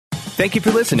Thank you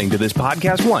for listening to this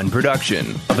Podcast One production.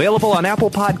 Available on Apple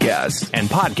Podcasts and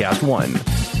Podcast One.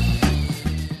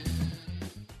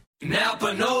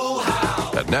 Napa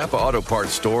know-how. At Napa Auto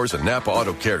Parts stores and Napa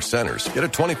Auto Care centers, get a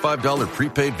 $25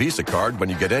 prepaid Visa card when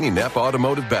you get any Napa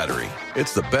automotive battery.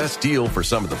 It's the best deal for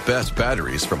some of the best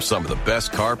batteries from some of the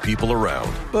best car people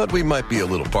around. But we might be a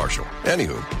little partial.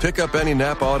 Anywho, pick up any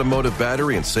Napa automotive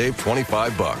battery and save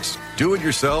 $25. Do it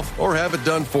yourself or have it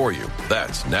done for you.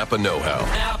 That's Napa know-how.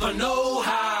 Napa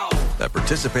know-how. At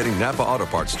participating Napa Auto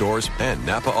Parts stores and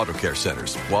Napa Auto Care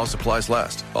centers while supplies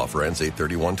last. Offer ends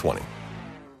 8/31/20.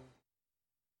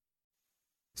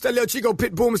 It's that little Chico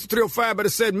Pitbull, Mr. 305, but it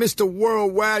said Mr.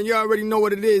 Worldwide. You already know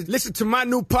what it is. Listen to my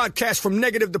new podcast, From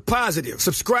Negative to Positive.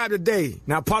 Subscribe today.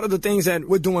 Now, part of the things that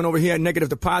we're doing over here at Negative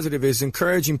to Positive is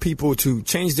encouraging people to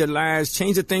change their lives,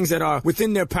 change the things that are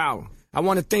within their power. I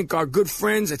want to thank our good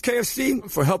friends at KFC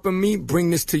for helping me bring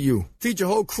this to you. Feed your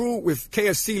whole crew with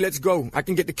KFC. Let's go. I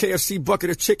can get the KFC bucket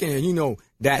of chicken, and you know,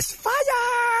 that's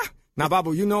fire. Now,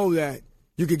 Babu, you know that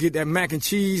you could get that mac and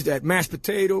cheese, that mashed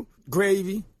potato,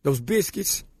 gravy, those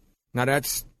biscuits. Now,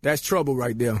 that's trouble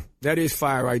right there. That is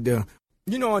fire right there.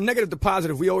 You know, on Negative to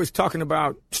Positive, we always talking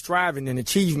about striving and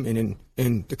achievement,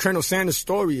 and the Colonel Sanders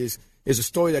story is a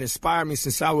story that inspired me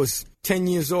since I was 10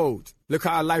 years old. Look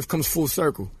how life comes full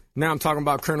circle. Now I'm talking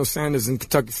about Colonel Sanders and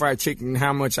Kentucky Fried Chicken and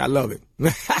how much I love it.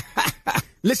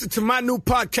 Listen to my new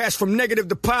podcast, From Negative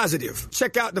to Positive.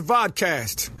 Check out the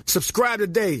vodcast. Subscribe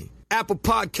today. Apple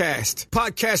Podcast,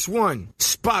 Podcast One,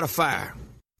 Spotify.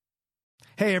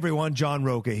 Hey everyone, John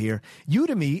Roca here.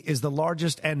 Udemy is the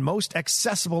largest and most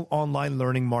accessible online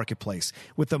learning marketplace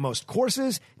with the most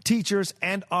courses, teachers,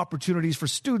 and opportunities for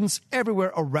students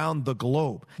everywhere around the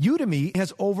globe. Udemy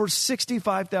has over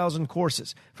 65,000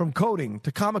 courses, from coding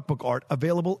to comic book art,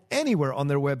 available anywhere on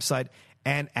their website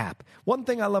and app. One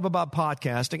thing I love about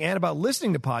podcasting and about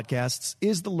listening to podcasts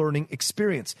is the learning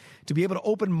experience. To be able to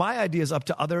open my ideas up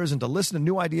to others and to listen to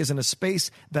new ideas in a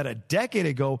space that a decade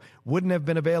ago wouldn't have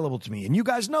been available to me. And you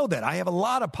guys know that. I have a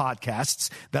lot of podcasts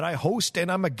that I host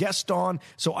and I'm a guest on,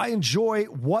 so I enjoy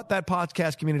what that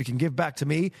podcast community can give back to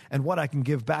me and what I can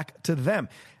give back to them.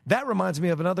 That reminds me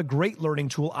of another great learning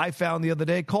tool I found the other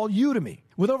day called Udemy.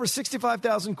 With over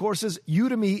 65,000 courses,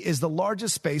 Udemy is the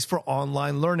largest space for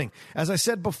online learning. As I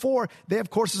said before, they have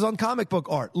courses on comic book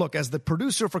art. Look, as the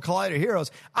producer for Collider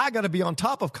Heroes, I got to be on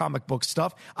top of comic book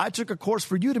stuff. I took a course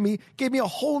for Udemy, gave me a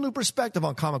whole new perspective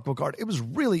on comic book art. It was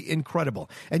really incredible.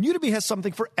 And Udemy has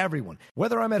something for everyone.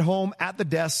 Whether I'm at home, at the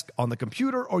desk, on the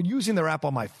computer, or using their app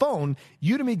on my phone,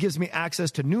 Udemy gives me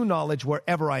access to new knowledge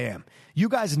wherever I am. You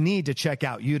guys need to check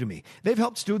out Udemy. They've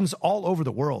helped students all over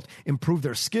the world improve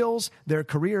their skills, their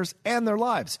careers, and their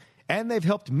lives. And they've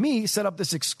helped me set up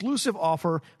this exclusive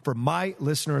offer for my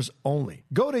listeners only.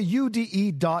 Go to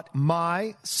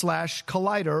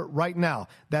ude.my/collider right now.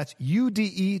 That's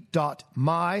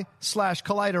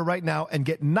ude.my/collider right now and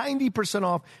get 90%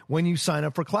 off when you sign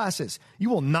up for classes. You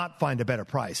will not find a better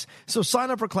price. So sign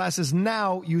up for classes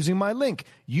now using my link,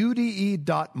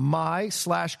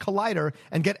 ude.my/collider,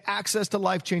 and get access to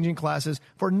life-changing classes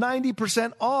for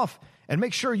 90% off. And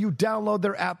make sure you download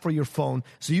their app for your phone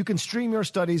so you can stream your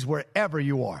studies wherever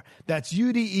you are. That's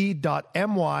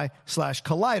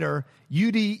ude.my/collider,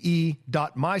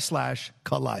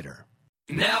 ude.my/collider.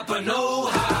 Napa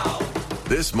know-how.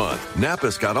 This month,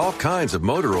 Napa's got all kinds of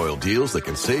motor oil deals that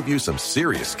can save you some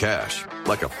serious cash.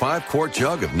 Like a 5-quart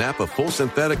jug of Napa full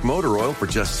synthetic motor oil for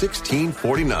just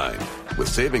 $16.49. With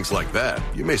savings like that,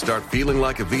 you may start feeling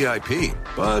like a VIP.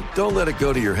 But don't let it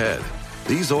go to your head.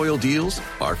 These oil deals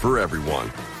are for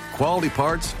everyone. Quality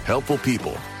parts, helpful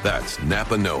people. That's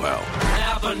Napa know-how.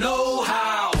 Napa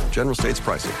know-how. General States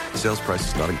pricing. Sales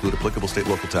prices not include applicable state,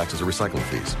 local taxes, or recycling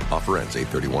fees. Offer ends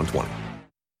 8/31/20.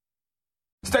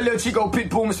 It's that little Chico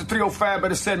Pitbull, Mr. 305,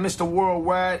 but it said Mr.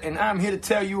 Worldwide, and I'm here to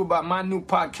tell you about my new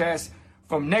podcast,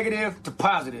 From Negative to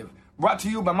Positive, brought to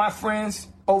you by my friends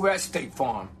over at State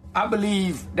Farm. I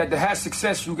believe that to have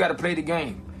success, you got to play the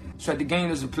game, so that the game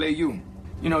doesn't play you.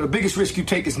 You know, the biggest risk you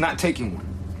take is not taking one.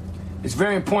 It's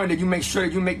very important that you make sure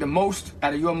that you make the most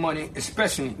out of your money,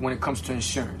 especially when it comes to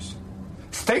insurance.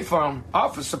 State Farm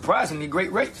offers surprisingly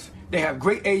great rates. They have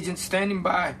great agents standing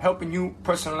by helping you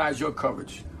personalize your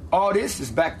coverage. All this is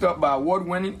backed up by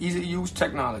award-winning, easy-to-use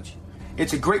technology.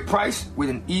 It's a great price with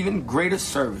an even greater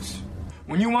service.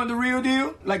 When you want the real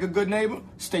deal, like a good neighbor,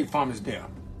 State Farm is there.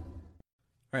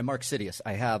 All right, Mark Sidious,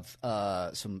 I have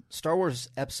some Star Wars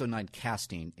Episode 9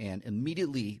 casting, and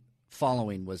immediately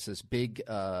following was this big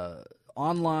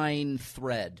online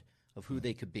thread of who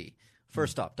they could be.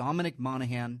 First off, Dominic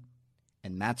Monaghan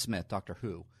and Matt Smith, Doctor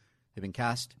Who, have been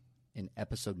cast in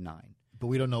Episode 9. But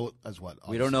we don't know as what.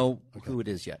 We don't know who it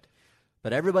is yet.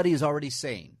 But everybody is already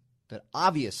saying that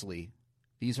obviously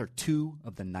these are two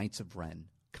of the Knights of Ren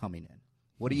coming in.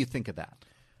 What do you think of that?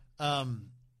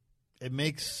 It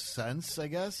makes sense, I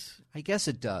guess. I guess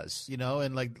it does. You know,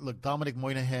 and like, look, Dominic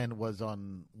Moynihan was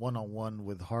on one-on-one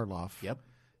with Harloff. Yep.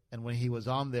 And when he was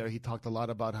on there, he talked a lot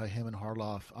about how him and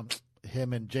Harloff,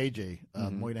 him and JJ,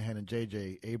 Moynihan and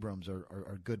JJ Abrams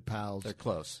are good pals. They're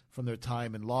close. From their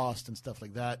time in Lost and stuff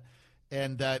like that.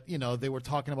 And that, you know, they were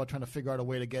talking about trying to figure out a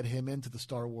way to get him into the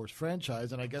Star Wars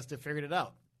franchise, and I guess they figured it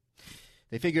out.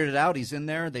 They figured it out. He's in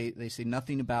there. They say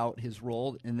nothing about his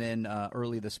role. And then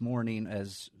early this morning,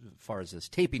 as far as this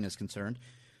taping is concerned,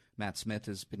 Matt Smith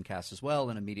has been cast as well.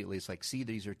 And immediately it's like, see,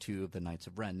 these are two of the Knights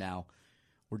of Ren. Now,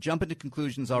 we're jumping to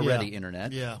conclusions already,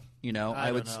 Internet. Yeah. You know,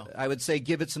 I would say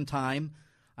give it some time.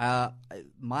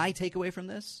 My takeaway from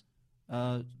this,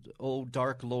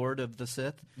 Dark Lord of the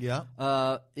Sith,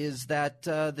 is that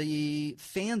the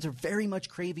fans are very much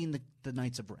craving the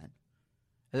Knights of Ren.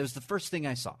 That was the first thing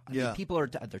I saw. I mean, people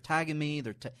they're tagging me.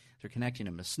 They're connecting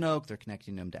him to Snoke. They're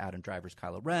connecting him to Adam Driver's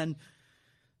Kylo Ren.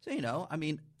 So, you know, I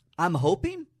mean, I'm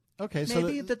hoping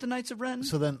maybe that the Knights of Ren.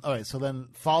 So then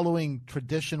following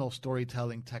traditional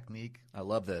storytelling technique. I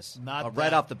love this.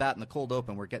 Right off the bat in the cold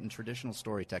open, we're getting traditional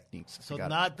story techniques. So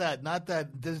not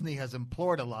that Disney has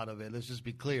implored a lot of it. Let's just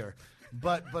be clear.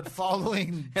 But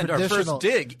following and traditional, our first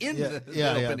dig in the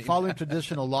opening. Following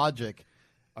traditional logic.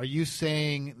 Are you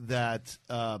saying that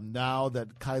now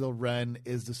that Kylo Ren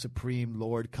is the Supreme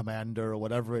Lord Commander or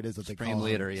whatever it is that they call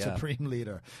him? Supreme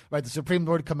Leader. Right, the Supreme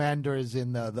Lord Commander is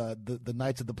in the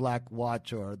Knights of the Black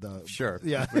Watch or the... Sure.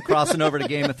 Yeah. We're crossing over to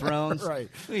Game of Thrones. Right.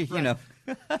 You know.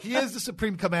 He is the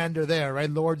Supreme Commander there, right?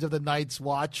 Lords of the Night's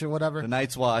Watch or whatever. The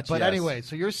Night's Watch, But yes. anyway,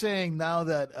 so you're saying now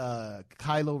that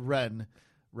Kylo Ren,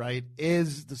 right,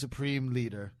 is the Supreme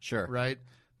Leader. Sure. Right?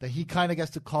 That he kind of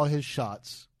gets to call his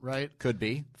shots, right? Could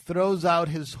be. Throws out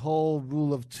his whole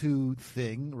rule of two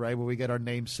thing, right, where we get our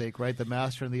namesake, right, the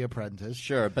Master and the Apprentice.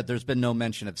 Sure, but there's been no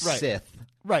mention of Sith.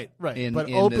 Right. In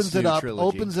opens this new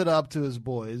trilogy. Opens it up to his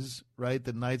boys, right,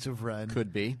 the Knights of Ren.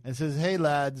 Could be. And says, hey,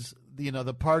 lads, you know,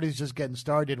 the party's just getting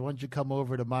started. Why don't you come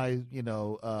over to my, you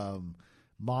know,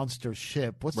 monster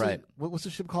ship? What's the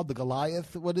ship called? The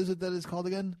Goliath? What is it that it's called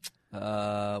again?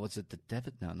 Was it the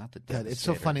No, not the Devastator. It's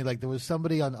so funny. Like, there was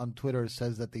somebody on Twitter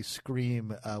says that they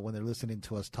scream when they're listening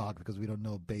to us talk because we don't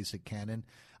know basic canon.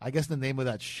 I guess the name of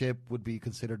that ship would be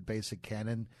considered basic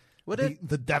canon.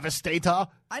 The Devastator?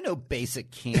 I know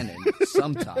basic canon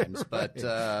sometimes, but...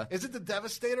 Is it the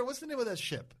Devastator? What's the name of that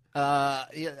ship?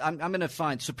 I'm going to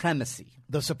find Supremacy.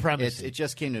 The Supremacy. It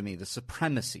just came to me. The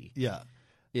Supremacy. Yeah.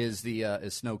 Is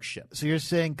Snoke's ship. So you're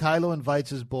saying Kylo invites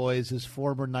his boys, his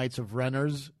former Knights of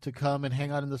Renners, to come and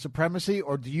hang out in the Supremacy?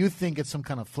 Or do you think it's some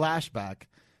kind of flashback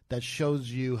that shows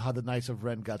you how the Knights of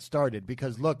Ren got started?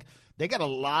 Because, look, they got a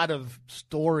lot of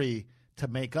story to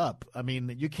make up. I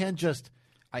mean, you can't just...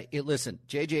 Listen,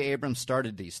 J.J. Abrams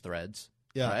started these threads,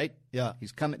 right? Yeah.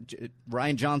 He's coming.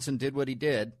 Ryan Johnson did what he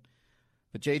did,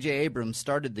 but J.J. Abrams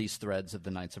started these threads of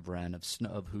the Knights of Ren,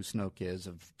 of who Snoke is,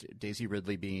 of Daisy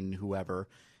Ridley being whoever,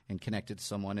 and connected to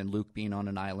someone, and Luke being on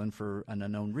an island for an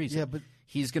unknown reason. Yeah, but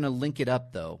he's going to link it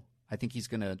up, though. I think he's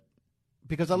going to.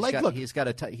 Because he's got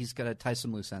to tie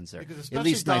some loose ends there. Because at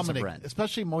least Dominic, Knights of Ren.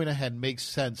 especially Moynihan, makes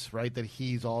sense, right? That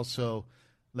he's also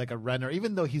like a Renner,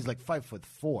 even though he's like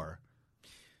 5'4".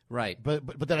 Right,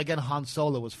 but then again, Han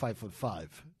Solo was 5'5".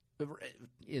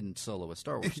 In Solo, a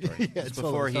Star Wars story. Yeah,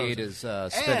 before he ate his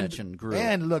spinach and grew.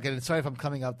 And look, and sorry if I'm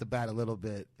coming out the bat a little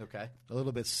bit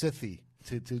Sithy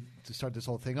to start this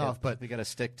whole thing off, but we got to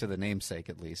stick to the namesake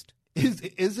at least.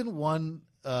 Isn't one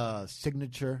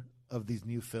signature of these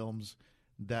new films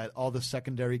that all the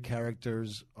secondary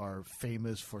characters are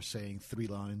famous for saying 3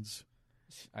 lines?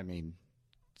 I mean,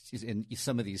 in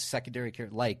some of these secondary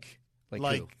characters, like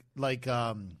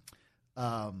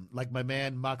my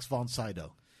man Max von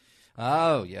Sydow.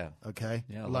 Oh yeah. Okay.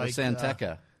 Yeah. Like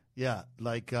Santeca.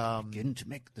 Begin to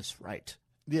make this right.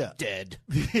 Yeah. Dead.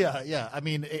 Yeah. I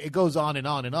mean, it goes on and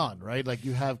on and on, right? Like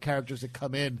you have characters that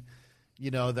come in, you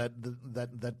know,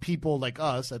 that people like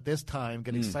us at this time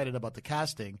get excited about the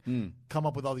casting, come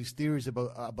up with all these theories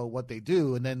about what they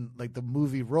do, and then like the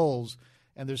movie rolls,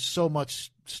 and there's so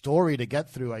much story to get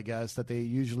through, I guess, that they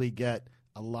usually get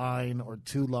a line or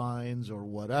 2 lines or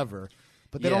whatever,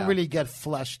 but they don't really get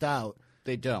fleshed out.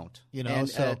 They don't. You know, and,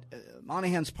 so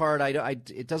Monahan's part,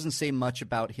 it doesn't say much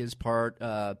about his part.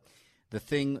 The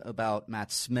thing about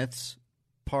Matt Smith's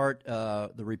part,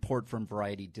 the report from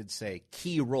Variety did say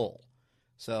key role.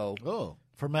 So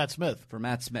for Matt Smith.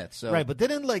 So right, but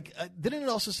didn't it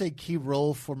also say key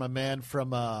role for my man from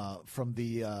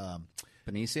the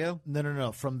Benicio?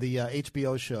 No. From the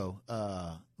HBO show.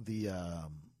 God,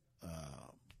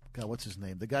 what's his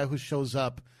name? The guy who shows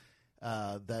up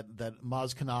that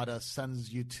Maz Kanata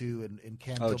sends you to in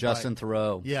Canto. Oh, Justin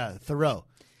Theroux. Yeah, Theroux.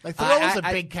 Like Theroux was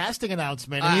a big casting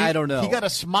announcement. And I don't know. He got a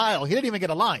smile. He didn't even get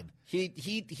a line.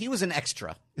 He was an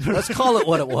extra. Let's call it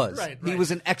what it was. Right. He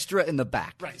was an extra in the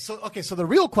back. Right. So the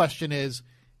real question is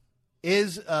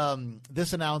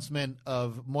this announcement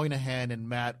of Moynihan and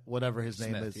Matt, whatever his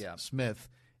name is, Smith,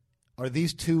 are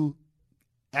these two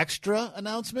extra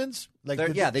announcements? Like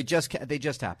they just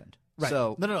happened. Right.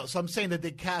 So no. So I'm saying that they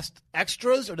cast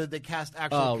extras, or did they cast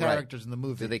actual characters in the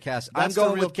movie? Did they cast? That's I'm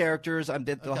going with characters.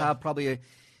 They'll have probably a.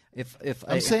 If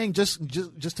I'm saying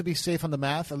just to be safe on the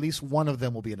math, at least one of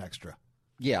them will be an extra.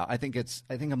 Yeah, I think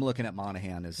I'm looking at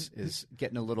Monahan is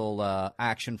getting a little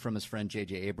action from his friend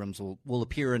J.J. Abrams. Will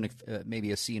appear in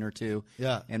maybe a scene or two.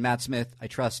 Yeah. And Matt Smith, I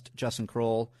trust Justin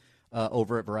Kroll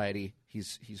over at Variety.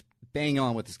 He's bang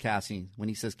on with his casting. When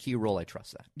he says key role, I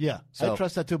trust that. Yeah, so, I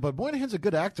trust that too. But Moynihan's a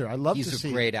good actor. I love to see. He's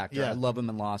a great actor. Yeah. I love him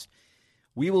in Lost.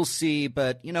 We will see,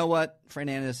 but you know what,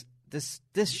 Fernandez. This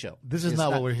show. This is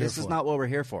not what we're here for. This is not what we're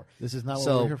here for. This is not what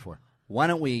we're here for. Why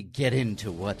don't we get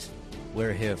into what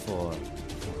we're here for?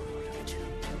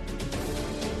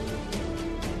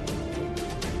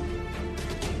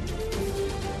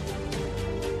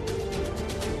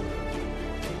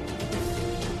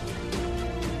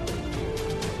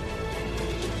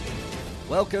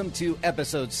 Welcome to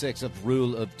episode 6 of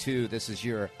Rule of Two. This is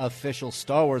your official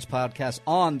Star Wars podcast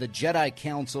on the Jedi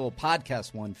Council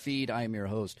Podcast One feed. I am your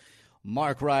host,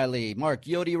 Mark Riley, Mark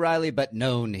Yodi Riley, but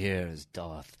known here as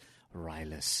Darth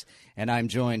Rylus. And I'm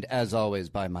joined, as always,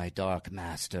 by my Dark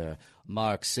Master,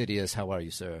 Mark Sidious. How are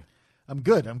you, sir? I'm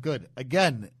good.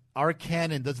 Again, our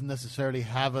canon doesn't necessarily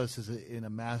have us in a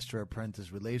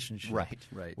master-apprentice relationship.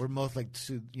 Right. We're more like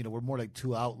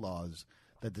two outlaws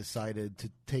that decided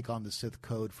to take on the Sith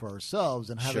code for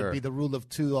ourselves and have it be the rule of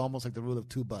two, almost like the rule of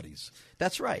two buddies.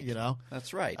 That's right.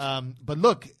 That's right. But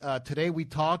look, today we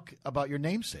talk about your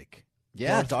namesake.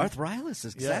 Yeah, Darth Rylus,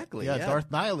 exactly. Yeah, Darth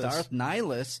Nihilus. Darth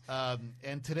Nihilus.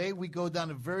 And today we go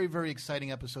down a very, very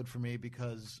exciting episode for me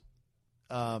because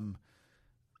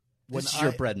this is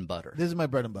your bread and butter. This is my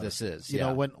bread and butter. This is, You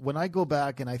know, when I go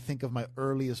back and I think of my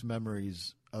earliest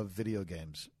memories of video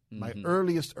games, my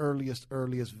earliest,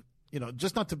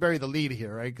 just not to bury the lead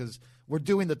here, right? Because we're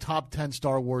doing the top 10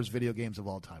 Star Wars video games of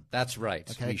all time. That's right.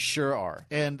 Okay? We sure are.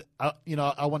 And, I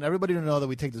want everybody to know that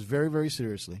we take this very, very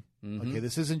seriously. Okay,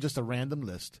 this isn't just a random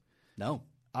list. No.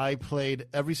 I played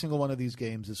every single one of these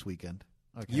games this weekend.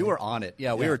 Okay? You were on it.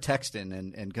 Yeah, we were texting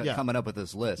and coming up with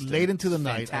this list. Late into the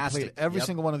night, fantastic. I played every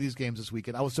single one of these games this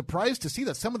weekend. I was surprised to see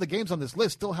that some of the games on this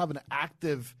list still have an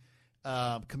active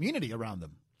community around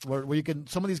them. Where you can,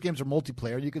 some of these games are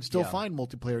multiplayer. You can still find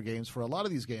multiplayer games for a lot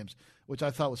of these games, which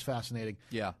I thought was fascinating.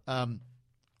 Yeah.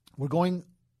 We're going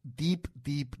deep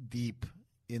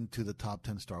into the top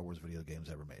 10 Star Wars video games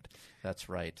ever made. That's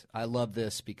right. I love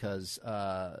this because,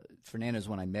 Fernandez,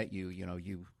 when I met you,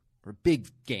 you were a big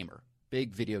gamer,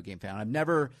 big video game fan. I've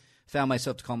never found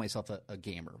myself to call myself a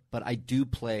gamer, but I do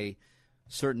play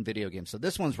certain video games. So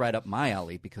this one's right up my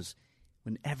alley because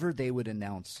whenever they would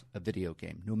announce a video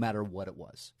game, no matter what it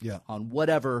was, on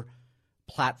whatever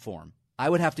platform, I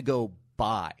would have to go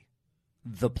buy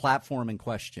the platform in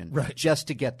question just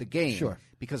to get the game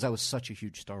because I was such a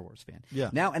huge Star Wars fan.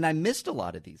 Yeah. Now, and I missed a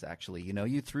lot of these, actually.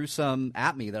 You threw some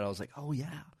at me that I was like, oh,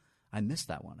 yeah, I missed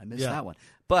that one. That one.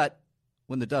 But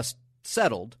when the dust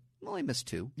settled, well, I missed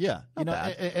two. Yeah. Not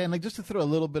bad. And like just to throw a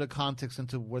little bit of context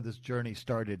into where this journey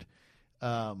started,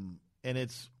 and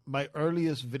it's my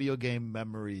earliest video game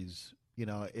memories,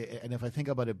 and if I think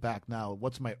about it back now,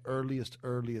 what's my earliest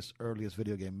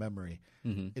video game memory?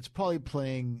 It's probably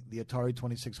playing the Atari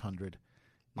 2600.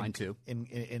 Mine too.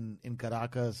 In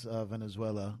Caracas,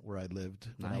 Venezuela, where I lived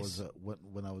Nice.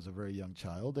 when I was a very young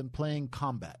child, and playing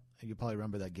Combat. You probably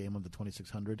remember that game on the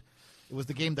 2600. It was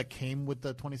the game that came with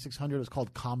the 2600. It was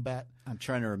called Combat. I'm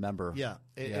trying to remember. Yeah.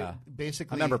 It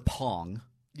basically, I remember Pong.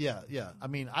 Yeah. I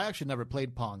mean, I actually never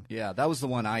played Pong. Yeah, that was the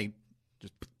one I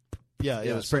just. Yeah,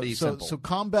 it was pretty simple. So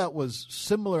Combat was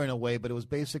similar in a way, but it was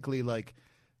basically like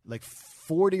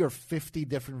 40 or 50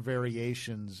 different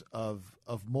variations of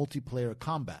multiplayer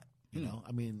combat.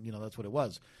 I mean, that's what it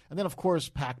was. And then, of course,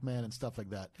 Pac-Man and stuff like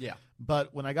that. Yeah.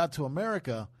 But when I got to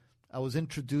America, I was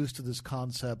introduced to this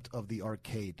concept of the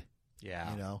arcade.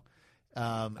 Yeah.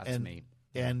 That's neat.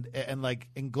 And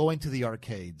going to the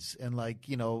arcades and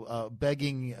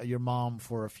begging your mom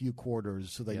for a few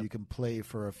quarters so that you can play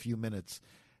for a few minutes.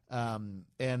 And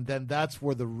then that's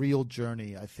where the real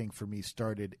journey, I think, for me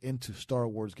started into Star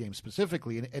Wars games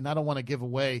specifically. And I don't want to give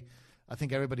away I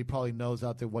think everybody probably knows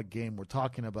out there what game we're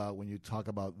talking about when you talk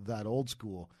about that old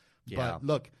school. Yeah. But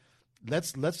look,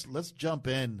 let's jump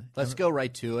in. Let's go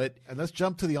right to it. And let's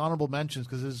jump to the honorable mentions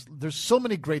because there's so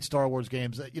many great Star Wars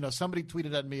games. Somebody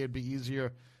tweeted at me it'd be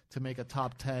easier to make a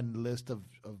top 10 list of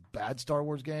bad Star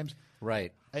Wars games.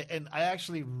 Right. And I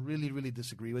actually really, really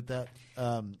disagree with that.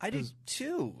 I did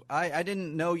too. I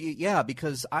didn't know you. Yeah,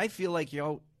 because I feel like,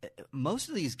 most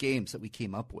of these games that we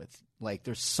came up with, like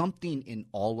there's something in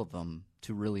all of them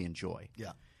to really enjoy.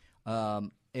 Yeah.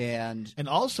 And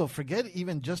also forget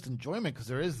even just enjoyment because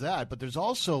there is that, but there's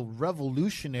also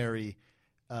revolutionary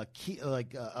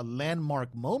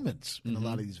landmark moments in a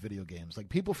lot of these video games. Like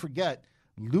people forget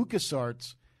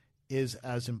LucasArts is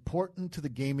as important to the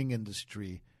gaming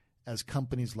industry as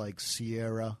companies like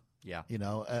Sierra. Yeah.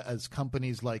 As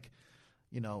companies like,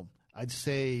 I'd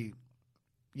say,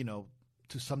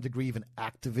 to some degree even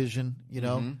Activision,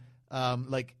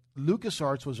 like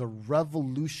LucasArts was a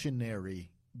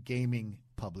revolutionary gaming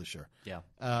publisher. Yeah.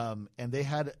 And they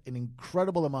had an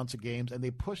incredible amounts of games, and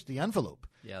they pushed the envelope.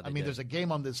 Yeah, there's a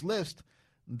game on this list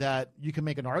that you can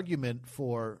make an argument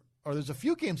for, or there's a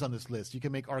few games on this list you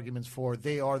can make arguments for.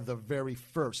 They are the very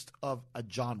first of a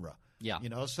genre. Yeah.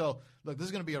 So look, this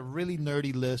is going to be a really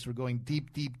nerdy list. We're going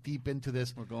deep, deep, deep into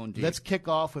this. We're going deep. Let's kick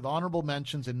off with honorable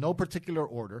mentions in no particular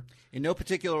order. In no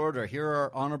particular order, here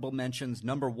are honorable mentions.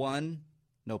 Number 1,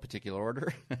 no particular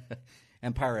order,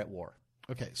 Empire at War.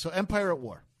 Okay, so Empire at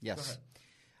War. Yes.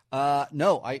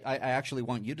 No, I actually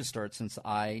want you to start since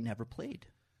I never played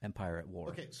Empire at War.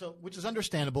 Okay, so which is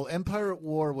understandable. Empire at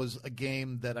War was a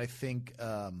game that I think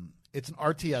it's an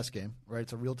RTS game, right?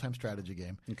 It's a real-time strategy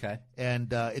game. Okay.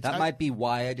 And that might be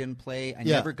why I didn't play. I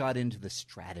never got into the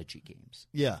strategy games.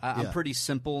 Yeah. I'm pretty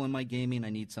simple in my gaming. I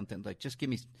need something like just give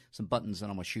me some buttons and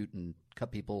I'm going to shoot and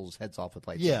cut people's heads off with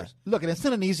lightsabers. Yeah. Look, and it's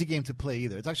not an easy game to play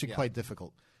either. It's actually quite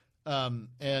difficult.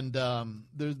 There's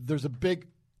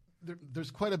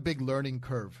quite a big learning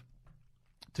curve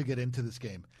to get into this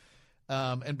game.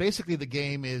 And basically the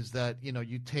game is that,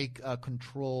 you take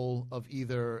control of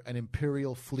either an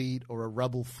Imperial fleet or a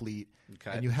Rebel fleet,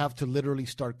 and you have to literally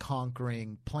start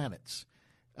conquering planets.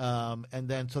 And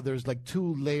then so there's like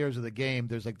 2 layers of the game.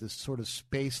 There's like this sort of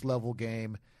space level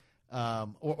game,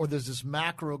 or there's this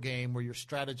macro game where you're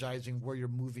strategizing where you're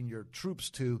moving your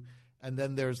troops to. And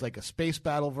then there's like a space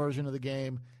battle version of the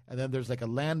game, and then there's like a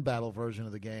land battle version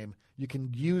of the game. You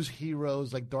can use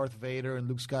heroes like Darth Vader and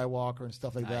Luke Skywalker and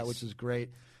stuff like that, which is great.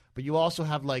 But you also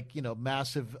have like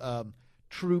massive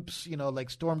troops, like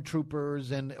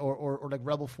stormtroopers and or like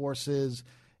rebel forces,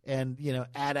 and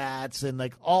AT-ATs and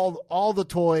like all the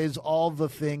toys, all the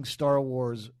things Star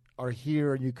Wars are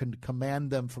here, and you can command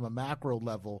them from a macro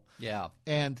level. Yeah,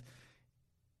 and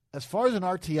as far as an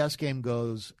RTS game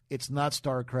goes, it's not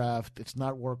StarCraft, it's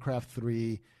not Warcraft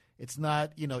 3, it's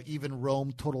not, even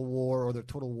Rome Total War or the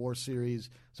Total War series.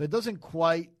 So it doesn't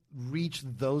quite reach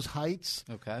those heights.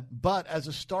 Okay. But as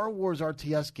a Star Wars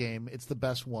RTS game, it's the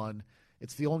best one.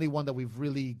 It's the only one that we've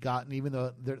really gotten, even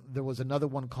though there was another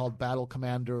one called Battle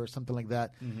Commander or something like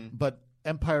that. Mm-hmm. But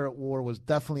Empire at War was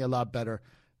definitely a lot better.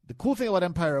 The cool thing about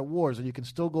Empire at War is that you can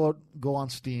still go on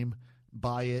Steam,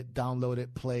 buy it, download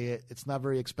it, play it. It's not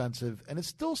very expensive, and it's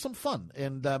still some fun.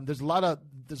 And there's a lot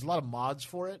of mods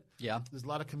for it. Yeah, there's a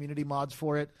lot of community mods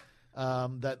for it.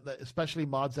 That especially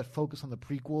mods that focus on the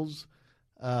prequels.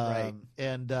 Right.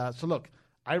 And so look,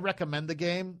 I recommend the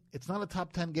game. It's not a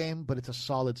top 10 game, but it's a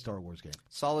solid Star Wars game.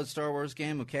 Solid Star Wars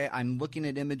game. Okay, I'm looking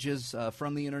at images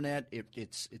from the internet.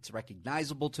 It's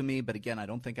recognizable to me, but again, I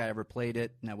don't think I ever played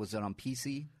it. Now, was it on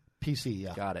PC? PC,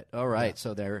 yeah. Got it. All right.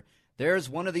 Yeah. So there's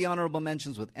one of the honorable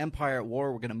mentions with Empire at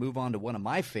War. We're going to move on to one of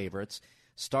my favorites,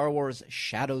 Star Wars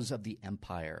Shadows of the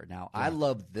Empire. Now, I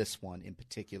love this one in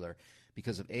particular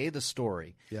because of, A, the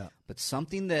story, but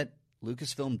something that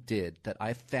Lucasfilm did that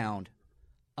I found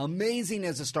amazing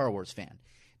as a Star Wars fan.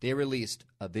 They released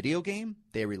a video game.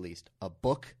 They released a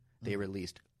book. They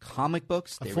released comic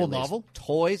books. A full novel?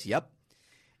 Toys, yep.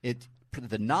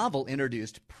 The novel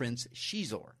introduced Prince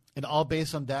Xizor. And all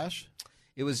based on Dash?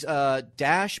 It was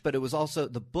Dash, but it was also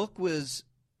the book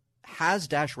has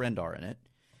Dash Rendar in it,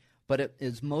 but it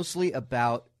is mostly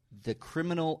about the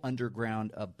criminal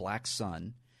underground of Black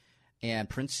Sun and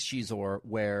Prince Xizor,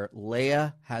 where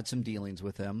Leia had some dealings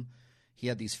with him. He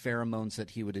had these pheromones that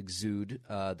he would exude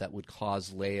that would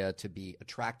cause Leia to be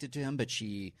attracted to him, but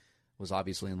she was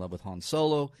obviously in love with Han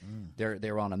Solo.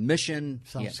 They were on a mission.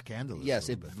 Sounds scandalous. Yes,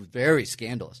 very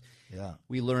scandalous. Yeah.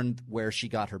 We learned where she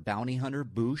got her bounty hunter,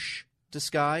 Boushh.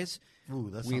 disguise. Ooh,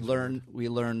 that We sounds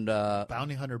learned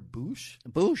Bounty Hunter Boosh.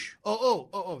 Boosh.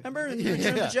 Oh. Remember in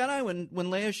Return of the Jedi when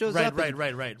Leia shows up?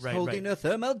 Right. Holding a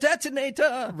thermal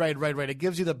detonator. Right. It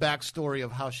gives you the backstory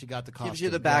of how she got the costume. Gives you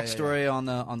the backstory on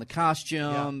the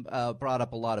costume. Brought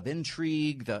up a lot of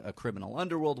intrigue, a criminal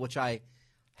underworld, which I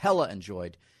hella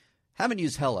enjoyed. Haven't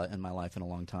used hella in my life in a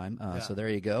long time, so there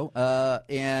you go.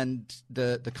 And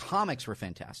the comics were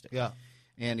fantastic. Yeah.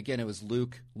 And again, it was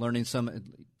Luke doing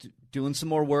some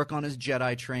more work on his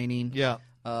Jedi training. Yeah.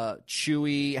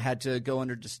 Chewie had to go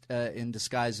in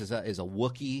disguise as a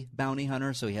Wookiee bounty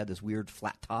hunter, so he had this weird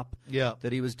flat top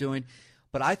that he was doing.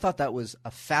 But I thought that was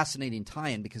a fascinating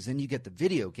tie-in because then you get the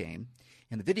video game,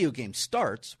 and the video game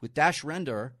starts with Dash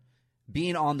Rendar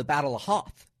being on the Battle of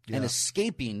Hoth and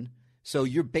escaping. So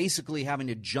you're basically having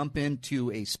to jump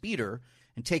into a speeder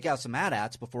and take out some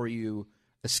AT-ATs before you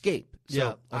escape.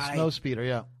 So a snow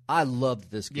speeder, I loved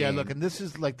this game. Yeah, look, and this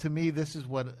is like, to me, this is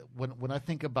what, when I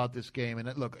think about this game,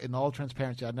 and look, in all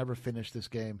transparency, I never finished this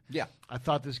game. Yeah. I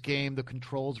thought this game, the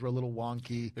controls were a little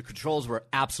wonky. The controls were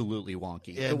absolutely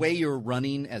wonky. The way you were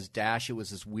running as Dash, it was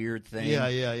this weird thing. Yeah.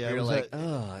 You're like,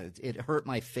 it hurt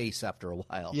my face after a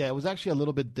while. Yeah, it was actually a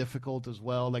little bit difficult as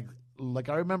well. Like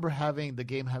I remember having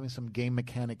some game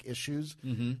mechanic issues,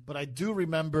 but I do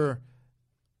remember,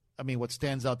 I mean, what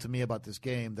stands out to me about this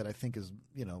game that I think is,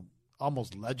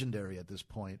 almost legendary at this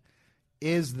point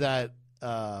is that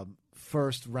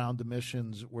first round of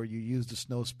missions where you use the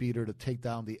snow speeder to take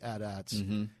down the AT-ATs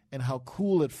and how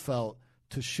cool it felt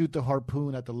to shoot the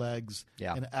harpoon at the legs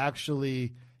and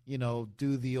actually,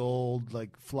 do the old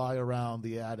fly around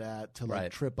the AT-AT to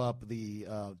trip up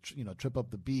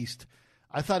the beast.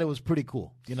 I thought it was pretty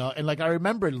cool, and I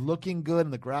remember it looking good,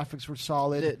 and the graphics were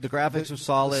solid. The graphics were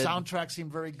solid. The soundtrack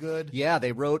seemed very good. Yeah,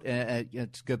 they wrote.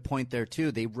 It's a good point there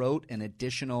too. They wrote an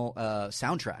additional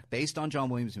soundtrack based on John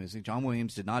Williams' music. John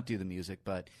Williams did not do the music,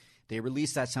 but they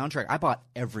released that soundtrack. I bought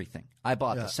everything. I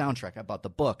bought the soundtrack. I bought the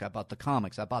book. I bought the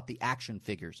comics. I bought the action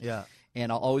figures. Yeah, and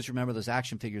I'll always remember those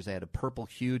action figures. They had a purple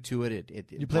hue to it.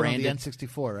 You played on the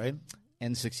N64, right?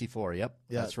 N64, yep.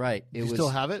 That's right. Do you still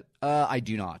have it? I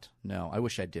do not. No, I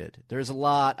wish I did. There's a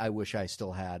lot I wish I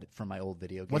still had from my old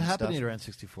video game What happened stuff. to your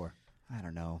N64? I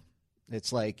don't know.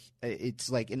 It's like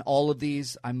in all of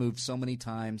these, I moved so many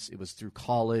times. It was through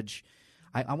college.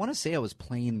 I want to say I was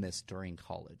playing this during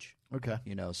college. Okay.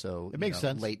 So it makes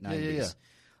sense. Late 90s. Yeah.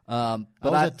 But I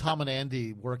was at Tom and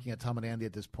Andy, working at Tom and Andy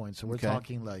at this point, so we're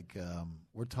talking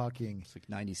it's like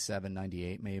 97,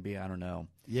 98 maybe, I don't know.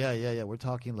 Yeah, we're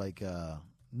talking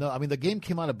no, I mean the game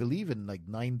came out, I believe, in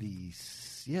 90.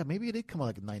 Yeah, maybe it did come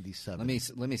out in 97.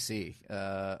 Let me see.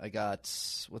 I got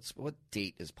what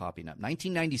date is popping up?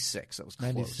 1996. That was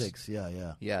close. 96.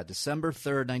 Yeah. December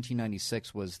 3rd,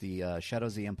 1996 was the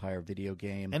Shadows of the Empire video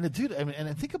game. And dude, I mean,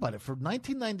 and think about it. For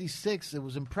 1996, it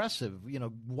was impressive.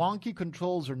 Wonky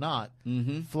controls or not,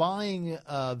 flying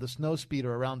the snow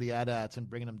speeder around the AT-ATs and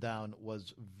bringing them down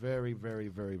was very, very,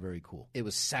 very, very cool. It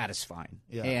was satisfying.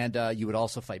 Yeah. And you would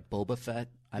also fight Boba Fett.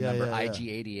 I remember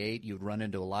IG-88. You'd run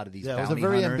into a lot of these bounty hunters. It was a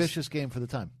very ambitious game for the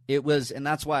time. It was, and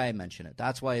that's why I mention it.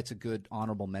 That's why it's a good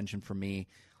honorable mention for me.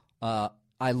 I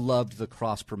loved the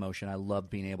cross promotion. I loved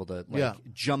being able to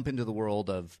jump into the world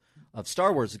of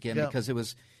Star Wars again because it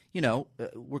was,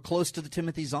 we're close to the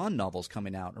Timothy Zahn novels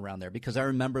coming out around there because I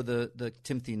remember the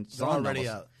Timothy Zahn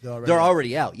novels. They're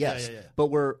already out. Yes, Yeah. But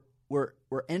we're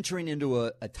entering into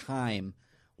a time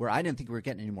where I didn't think we were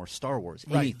getting any more Star Wars,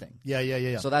 anything.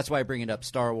 Yeah. So that's why I bring it up,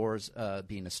 Star Wars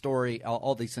being a story,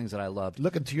 all these things that I loved.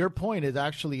 Look, and to your point, it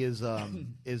actually is a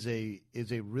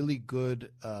really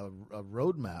good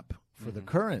roadmap for the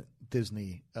current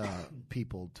Disney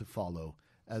people to follow.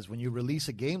 As when you release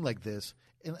a game like this,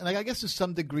 and I guess to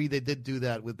some degree they did do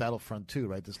that with Battlefront 2,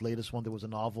 right? This latest one, there was a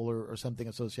novel or something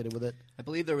associated with it. I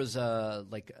believe there was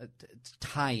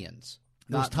tie-ins.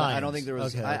 I don't think there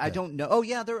was. Okay. I don't know. Oh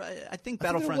yeah, I think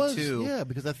Battlefront 2. Yeah,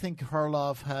 because I think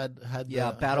Harloff had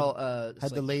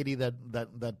the lady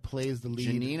that plays the lead.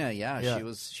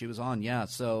 Janina, she was on. Yeah,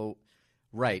 so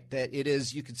right, that it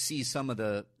is. You could see some of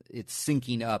it's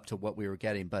syncing up to what we were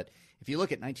getting. But if you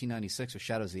look at 1996 with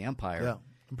Shadows of the Empire,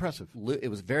 impressive. It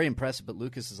was very impressive. But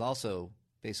Lucas is also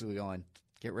basically going,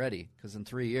 get ready because in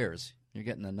 3 years. You're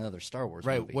getting another Star Wars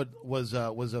movie. What was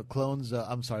was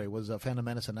Phantom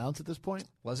Menace announced at this point?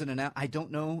 Wasn't announced. I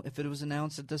don't know if it was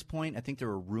announced at this point. I think there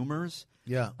were rumors.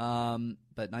 Yeah.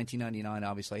 But 1999,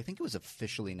 obviously, I think it was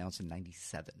officially announced in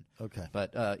 97. Okay.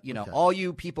 But all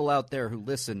you people out there who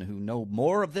listen, who know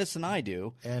more of this than I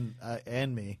do, and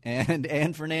me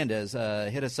and Fernandez,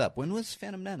 hit us up. When was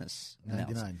Phantom Menace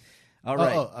announced? 99. All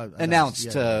right.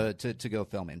 Announced yeah. to go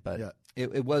filming, but Yeah.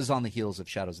 it was on the heels of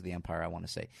Shadows of the Empire, I want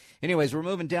to say. Anyways, we're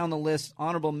moving down the list.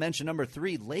 Honorable mention number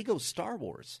 3, Lego Star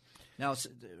Wars. Now,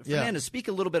 Fernandez, speak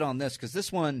a little bit on this, because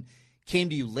this one came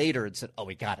to you later and said, oh,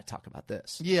 we got to talk about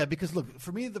this. Yeah, because look,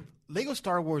 for me, the Lego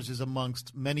Star Wars is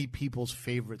amongst many people's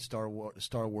favorite Star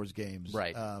Wars games.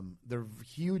 Right. They're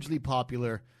hugely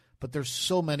popular, but there's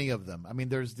so many of them. I mean,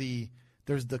 there's the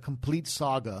complete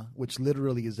saga, which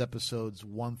literally is episodes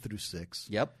 1 through 6.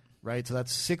 Yep. Right? So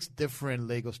that's 6 different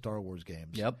Lego Star Wars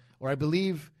games. Yep. Or I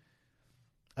believe,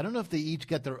 I don't know if they each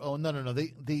get their own. No.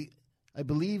 I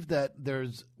believe that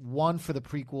there's one for the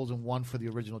prequels and one for the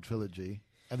original trilogy,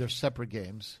 and they're separate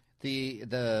games.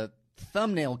 The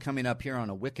thumbnail coming up here on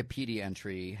a Wikipedia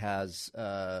entry has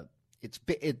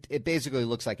it basically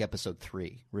looks like Episode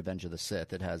 3, Revenge of the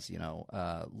Sith. It has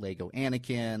Lego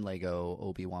Anakin, Lego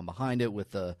Obi-Wan behind it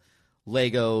with the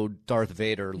Lego Darth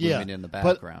Vader looming in the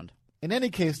background. But in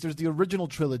any case, there's the original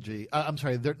trilogy. I'm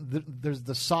sorry, there's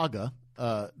the saga.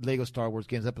 Lego Star Wars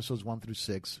games, episodes 1 through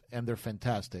 6, and they're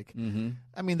fantastic. Mm-hmm.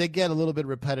 I mean, they get a little bit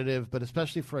repetitive, but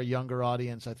especially for a younger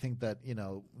audience, I think that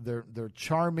they're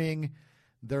charming.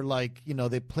 They're like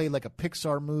they play like a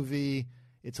Pixar movie.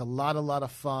 It's a lot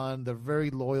of fun. They're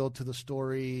very loyal to the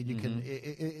story. You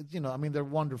can, I mean, they're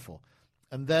wonderful.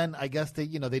 And then I guess they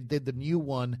did the new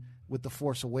one with The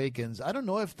Force Awakens. I don't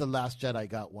know if The Last Jedi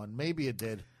got one. Maybe it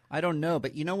did. I don't know,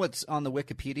 but you know what's on the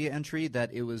Wikipedia entry?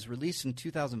 That it was released in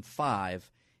 2005,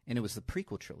 and it was the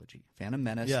prequel trilogy, Phantom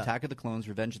Menace, Attack of the Clones,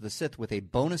 Revenge of the Sith, with a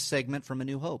bonus segment from A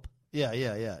New Hope.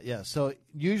 Yeah. So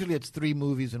usually it's 3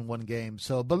 movies in one game.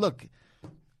 So, but look,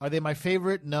 are they my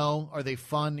favorite? No. Are they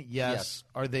fun? Yes.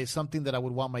 Are they something that I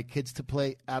would want my kids to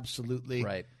play? Absolutely.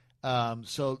 Right.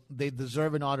 So they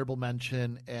deserve an honorable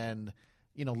mention, and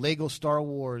Lego Star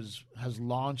Wars has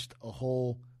launched a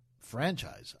whole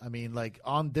franchise. I mean, like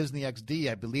on Disney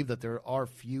XD, I believe that there are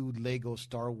few Lego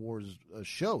Star Wars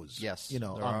shows. Yes, there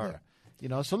on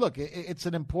there. So look, it's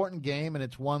an important game, and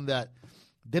it's one that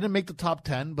didn't make the top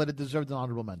 10, but it deserved an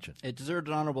honorable mention. It deserved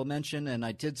an honorable mention, and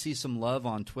I did see some love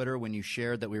on Twitter when you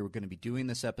shared that we were going to be doing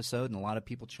this episode, and a lot of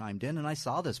people chimed in, and I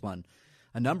saw this one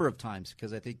a number of times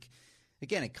because I think,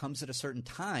 again, it comes at a certain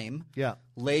time. Yeah.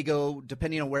 Lego,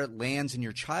 depending on where it lands in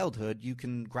your childhood, you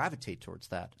can gravitate towards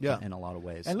that in a lot of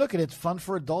ways. And look, it's fun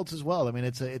for adults as well. I mean,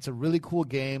 it's a really cool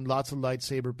game, lots of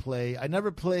lightsaber play. I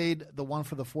never played the one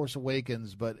for The Force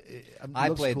Awakens, but I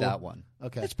played cool. that one.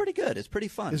 Okay. It's pretty good. It's pretty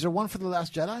fun. Is there one for The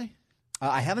Last Jedi?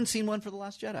 I haven't seen one for The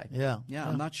Last Jedi. Yeah,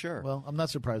 I'm not sure. Well, I'm not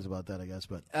surprised about that, I guess.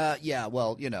 But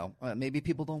maybe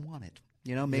people don't want it.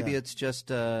 Maybe it's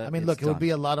just. I mean, look, it would be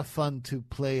a lot of fun to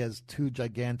play as 2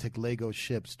 gigantic Lego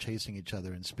ships chasing each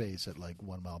other in space at like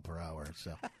 1 mile per hour.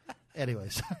 So,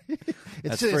 anyways,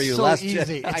 it's for you. So Last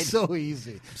easy. It's so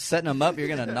easy. Setting them up, you're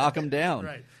going to knock them down.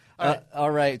 Right.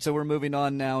 All right. So we're moving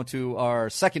on now to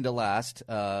our second to last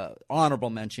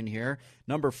honorable mention here.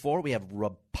 Number 4, we have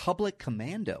Republic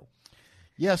Commando.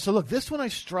 Yeah, so look, this one I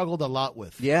struggled a lot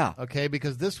with. Yeah. Okay,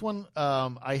 because this one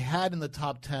I had in the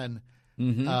top 10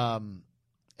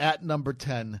 at number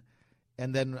 10,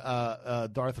 and then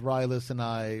Darth Rylis and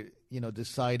I,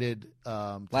 decided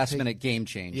last-minute game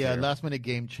change. Yeah, here. last-minute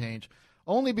game change.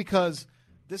 Only because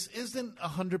this isn't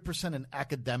 100% an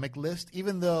academic list,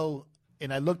 even though,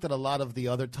 and I looked at a lot of the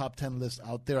other top 10 lists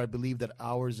out there, I believe that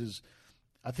ours is,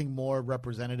 I think, more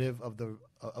representative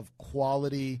of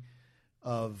quality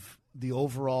of the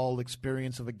overall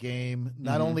experience of a game,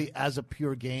 not only as a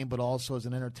pure game, but also as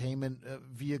an entertainment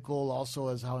vehicle, also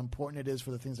as how important it is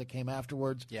for the things that came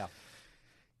afterwards. Yeah.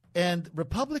 And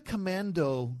Republic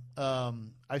Commando,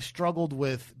 I struggled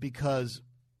with because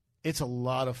it's a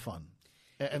lot of fun.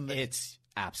 And it's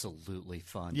absolutely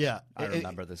fun. Yeah. I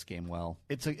remember this game well.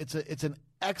 It's an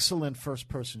excellent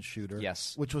first-person shooter.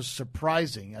 Yes. Which was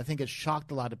surprising. I think it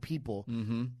shocked a lot of people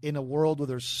in a world where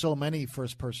there's so many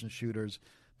first-person shooters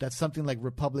that something like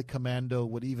Republic Commando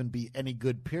would even be any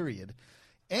good, period.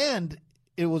 And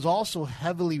it was also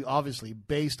heavily, obviously,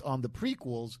 based on the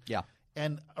prequels. Yeah.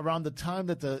 And around the time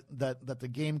that the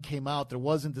game came out, there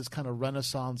wasn't this kind of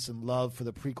renaissance and love for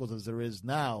the prequels as there is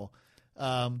now.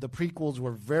 The prequels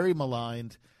were very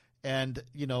maligned, and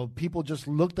people just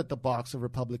looked at the box of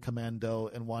Republic Commando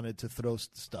and wanted to throw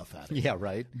stuff at it. Yeah,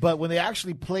 right. But when they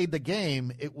actually played the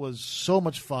game, it was so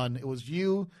much fun. It was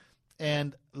you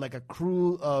and like a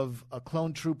crew of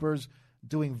clone troopers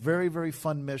doing very, very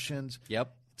fun missions.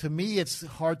 Yep. To me, it's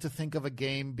hard to think of a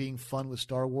game being fun with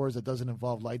Star Wars that doesn't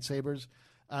involve lightsabers.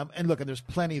 And look, and there's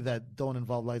plenty that don't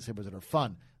involve lightsabers that are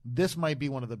fun. this might be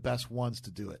one of the best ones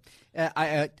to do it.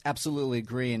 I absolutely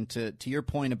agree. And to your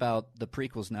point about the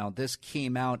prequels now, this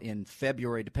came out in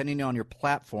February. Depending on your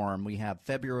platform, we have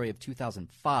February of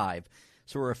 2005.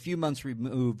 So we're a few months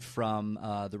removed from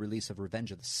the release of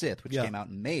Revenge of the Sith, which came out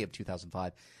in May of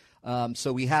 2005.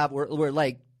 So we're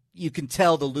like, you can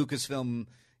tell the Lucasfilm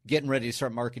getting ready to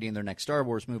start marketing their next Star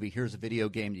Wars movie. Here's a video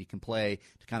game that you can play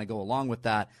to kind of go along with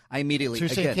that. I immediately So you're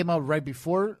saying it came out right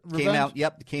before Revenge?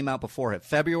 It came out before it.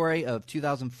 February of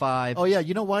 2005. Oh, yeah.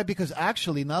 You know why? Because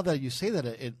actually, now that you say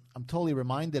that, I'm totally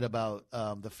reminded about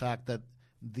the fact that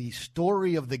the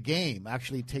story of the game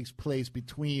actually takes place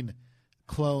between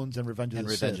Clones and Revenge of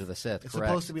the Sith. It's correct.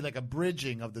 supposed to be like a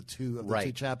bridging of the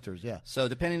two chapters, yeah. So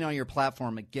depending on your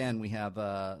platform, again, we have,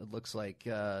 it looks like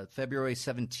February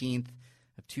 17th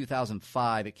of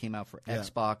 2005, it came out for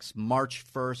Xbox. March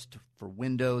 1st for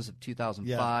Windows of 2005.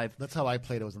 Yeah, that's how I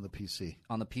played it, was on the PC.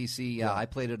 On the PC, I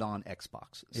played it on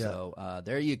Xbox. Yeah. So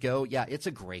there you go. Yeah, it's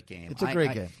a great game. It's a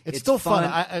great game. It's still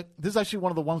fun. This is actually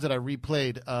one of the ones that I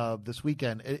replayed this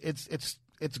weekend.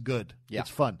 It's good. Yeah. It's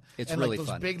fun. It's and really those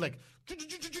fun. Big like.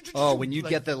 Oh, when you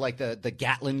get the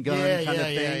Gatling gun kind of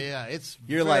thing. Yeah. It's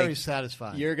you're very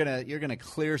satisfying. You're gonna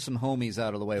clear some homies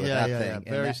out of the way with that thing.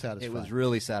 Yeah, very satisfying. It was satisfying.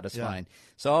 really satisfying.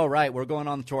 So all right, we're going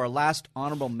on to our last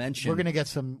honorable mention. We're gonna get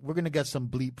some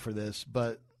bleep for this,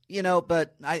 but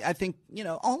I think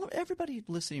everybody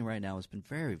listening right now has been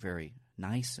very, very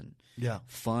nice and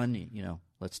fun.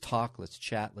 Let's talk, let's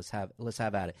chat, let's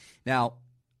have at it. Now,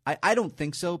 I don't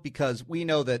think so, because we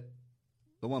know that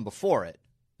the one before it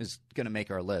is going to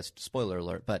make our list. Spoiler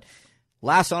alert. But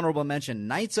last honorable mention,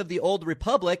 Knights of the Old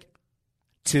Republic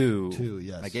 2. 2,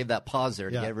 yes. I gave that pause there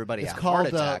to get everybody it's a called, heart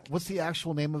attack. What's the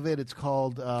actual name of it? It's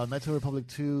called Knights of the Republic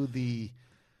 2,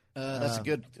 that's a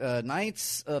good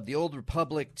Knights of the Old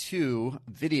Republic 2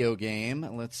 video game.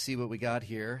 Let's see what we got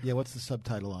here. Yeah, what's the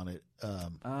subtitle on it?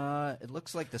 It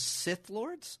looks like the Sith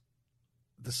Lords?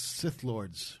 The Sith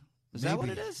Lords. Is that what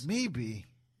it is? Maybe.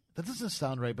 That doesn't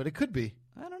sound right, but it could be.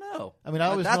 I don't know. I mean, I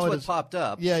always that's know what as, popped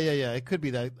up. Yeah. It could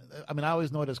be that. I mean, I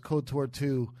always know it as KOTOR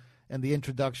 2 and the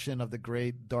introduction of the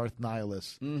great Darth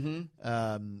Nihilus,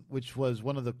 which was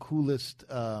one of the coolest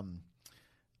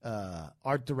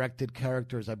art-directed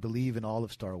characters, I believe, in all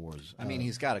of Star Wars. I mean,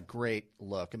 he's got a great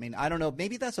look. I mean, I don't know.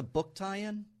 Maybe that's a book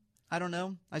tie-in. I don't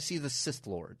know. I see the Sith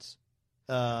Lords.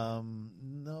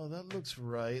 No, that looks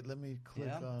right. Let me click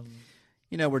on...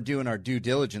 we're doing our due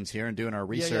diligence here and doing our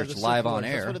research live on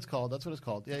air. That's what it's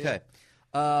called. Yeah,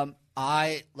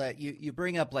 okay. You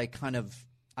bring up like kind of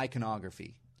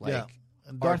iconography. Like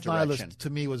and Darth Nihilus to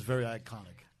me was very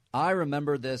iconic. I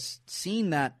remember seeing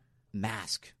that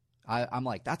mask. I'm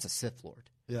like, that's a Sith Lord.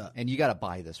 Yeah. And you got to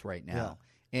buy this right now.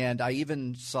 And I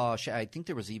even saw, I think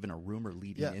there was even a rumor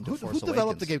leading into Force Awakens. Who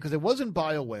developed the game? Because it wasn't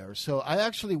BioWare. So I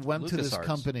actually went to this LucasArts.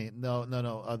 company. No.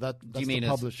 That's the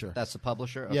publisher. That's the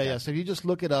publisher? Okay. Yeah. So if you just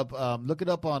look it up. Look it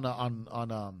up on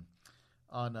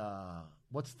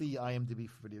what's the IMDb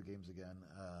for video games again?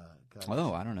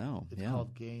 I don't know. It's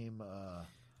called Game.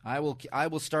 I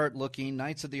will start looking.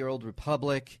 Knights of the Old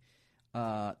Republic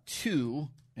 2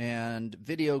 and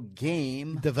video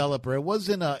game developer. It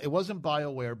wasn't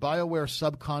BioWare. BioWare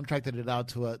subcontracted it out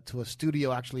to a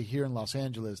studio actually here in Los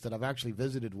Angeles that I've actually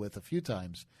visited with a few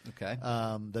times. Okay.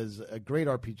 There's a great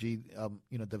RPG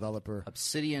developer.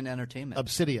 Obsidian Entertainment.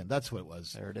 Obsidian, that's what it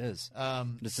was. There it is.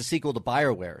 It's a sequel to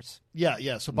BioWare's.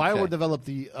 Yeah. So BioWare developed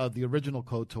the original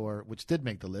KOTOR, which did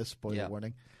make the list. Spoiler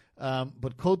warning.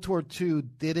 But KOTOR 2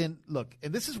 didn't look,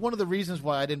 and this is one of the reasons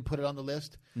why I didn't put it on the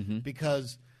list,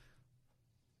 because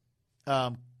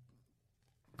KOTOR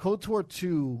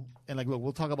 2, and look,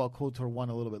 we'll talk about KOTOR 1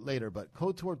 a little bit later, but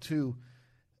KOTOR 2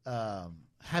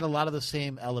 had a lot of the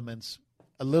same elements,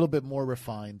 a little bit more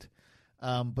refined,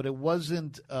 but it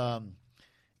wasn't.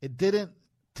 It didn't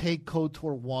take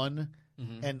KOTOR 1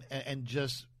 and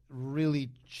just really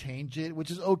change it,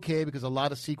 which is okay because a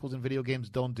lot of sequels in video games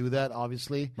don't do that,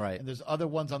 obviously. Right. And there's other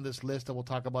ones on this list that we'll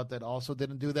talk about that also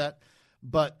didn't do that.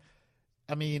 But,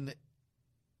 I mean,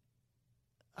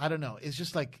 I don't know. It's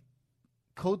just like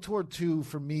KOTOR 2,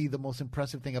 for me, the most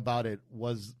impressive thing about it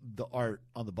was the art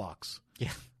on the box.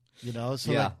 Yeah.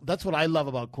 So that's what I love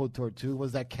about KOTOR 2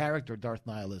 was that character, Darth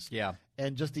Nihilus. Yeah.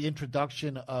 And just the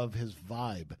introduction of his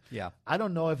vibe. Yeah. I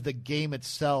don't know if the game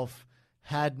itself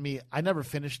had me. I never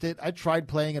finished it. I tried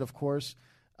playing it, of course.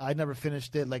 I never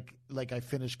finished it like I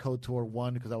finished KOTOR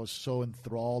 1 because I was so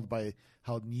enthralled by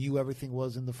how new everything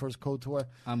was in the first KOTOR.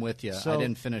 I'm with you. So, I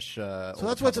didn't finish. So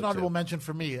that's what's an honorable mention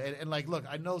for me. And look,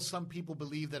 I know some people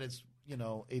believe that it's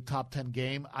a top 10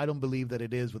 game. I don't believe that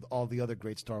it is with all the other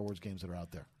great Star Wars games that are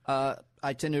out there.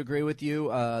 I tend to agree with you.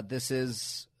 This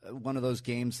is one of those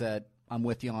games that I'm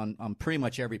with you on pretty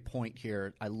much every point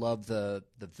here. I love the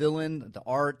villain, the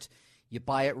art. You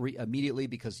buy it immediately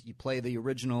because you play the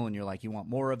original and you're like, you want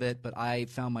more of it. But I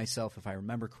found myself, if I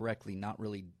remember correctly, not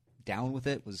really down with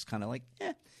it. It was kind of like,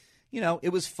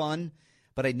 it was fun,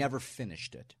 but I never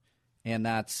finished it. And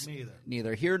that's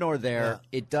neither here nor there.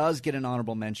 Yeah. It does get an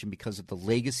honorable mention because of the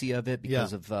legacy of it,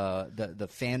 because of the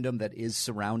fandom that is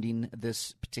surrounding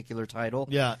this particular title.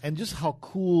 Yeah, and just how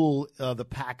cool the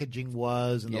packaging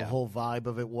was and the whole vibe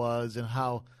of it was, and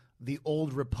how the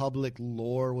Old Republic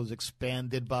lore was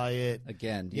expanded by it.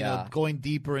 Again, you know, going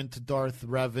deeper into Darth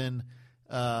Revan.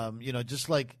 Just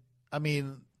like, I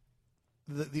mean,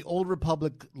 the Old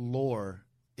Republic lore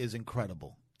is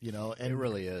incredible. You know, and it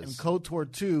really is. And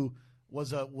KOTOR 2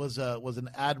 was an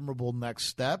admirable next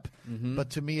step, but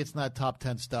to me, it's not top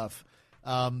 10 stuff.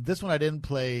 This one I didn't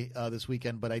play this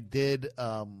weekend, but I did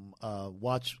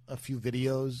watch a few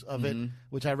videos of it,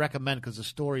 which I recommend because the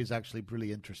story is actually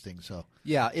really interesting. So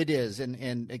yeah, it is,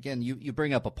 and again, you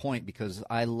bring up a point because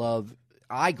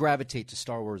I gravitate to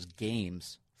Star Wars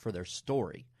games for their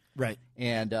story. Right,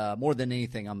 and more than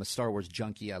anything, I'm a Star Wars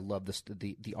junkie. I love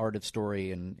the art of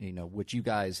story, and which you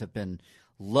guys have been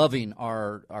loving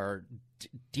our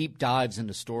deep dives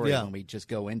into story when we just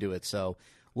go into it. So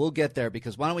we'll get there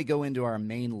because why don't we go into our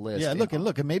main list? Yeah,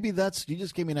 look, and maybe you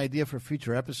just gave me an idea for a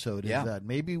future episode. Is that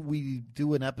maybe we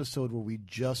do an episode where we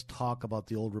just talk about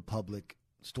the Old Republic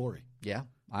story? Yeah.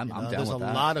 I'm down with that. There's a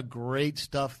lot of great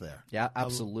stuff there. Yeah,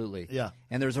 absolutely. Yeah.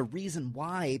 And there's a reason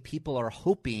why people are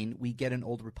hoping we get an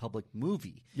Old Republic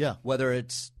movie. Yeah. Whether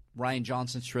it's Rian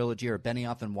Johnson's trilogy or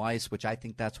Benioff and Weiss, which I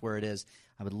think that's where it is.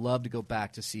 I would love to go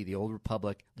back to see the Old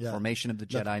Republic, formation of the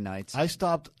Jedi Knights. I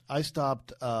stopped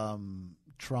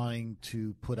trying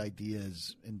to put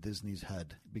ideas in Disney's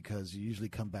head because you usually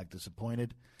come back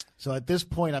disappointed. So at this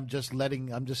point, I'm just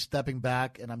stepping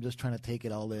back and I'm just trying to take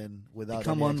it all in without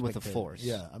become any one with the Force.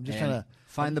 Yeah, I'm just trying to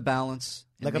find the balance.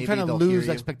 Like I'm trying to lose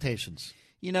expectations.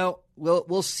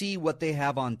 We'll see what they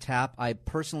have on tap. I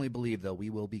personally believe, though, we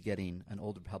will be getting an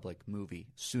Old Republic movie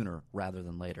sooner rather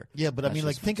than later. Yeah, but I mean,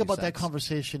 think about that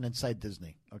conversation inside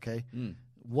Disney, okay?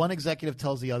 One executive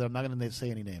tells the other, I'm not going to say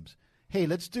any names, hey,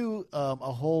 let's do a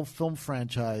whole film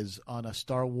franchise on a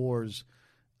Star Wars,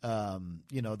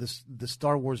 the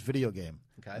Star Wars video game.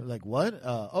 Okay. Like, what?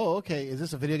 Okay. Is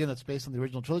this a video game that's based on the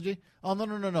original trilogy? Oh,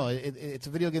 no. It's a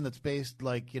video game that's based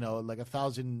like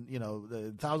thousands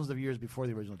of years before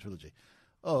the original trilogy.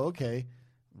 Oh, okay.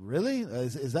 Really?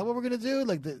 Is that what we're gonna do?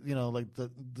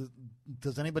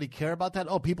 Does anybody care about that?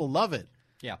 Oh, people love it.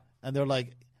 Yeah. And they're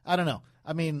like, I don't know.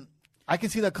 I mean, I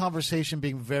can see that conversation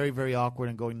being very, very awkward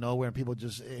and going nowhere, and people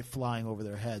just flying over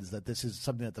their heads that this is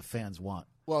something that the fans want.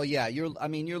 Well, yeah,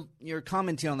 you're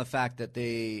commenting on the fact that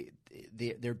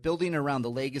they're building around the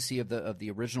legacy of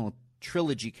the original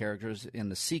trilogy characters in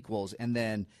the sequels, and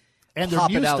then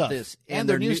pop it out this and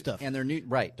their new stuff and their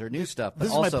new stuff.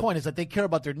 This is my point: is that they care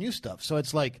about their new stuff. So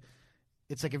it's like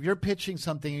if you're pitching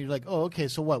something and you're like, oh, okay,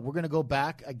 so what? We're going to go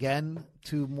back again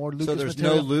to more Lucas. So there's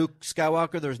material? no Luke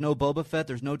Skywalker, there's no Boba Fett,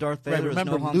 there's no Darth Vader, right,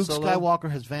 remember, there's no Han Luke Solo. Skywalker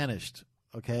has vanished.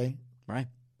 Okay, right.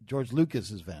 George Lucas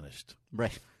has vanished.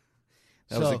 Right.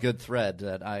 That was a good thread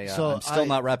that I'm still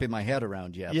not wrapping my head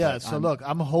around yet. Yeah. So look,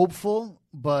 I'm hopeful,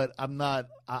 but I'm not.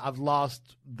 I've lost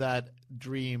that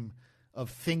dream of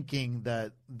thinking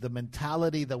that the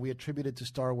mentality that we attributed to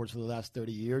Star Wars for the last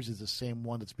 30 years is the same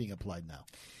one that's being applied now.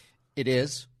 It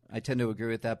is. I tend to agree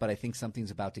with that, but I think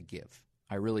something's about to give.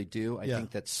 I really do. I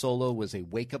think that Solo was a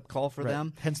wake-up call for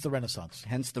them. Hence the Renaissance.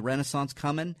 Hence the Renaissance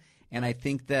coming. And I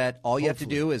think that all you have to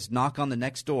do is knock on the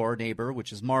next door neighbor,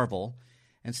 which is Marvel,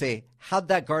 and say, how'd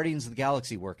that Guardians of the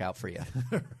Galaxy work out for you?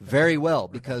 Very well,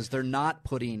 because they're not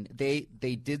putting – they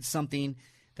did something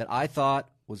that I thought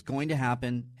was going to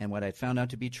happen and what I found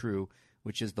out to be true,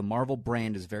 which is the Marvel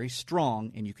brand is very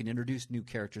strong, and you can introduce new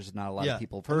characters that not a lot of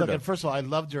people have heard of. And first of all, I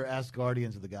loved your Ask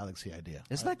Guardians of the Galaxy idea.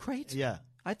 Isn't that great? Yeah.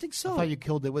 I think so. I thought you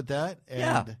killed it with that.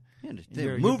 And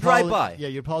they moved right by. Yeah,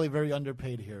 you're probably very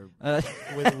underpaid here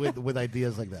with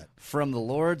ideas like that. From the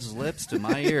Lord's lips to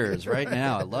my ears right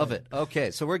now. I love it. Okay,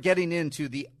 so we're getting into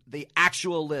the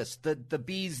actual list, the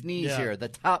bee's knees here, the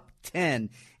top 10.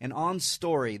 And on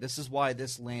story, this is why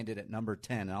this landed at number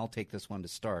 10, and I'll take this one to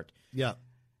start. Yeah.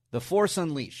 The Force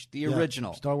Unleashed, the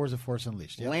original. Star Wars The Force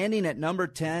Unleashed. Yep. Landing at number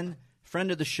 10. Friend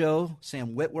of the show,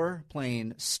 Sam Witwer,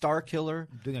 playing Starkiller.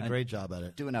 Doing a great job at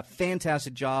it. Doing a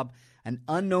fantastic job. An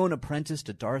unknown apprentice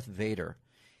to Darth Vader.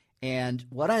 And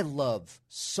what I love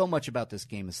so much about this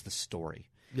game is the story.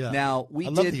 Yeah. Now I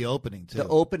love the opening too. The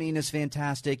opening is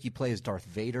fantastic. You play as Darth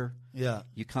Vader. Yeah.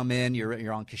 You come in.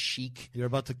 You're on Kashyyyk. You're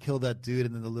about to kill that dude,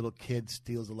 and then the little kid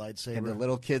steals the lightsaber. And the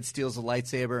little kid steals a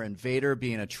lightsaber, and Vader,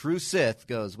 being a true Sith,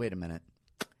 goes, "Wait a minute.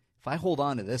 If I hold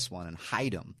on to this one and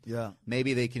hide him,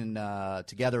 maybe they can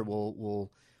together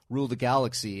we'll rule the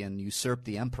galaxy and usurp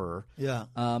the Emperor." Yeah.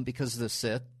 Because the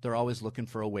Sith, they're always looking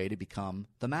for a way to become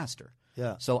the Master.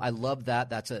 Yeah. So I love that.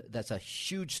 That's a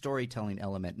huge storytelling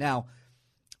element. Now,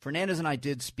 Fernandez and I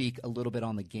did speak a little bit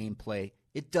on the gameplay.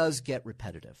 It does get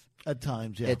repetitive. At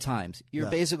times, yeah. At times. You're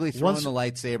basically throwing the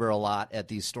lightsaber a lot at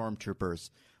these stormtroopers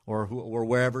or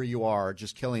wherever you are,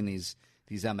 just killing these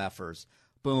MFers.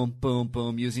 Boom, boom,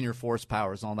 boom, using your force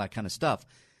powers and all that kind of stuff.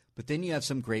 But then you have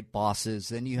some great bosses.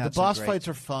 Then you have the boss fights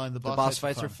are fun. The boss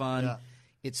fights are fun. Yeah.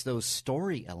 It's those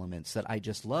story elements that I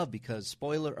just love because,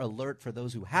 spoiler alert for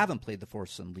those who haven't played The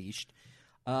Force Unleashed,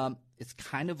 it's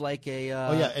kind of like a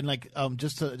and like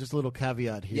just a little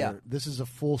caveat here. Yeah. This is a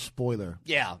full spoiler.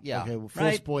 Yeah. Okay,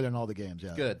 full spoiler in all the games.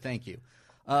 Yeah. Good, thank you.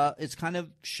 It's kind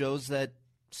of shows that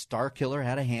Starkiller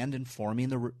had a hand in forming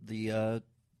the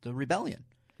rebellion.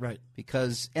 Right.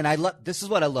 Because this is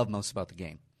what I love most about the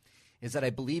game, is that I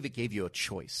believe it gave you a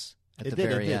choice at the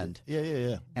very end.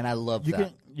 Yeah. And I love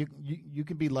that. You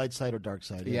can be light side or dark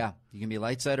side. Yeah, you can be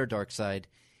light side or dark side.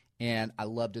 And I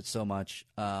loved it so much.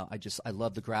 I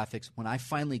love the graphics. When I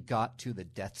finally got to the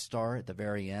Death Star at the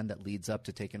very end that leads up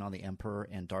to taking on the Emperor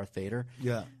and Darth Vader.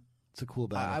 Yeah, it's a cool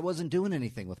battle. I wasn't doing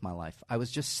anything with my life. I was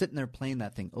just sitting there playing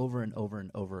that thing over and over and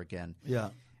over again. Yeah.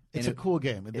 It's a cool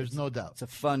game. There's no doubt. It's a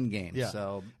fun game. Yeah.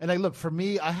 So. And look, for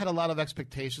me, I had a lot of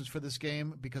expectations for this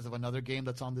game because of another game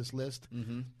that's on this list.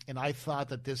 Mm-hmm. And I thought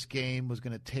that this game was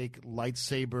going to take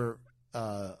lightsaber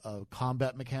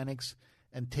combat mechanics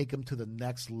and take them to the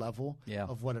next level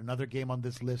of what another game on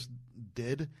this list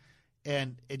did.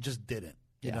 And it just didn't,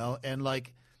 you know? And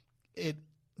like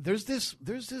there's this,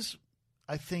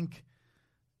 I think,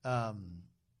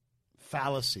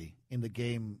 fallacy in the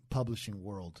game publishing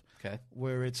world,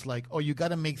 where it's like, oh, you got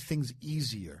to make things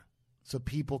easier so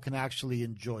people can actually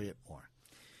enjoy it more,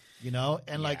 you know?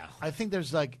 And like, I think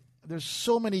there's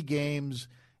so many games,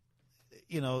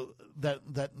 you know,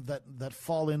 that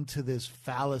fall into this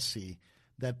fallacy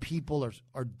that people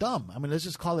are dumb. I mean, let's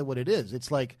just call it what it is. It's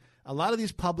like a lot of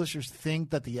these publishers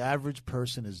think that the average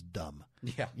person is dumb,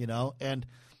 you know, and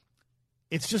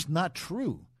it's just not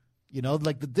true. You know,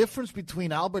 like the difference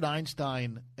between Albert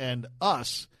Einstein and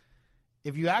us,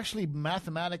 if you actually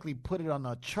mathematically put it on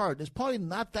a chart, it's probably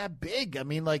not that big. I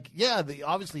mean, like,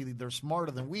 obviously they're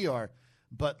smarter than we are,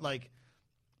 but like,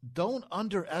 don't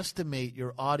underestimate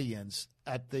your audience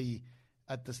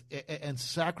and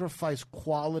sacrifice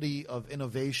quality of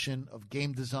innovation, of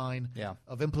game design,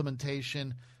 of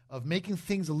implementation, of making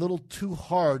things a little too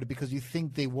hard because you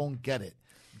think they won't get it.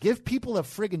 Give people a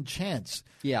friggin' chance.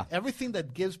 Yeah. Everything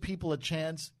that gives people a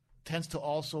chance tends to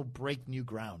also break new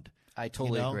ground. I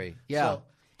totally agree. Yeah. So,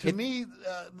 to me,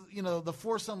 you know, The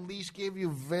Force Unleashed gave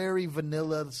you very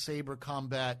vanilla saber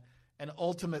combat, and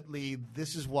ultimately,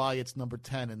 this is why it's number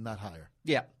 10 and not higher.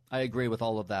 Yeah, I agree with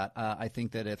all of that. I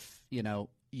think that if, you know,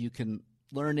 you can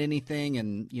learn anything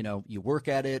and, you know, you work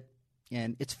at it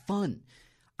and it's fun.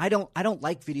 I don't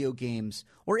like video games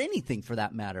or anything for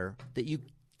that matter that you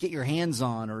get your hands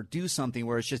on or do something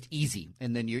where it's just easy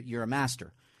and then you're a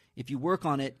master. If you work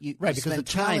on it, you because spend the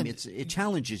time. It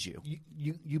challenges you.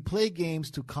 You play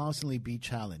games to constantly be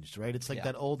challenged, right? It's like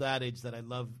that old adage that I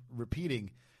love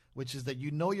repeating, which is that you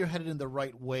know you're headed in the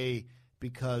right way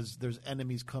because there's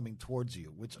enemies coming towards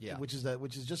you, which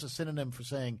is just a synonym for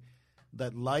saying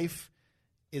that life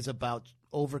is about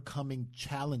overcoming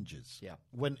challenges. Yeah.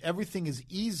 When everything is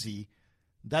easy,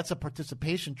 that's a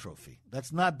participation trophy.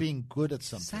 That's not being good at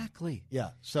something. Exactly. Yeah.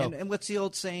 So and what's the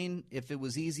old saying? If it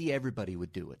was easy, everybody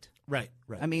would do it. Right.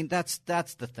 I mean, that's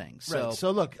the thing. So, right.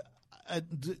 So look,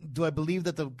 do I believe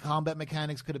that the combat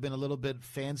mechanics could have been a little bit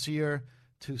fancier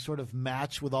to sort of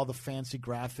match with all the fancy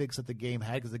graphics that the game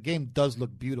had? Because the game does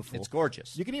look beautiful. It's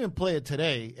gorgeous. You can even play it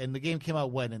today, and the game came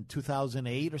out, in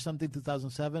 2008 or something,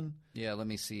 2007? Yeah, let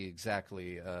me see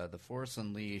exactly. The Force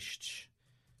Unleashed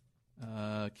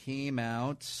came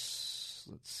out, let's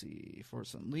see,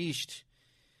 Force Unleashed.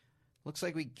 Looks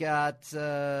like we got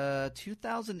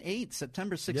 2008,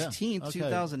 September 16th,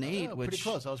 2008. Which pretty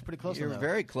close. I was pretty close on You're that.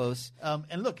 very close.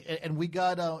 And look, and we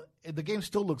got the game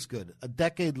still looks good. A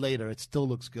decade later, it still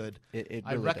looks good. It really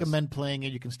I recommend playing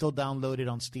it. You can still download it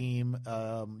on Steam.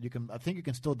 I think you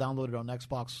can still download it on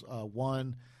Xbox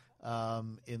One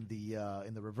in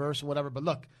the reverse or whatever. But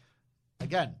look,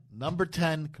 again, number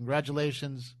 10.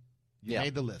 Congratulations. You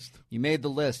made the list. You made the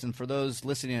list. And for those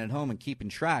listening at home and keeping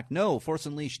track, no, Force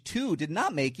Unleashed 2 did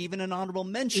not make even an honorable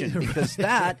mention because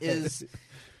that is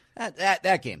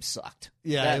that game sucked.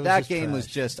 Yeah, that game was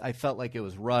just. I felt like it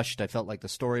was rushed. I felt like the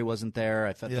story wasn't there.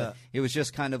 I felt that it was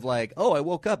just kind of like, oh, I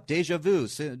woke up, deja vu,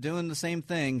 doing the same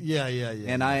thing. Yeah.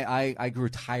 And I grew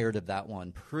tired of that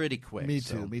one pretty quick. Me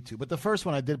too. But the first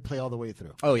one I did play all the way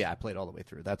through. Oh yeah, I played all the way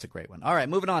through. That's a great one. All right,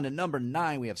 moving on to number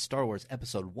 9, we have Star Wars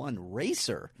Episode 1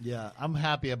 Racer. Yeah, I'm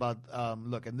happy about.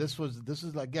 Look, and this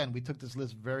is again, we took this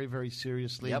list very, very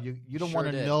seriously. Yep, you don't want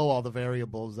to know all the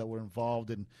variables that were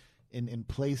involved in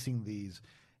placing these.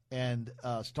 And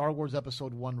Star Wars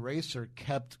Episode 1 Racer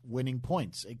kept winning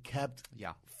points. It kept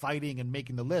fighting and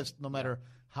making the list, no matter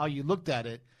how you looked at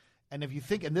it. And if you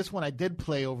think, and this one I did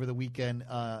play over the weekend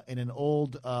in an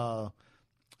old Sega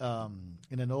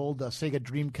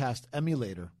Dreamcast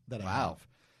emulator that I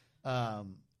have.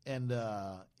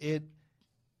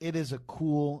 It is a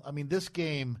cool. I mean, this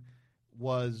game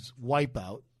was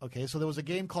Wipeout. Okay, so there was a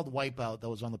game called Wipeout that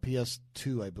was on the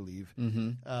PS2, I believe,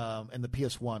 and the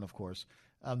PS1, of course.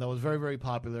 That was very, very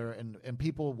popular, and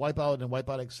people Wipeout and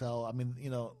Wipeout XL. I mean,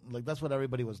 like that's what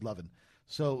everybody was loving.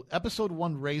 So Episode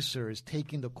 1 Racer is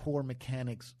taking the core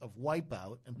mechanics of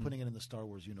Wipeout and putting it in the Star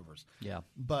Wars universe. Yeah.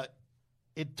 But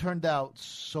it turned out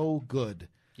so good.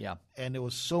 Yeah. And it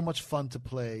was so much fun to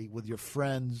play with your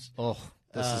friends. Oh,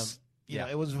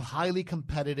 it was highly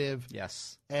competitive.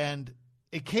 Yes. And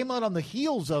it came out on the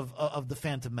heels of the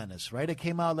Phantom Menace, right? It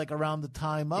came out like around the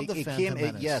time of the Phantom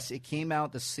Menace. Yes, it came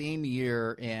out the same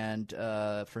year, and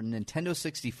for Nintendo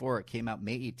 64, it came out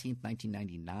May 18th,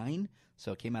 1999.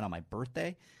 So it came out on my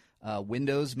birthday.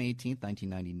 Windows, May 18th,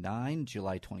 1999.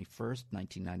 July 21st,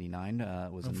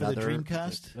 1999 was another. For the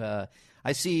Dreamcast?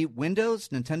 I see Windows,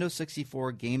 Nintendo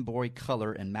 64, Game Boy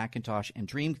Color, and Macintosh, and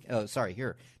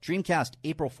Dreamcast,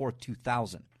 April 4th,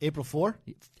 2000. April 4?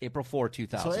 April 4,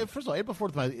 2000. So, first of all, April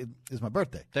 4th is my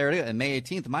birthday. There it is. And May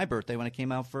 18th, my birthday, when it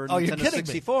came out for Nintendo Nintendo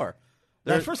 64.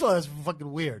 First of all, that's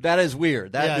fucking weird. That is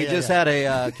weird. We just had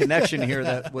a connection here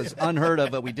that was unheard of,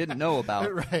 but we didn't know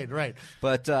about. Right.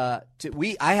 But I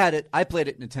played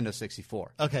it Nintendo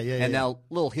 64. Okay, And now,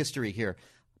 little history here.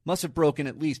 Must have broken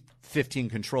at least 15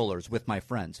 controllers with my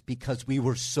friends because we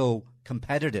were so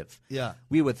competitive. Yeah.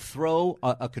 We would throw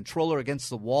a controller against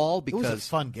the wall because... It was a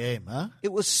fun game, huh?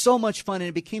 It was so much fun, and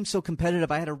it became so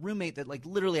competitive. I had a roommate that, like,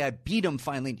 literally I beat him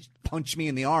finally and just punched me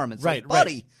in the arm and said,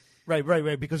 buddy...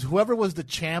 Right. Because whoever was the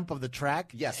champ of the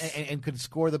track, yes, and could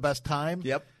score the best time,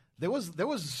 yep, there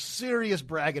was serious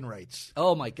bragging rights.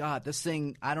 Oh my God, this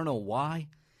thing! I don't know why.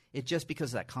 It just because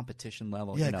of that competition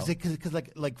level. Yeah, because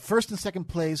like first and second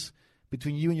place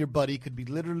between you and your buddy could be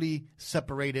literally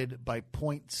separated by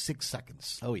 0.6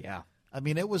 seconds. Oh yeah. I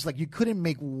mean, it was like you couldn't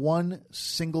make one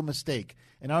single mistake.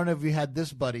 And I don't know if you had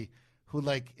this buddy who,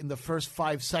 like, in the first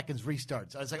 5 seconds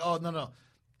restarts. I was like, oh no.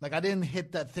 Like, I didn't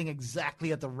hit that thing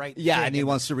exactly at the right thing. And he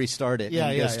wants to restart it.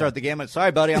 Yeah. Start the game.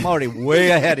 Sorry, buddy, I'm already way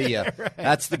ahead of you. Right.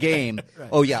 That's the game. Right.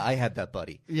 Oh, yeah, I had that,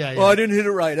 buddy. Yeah. Oh, I didn't hit it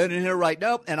right.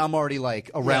 Nope. And I'm already, like,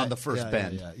 around the first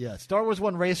bend. Yeah. Star Wars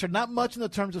 1 Racer, not much in the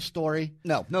terms of story.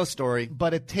 No story.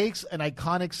 But it takes an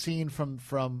iconic scene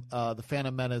from The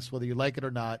Phantom Menace, whether you like it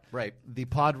or not. Right. The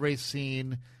pod race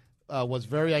scene was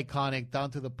very iconic,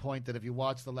 down to the point that if you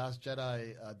watch The Last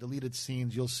Jedi deleted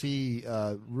scenes, you'll see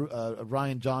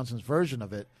Rian Johnson's version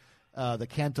of it, the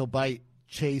Canto Bight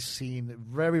chase scene,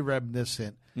 very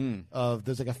reminiscent of.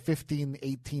 There's like a 15,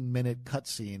 18-minute cut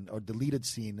scene or deleted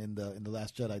scene in the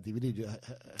Last Jedi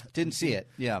DVD. Didn't see it.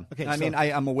 Yeah. Okay. I mean,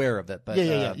 I'm aware of it, but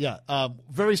yeah.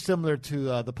 Very similar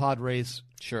to the pod race.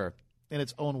 Sure. In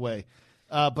its own way,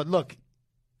 but look,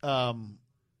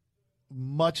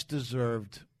 much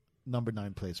deserved number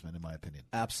 9 placement, in my opinion.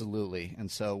 Absolutely. And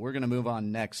so we're going to move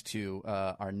on next to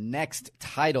our next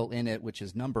title in it, which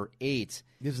is number 8.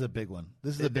 This is a big one.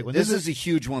 This is a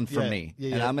huge one for me.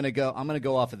 Yeah. And I'm going to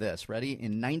go off of this. Ready?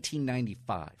 In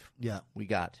 1995, we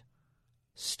got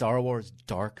Star Wars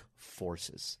Dark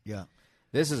Forces. Yeah.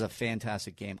 This is a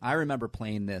fantastic game. I remember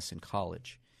playing this in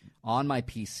college on my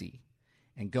PC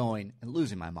and going and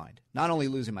losing my mind. Not only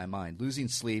losing my mind, losing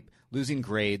sleep, losing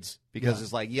grades, because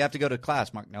it's like, you have to go to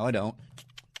class, Mark. No, I don't.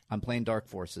 I'm playing Dark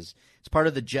Forces. It's part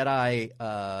of the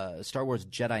Star Wars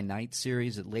Jedi Knight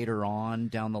series that later on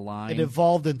down the line. It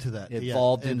evolved into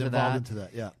that.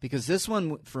 Yeah. Because this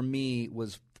one, for me,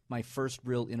 was my first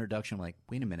real introduction. I'm like,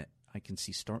 wait a minute. I can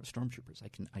see stormtroopers.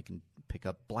 I can pick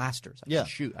up blasters. I can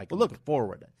shoot. I can look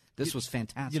forward. This was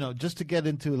fantastic. Just to get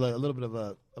into a little bit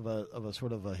of a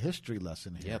sort of a history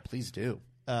lesson here. Yeah, please do.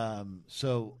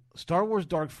 So Star Wars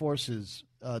Dark Forces,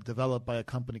 developed by a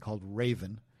company called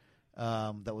Raven.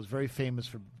 that was very famous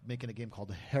for making a game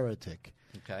called Heretic.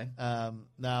 Okay.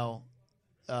 Now,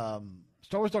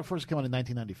 Star Wars Dark Forces came out in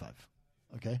 1995.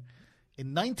 Okay.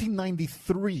 In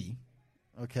 1993,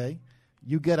 okay,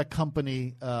 you get a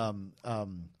company, I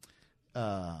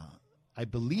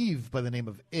believe by the name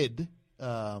of id,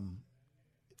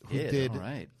 who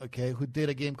did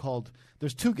a game called.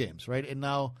 There's two games, right? And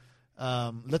now,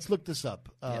 let's look this up.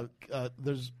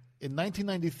 There's in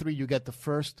 1993, you get the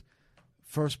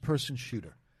first-person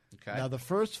shooter. Okay. Now, the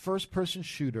first-person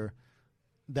shooter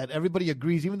that everybody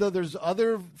agrees, even though there's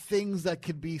other things that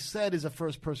could be said is a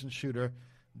first-person shooter,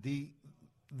 the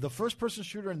first-person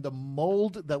shooter in the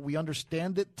mold that we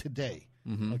understand it today,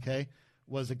 okay,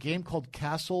 was a game called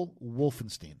Castle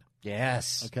Wolfenstein.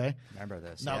 Yes. Okay. Remember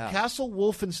this. Now, yeah. Castle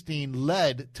Wolfenstein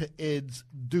led to id's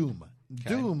Doom. Okay.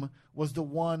 Doom was the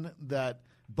one that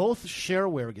both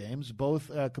shareware games,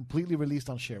 both completely released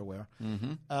on shareware.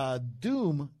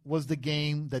 Doom was the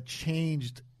game that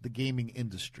changed the gaming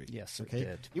industry. Yes, it okay?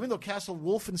 did. Even though Castle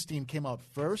Wolfenstein came out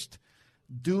first,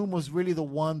 Doom was really the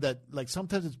one that, like,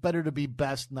 sometimes it's better to be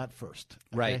best, not first.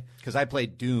 Okay? Right. Because I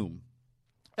played Doom.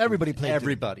 Everybody played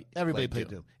Everybody Doom. Everybody played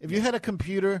Doom. If you had a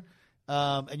computer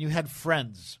and you had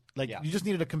friends, like you just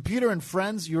needed a computer and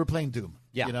friends, you were playing Doom.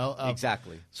 Yeah, you know?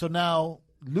 exactly. So now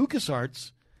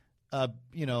LucasArts,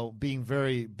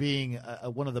 being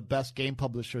one of the best game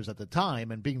publishers at the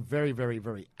time and being very, very,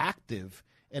 very active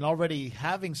and already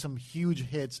having some huge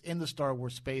hits in the Star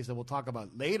Wars space that we'll talk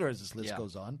about later as this list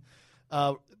goes on,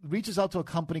 reaches out to a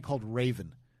company called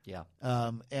Raven. Yeah.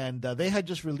 And they had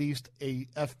just released a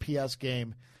FPS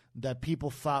game that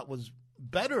people thought was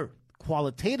better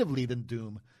qualitatively than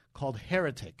Doom called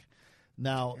Heretic.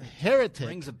 Now, Heretic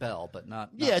rings a bell, but not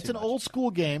yeah, it's too an much. old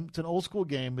school game. It's an old school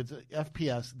game. It's a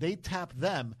FPS. They tapped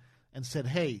them and said,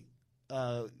 "Hey,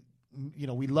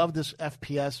 we love this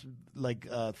FPS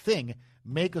thing.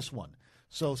 Make us one."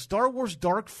 So, Star Wars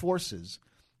Dark Forces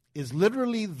is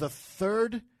literally the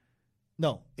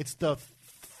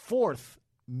fourth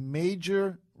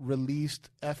major released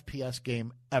FPS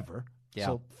game ever. Yeah.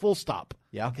 So, full stop.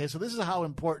 Yeah. Okay, so this is how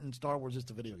important Star Wars is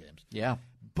to video games. Yeah.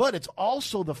 But it's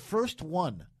also the first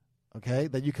one, okay,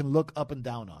 that you can look up and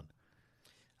down on.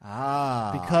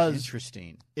 Because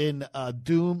interesting. In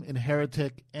Doom, in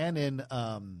Heretic, and in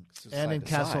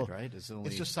Castle, right?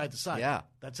 It's just side to side. Yeah,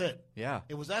 that's it. Yeah,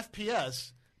 it was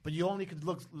FPS, but you only could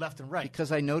look left and right.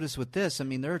 Because I noticed with this, I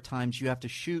mean, there are times you have to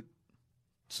shoot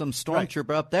some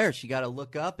stormtrooper up there. So you got to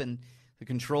look up, and the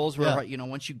controls were,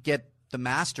 once you get the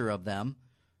master of them.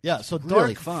 Yeah, so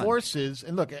really Dark fun. Forces,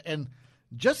 and look, and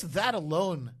just that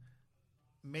alone,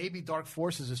 maybe Dark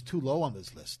Forces is too low on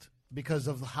this list because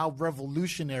of how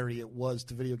revolutionary it was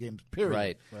to video games,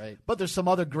 period. Right. But there's some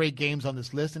other great games on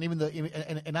this list, and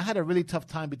and I had a really tough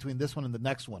time between this one and the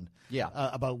next one. Yeah.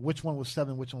 About which one was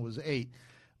 7, which one was 8.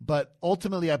 But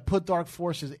ultimately, I put Dark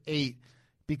Forces 8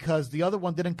 because the other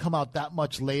one didn't come out that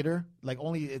much later. Like,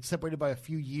 only it's separated by a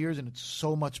few years, and it's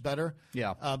so much better.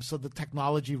 Yeah. So the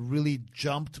technology really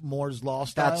jumped Moore's Law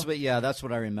style. That's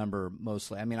what I remember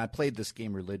mostly. I mean, I played this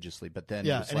game religiously, but then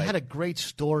it had a great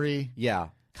story. Yeah.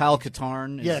 Kyle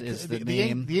Katarn is the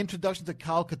name. The introduction to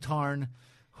Kyle Katarn.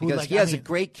 Because he has a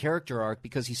great character arc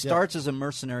because he starts as a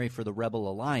mercenary for the Rebel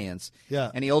Alliance,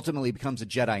 and he ultimately becomes a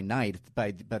Jedi Knight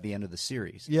by the end of the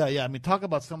series. Yeah. I mean, talk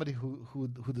about somebody who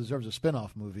deserves a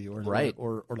spin-off movie or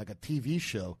like a TV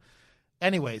show.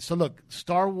 Anyway, so look,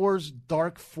 Star Wars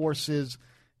Dark Forces,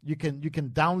 you can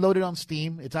download it on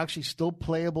Steam. It's actually still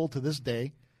playable to this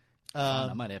day.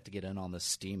 I might have to get in on the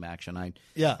Steam action.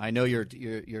 I know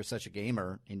you're such a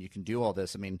gamer and you can do all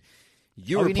this. I mean,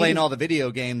 you were playing all the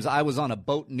video games. I was on a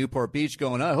boat in Newport Beach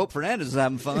going, I hope Fernandez is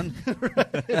having fun.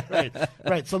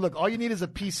 Right. So, look, all you need is a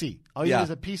PC. All you need is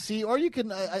a PC, or you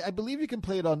can, I believe you can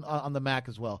play it on the Mac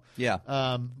as well. Yeah.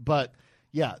 But,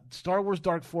 yeah, Star Wars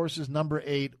Dark Forces, number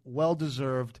 8,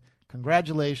 well-deserved.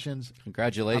 Congratulations.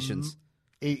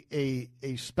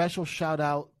 A special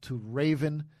shout-out to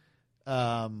Raven,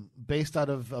 based out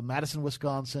of Madison,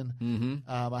 Wisconsin. Mm-hmm.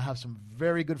 I have some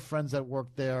very good friends that work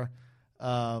there.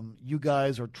 You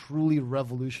guys are truly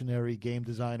revolutionary game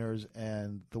designers,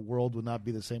 and the world would not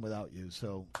be the same without you.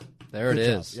 So there it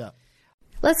is. Yeah.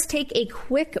 Let's take a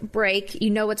quick break. You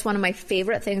know it's one of my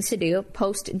favorite things to do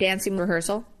post-dancing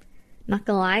rehearsal. Not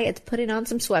gonna lie, it's putting on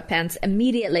some sweatpants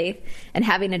immediately and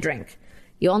having a drink.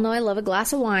 You all know I love a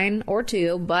glass of wine or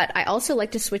two, but I also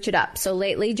like to switch it up. So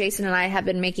lately, Jason and I have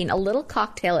been making a little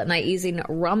cocktail at night using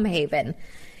Rum Haven.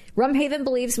 Rumhaven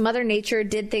believes Mother Nature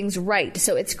did things right,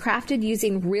 so it's crafted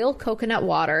using real coconut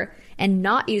water and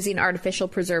not using artificial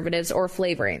preservatives or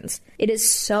flavorings. It is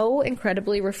so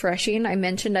incredibly refreshing. I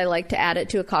mentioned I like to add it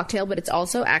to a cocktail, but it's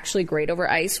also actually great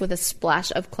over ice with a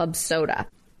splash of club soda.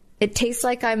 It tastes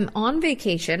like I'm on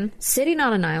vacation, sitting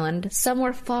on an island,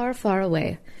 somewhere far, far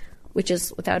away, which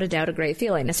is without a doubt a great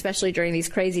feeling, especially during these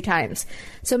crazy times.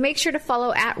 So make sure to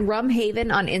follow at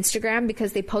Rumhaven on Instagram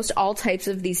because they post all types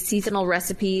of these seasonal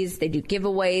recipes. They do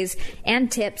giveaways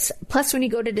and tips. Plus, when you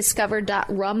go to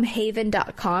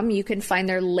discover.rumhaven.com, you can find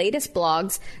their latest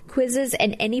blogs, quizzes,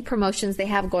 and any promotions they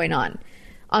have going on.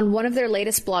 On one of their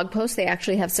latest blog posts, they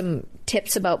actually have some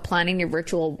tips about planning your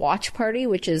virtual watch party,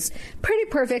 which is pretty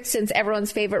perfect since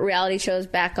everyone's favorite reality show is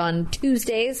back on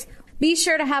Tuesdays. Be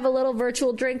sure to have a little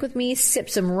virtual drink with me, sip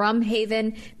some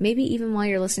Rumhaven, maybe even while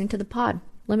you're listening to the pod.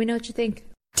 Let me know what you think.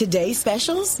 Today's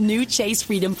specials, new Chase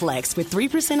Freedom Flex with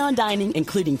 3% on dining,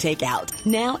 including takeout.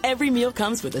 Now every meal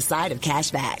comes with a side of cash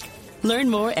back.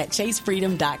 Learn more at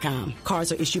chasefreedom.com.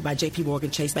 Cards are issued by J.P. Morgan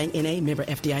Chase Bank N.A., member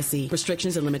FDIC.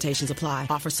 Restrictions and limitations apply.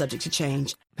 Offer subject to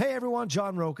change. Hey everyone,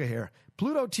 John Roca here.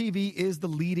 Pluto TV is the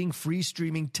leading free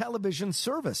streaming television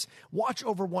service. Watch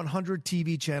over 100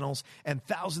 TV channels and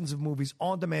thousands of movies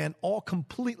on demand, all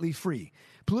completely free.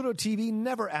 Pluto TV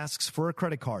never asks for a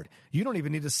credit card. You don't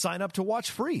even need to sign up to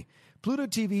watch free. Pluto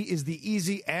TV is the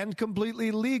easy and completely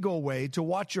legal way to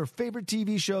watch your favorite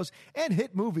TV shows and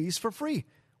hit movies for free.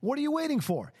 What are you waiting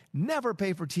for? Never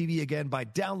pay for TV again by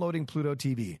downloading Pluto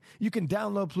TV. You can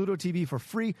download Pluto TV for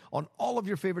free on all of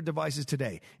your favorite devices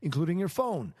today, including your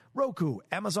phone, Roku,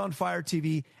 Amazon Fire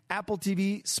TV, Apple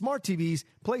TV, smart TVs,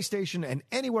 PlayStation, and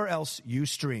anywhere else you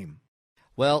stream.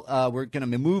 Well, we're going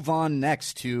to move on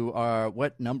next to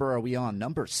what number are we on?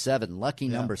 Number 7, lucky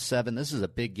number 7. This is a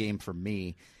big game for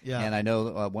me, and I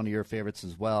know one of your favorites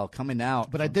as well coming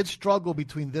out. But I did struggle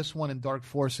between this one and Dark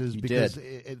Forces because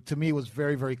it, to me, it was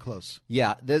very, very close.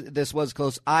 Yeah, this was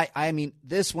close. I mean,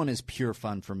 this one is pure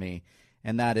fun for me,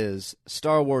 and that is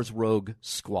Star Wars Rogue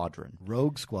Squadron.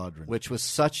 Rogue Squadron. Which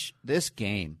was this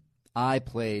game I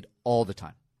played all the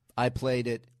time. I played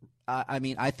it. I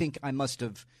mean, I think I must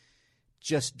have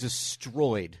just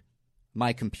destroyed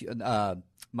my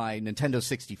my Nintendo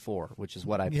 64, which is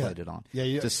what I played it on.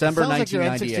 Yeah, December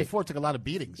 1998. Like your N64 took a lot of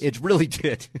beatings. It really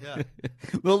did. Yeah.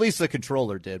 Well, at least the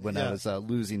controller did when I was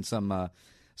losing some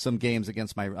games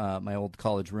against my old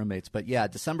college roommates. But yeah,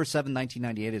 December 7,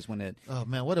 1998 is when it Oh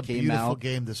man, what a came beautiful out.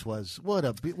 game this was. What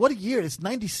a year. It's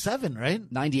 97, right?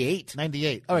 98.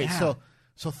 98. All right, Yeah.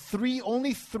 so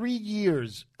only 3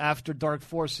 years after Dark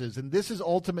Forces, and this is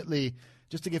ultimately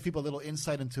just to give people a little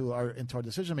insight into our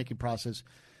decision-making process.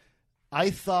 I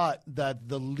thought that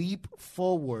the leap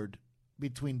forward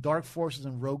between Dark Forces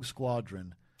and Rogue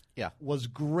Squadron was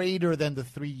greater than the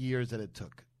 3 years that it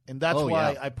took. And that's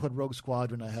why I put Rogue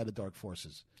Squadron ahead of Dark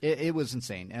Forces. It was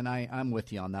insane, and I'm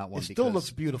with you on that one. It still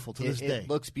looks beautiful to this day. It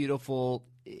looks beautiful.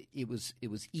 It was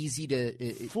easy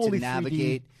to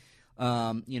navigate.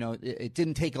 3D. It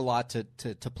didn't take a lot to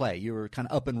play. You were kind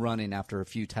of up and running after a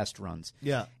few test runs.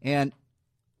 Yeah. And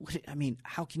I mean,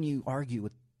 how can you argue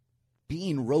with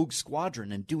being Rogue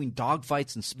Squadron and doing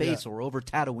dogfights in space or over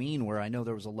Tatooine where I know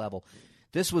there was a level?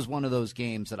 This was one of those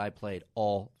games that I played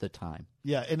all the time.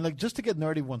 Yeah, and like just to get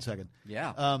nerdy 1 second.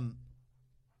 Yeah.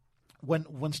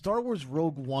 When Star Wars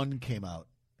Rogue One came out,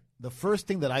 the first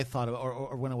thing that I thought of,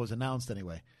 or when it was announced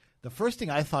anyway, the first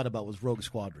thing I thought about was Rogue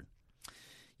Squadron.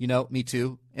 Me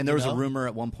too. And there was a rumor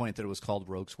at one point that it was called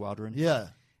Rogue Squadron. Yeah.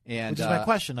 And which is my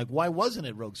question. Like, why wasn't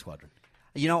it Rogue Squadron?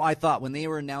 I thought when they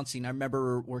were announcing, I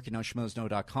remember working on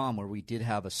schmoesknow.com where we did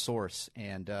have a source,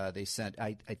 and they sent,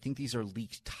 I think these are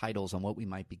leaked titles on what we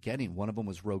might be getting. One of them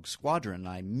was Rogue Squadron, and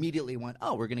I immediately went,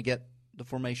 we're going to get the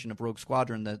formation of Rogue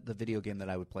Squadron, the video game that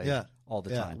I would play all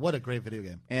the time. What a great video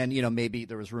game. And, maybe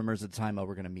there was rumors at the time,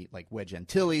 we're going to meet like Wedge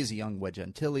Antilles, a young Wedge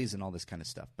Antilles, and all this kind of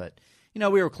stuff. But,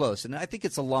 we were close, and I think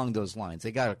it's along those lines.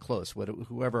 They got it close,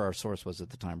 whoever our source was at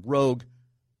the time. Rogue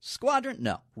Squadron?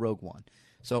 No, Rogue One.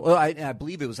 So I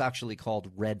believe it was actually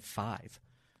called Red 5.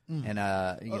 And,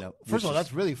 first of all,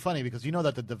 that's really funny because you know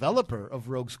that the developer of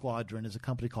Rogue Squadron is a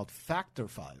company called Factor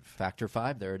 5. Factor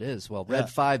 5, there it is. Well, Red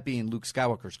 5 being Luke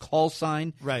Skywalker's call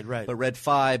sign. Right. But Red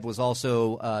 5 was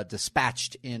also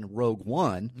dispatched in Rogue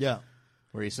One. Yeah.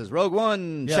 Where he says, Rogue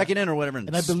One, checking in or whatever,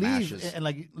 and I believe, smashes. and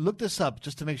like, look this up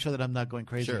just to make sure that I'm not going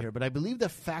crazy here, but I believe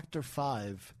that Factor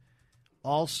 5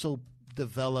 also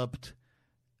developed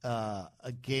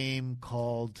a game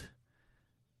called,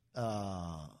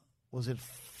 was it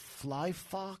Fly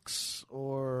Fox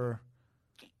or?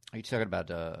 Are you talking about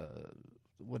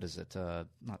what is it?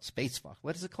 Not Space Fox.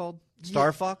 What is it called?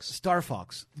 Star Fox? Star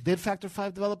Fox. Did Factor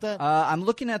 5 develop that? I'm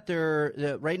looking at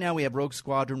their right now. We have Rogue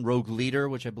Squadron, Rogue Leader,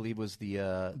 which I believe was the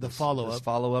follow-up.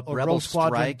 Follow-up. Or Rebel Rogue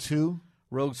Squadron Strike 2.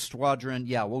 Rogue Squadron,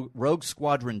 Rogue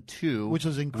Squadron 2, which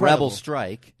was incredible. Rebel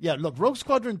Strike. Yeah, look, Rogue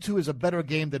Squadron 2 is a better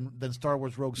game than Star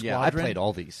Wars Rogue Squadron. Yeah, I played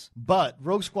all these. But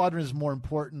Rogue Squadron is more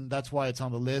important. That's why it's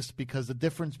on the list, because the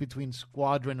difference between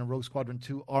Squadron and Rogue Squadron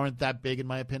 2 aren't that big, in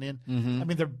my opinion. Mm-hmm. I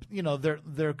mean, they're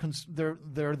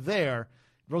there.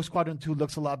 Rogue Squadron 2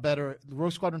 looks a lot better.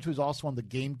 Rogue Squadron 2 is also on the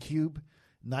GameCube,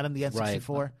 not on the N64.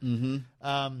 Right.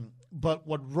 Mm-hmm. But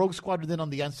what Rogue Squadron did on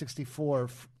the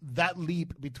N64, that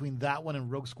leap between that one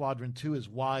and Rogue Squadron 2 is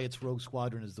why it's Rogue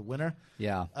Squadron is the winner.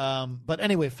 Yeah. But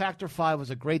anyway, Factor 5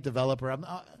 was a great developer.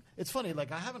 It's funny,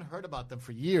 like I haven't heard about them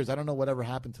for years. I don't know whatever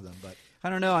happened to them, but I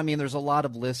don't know. I mean, there's a lot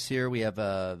of lists here. We have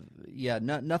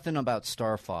nothing about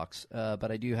Star Fox, but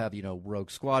I do have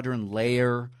Rogue Squadron,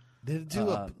 Lair. They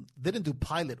didn't do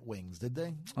Pilot Wings, did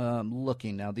they?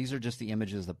 Looking now, these are just the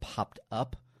images that popped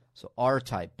up. So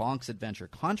R-Type, Bonk's Adventure,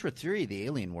 Contra Theory, the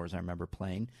Alien Wars I remember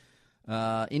playing.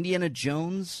 Indiana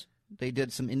Jones. They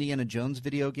did some Indiana Jones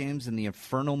video games in the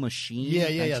Infernal Machine,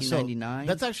 1999. So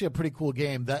that's actually a pretty cool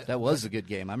game. That was a good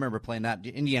game. I remember playing that.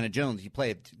 Indiana Jones, you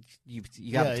play it, you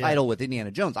have a title with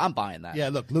Indiana Jones. I'm buying that. Yeah,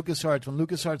 look,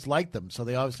 LucasArts liked them, so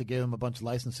they obviously gave them a bunch of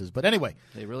licenses. But anyway.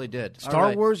 They really did.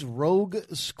 Star Wars Rogue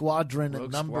Squadron,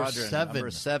 number 7. Number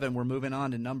 7. We're moving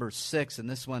on to number 6, and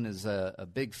this one is a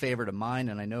big favorite of mine,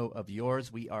 and I know of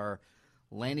yours. We are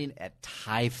landing at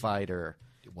TIE Fighter.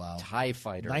 Wow. TIE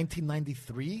Fighter.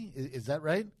 1993? Is that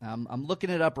right? I'm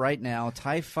looking it up right now.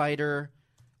 TIE Fighter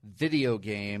video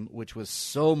game, which was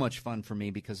so much fun for me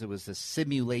because it was a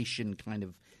simulation kind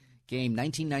of game.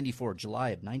 1994, July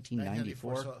of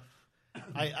 1994. So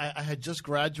I had just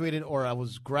graduated, or I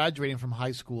was graduating from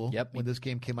high school when this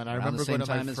game came out. I remember going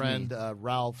to my friend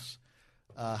Ralph's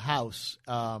house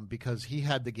because he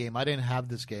had the game. I didn't have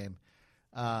this game.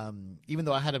 Even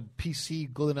though I had a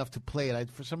PC good enough to play it, I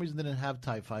for some reason didn't have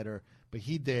TIE Fighter, but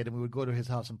he did, and we would go to his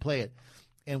house and play it.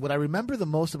 And what I remember the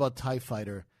most about TIE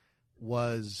Fighter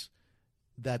was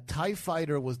that TIE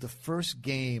Fighter was the first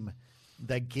game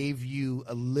that gave you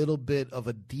a little bit of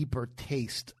a deeper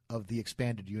taste of the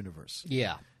expanded universe.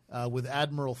 Yeah. With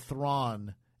Admiral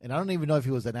Thrawn, and I don't even know if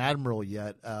he was an admiral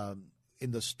yet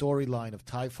in the storyline of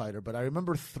TIE Fighter, but I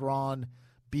remember Thrawn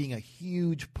being a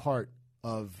huge part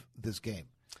of this game.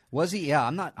 Was he? Yeah,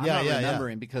 I'm not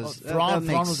remembering because Thrawn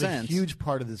was sense. a huge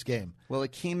part of this game. Well,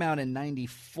 it came out in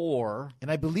 94. And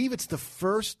I believe it's the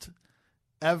first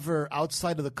ever,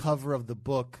 outside of the cover of the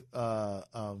book,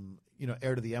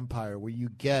 Heir to the Empire, where you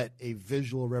get a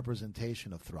visual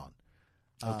representation of Thrawn.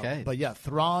 Okay. But yeah,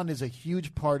 Thrawn is a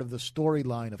huge part of the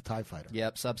storyline of TIE Fighter.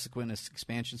 Yep. Subsequent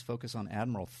expansions focus on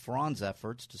Admiral Thrawn's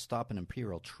efforts to stop an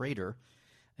Imperial traitor.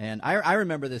 And I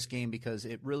remember this game because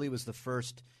it really was the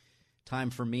first time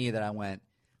for me that I went,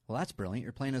 well, that's brilliant.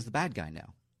 You're playing as the bad guy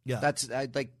now. Yeah.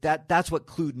 That's what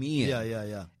clued me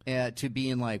in. Yeah. To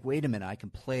being like, wait a minute, I can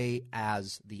play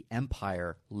as the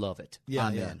Empire. Love it.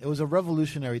 Yeah. It was a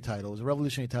revolutionary title.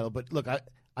 But look,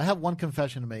 I have one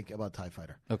confession to make about TIE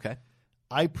Fighter. Okay.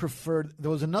 I preferred – there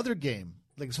was another game.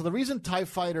 So the reason TIE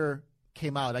Fighter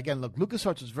came out – again, look,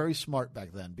 LucasArts was very smart back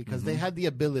then because they had the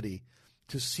ability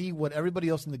to see what everybody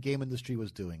else in the game industry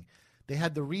was doing. They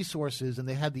had the resources and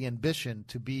they had the ambition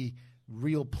to be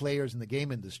real players in the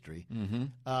game industry.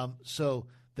 So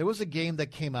there was a game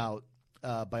that came out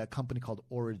by a company called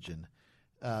Origin.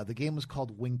 The game was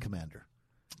called Wing Commander.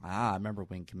 I remember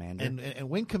Wing Commander. And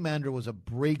Wing Commander was a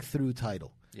breakthrough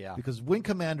title. Yeah. Because Wing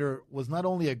Commander was not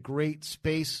only a great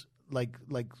space like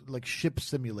ship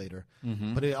simulator,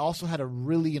 but it also had a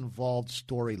really involved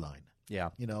storyline. Yeah.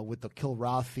 With the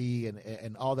Kilrathi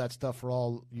and all that stuff. For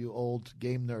all you old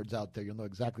game nerds out there, you'll know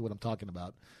exactly what I'm talking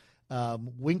about.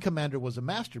 Wing Commander was a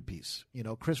masterpiece.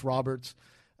 Chris Roberts.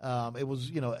 It was,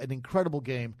 an incredible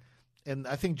game. And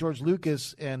I think George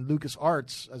Lucas and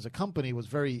LucasArts as a company was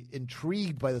very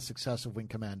intrigued by the success of Wing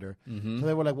Commander. So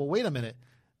they were like, well, wait a minute.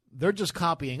 They're just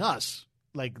copying us.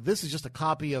 Like, this is just a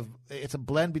copy of – it's a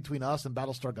blend between us and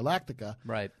Battlestar Galactica.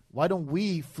 Right. Why don't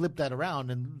we flip that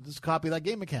around and just copy that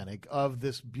game mechanic of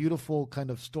this beautiful kind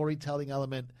of storytelling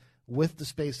element with the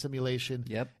space simulation?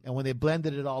 Yep. And when they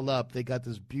blended it all up, they got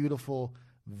this beautiful,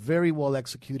 very well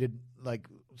executed, like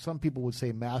some people would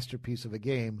say masterpiece of a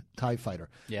game, TIE Fighter.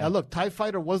 Yeah. Now, look, TIE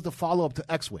Fighter was the follow-up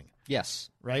to X-Wing. Yes.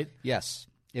 Right? Yes,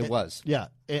 it was. Yeah.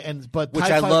 But which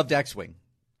I loved X-Wing.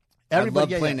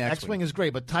 Everybody, playing X-Wing is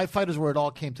great, but TIE Fighter is where it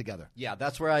all came together. Yeah,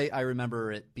 that's where I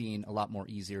remember it being a lot more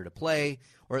easier to play,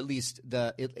 or at least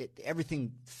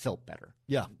everything felt better.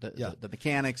 Yeah, the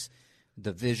mechanics,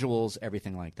 the visuals,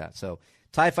 everything like that. So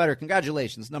TIE Fighter,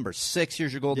 congratulations. Number 6,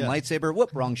 here's your golden lightsaber.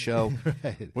 Whoop, wrong show.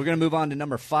 Right. We're going to move on to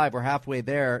number 5. We're halfway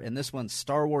there, and this one's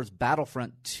Star Wars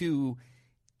Battlefront 2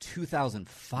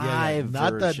 2005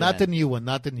 version. Not the new one.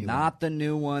 Not the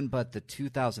new one, but the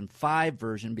 2005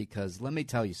 version, because let me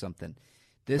tell you something.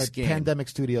 This game... Pandemic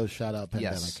Studios, shout out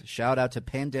Pandemic. Yes, shout out to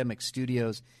Pandemic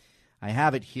Studios. I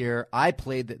have it here. I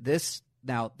played this.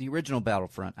 Now, the original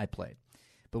Battlefront I played.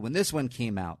 But when this one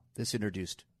came out, this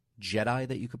introduced Jedi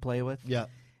that you could play with. Yeah.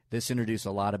 This introduced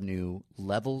a lot of new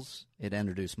levels. It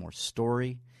introduced more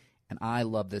story. And I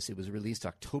love this. It was released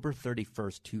October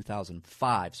 31st,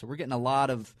 2005. So we're getting a lot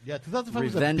of 2005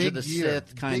 Revenge was a of the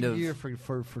Sith kind of big year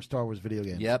for Star Wars video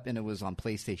games. Yep, and it was on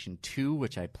PlayStation 2,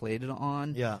 which I played it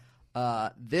on. Yeah.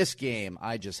 This game,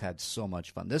 I just had so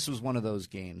much fun. This was one of those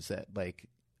games that, like,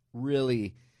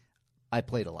 really, I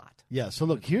played a lot. Yeah. So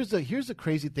look, here's the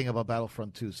crazy thing about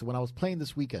Battlefront 2. So when I was playing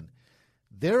this weekend,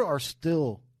 there are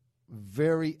still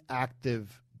very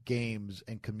active games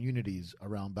and communities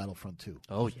around Battlefront 2.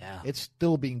 Oh, yeah. It's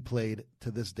still being played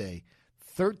to this day.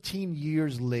 13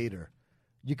 years later,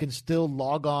 you can still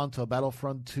log on to a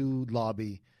Battlefront 2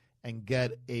 lobby and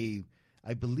get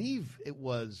I believe it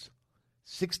was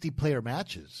 60-player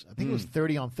matches. I think it was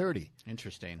 30 on 30.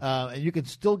 Interesting. And you can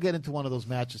still get into one of those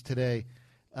matches today.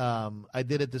 I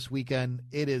did it this weekend.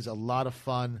 It is a lot of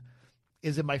fun.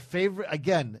 Is it my favorite?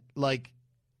 Again, like,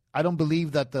 I don't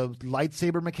believe that the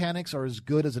lightsaber mechanics are as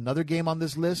good as another game on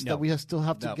this list that we still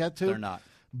have to get to. They're not.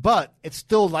 But it's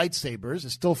still lightsabers.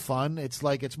 It's still fun. It's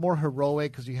like it's more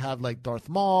heroic because you have like Darth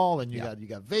Maul and you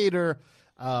got Vader.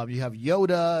 You have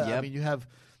Yoda. Yep. I mean,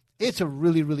 it's a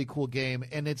really, really cool game,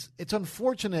 and it's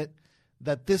unfortunate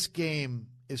that this game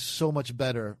is so much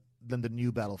better than the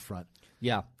new Battlefront.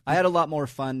 Yeah, I had a lot more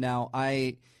fun now.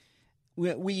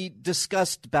 We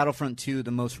discussed Battlefront 2,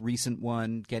 the most recent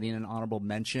one, getting an honorable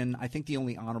mention. I think the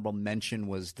only honorable mention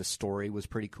was the story was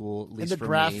pretty cool, at least and the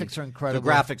for graphics me. are incredible.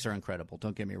 The graphics are incredible,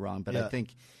 don't get me wrong. But I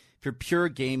think if you're pure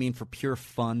gaming, for pure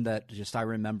fun, that just I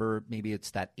remember maybe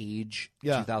it's that age,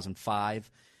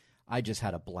 2005, I just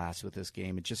had a blast with this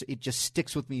game. It just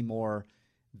sticks with me more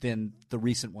than the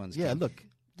recent ones. Yeah, look.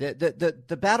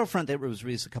 The Battlefront that was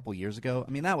released a couple years ago,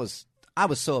 I mean, I was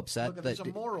so upset. Look, there's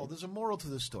a moral to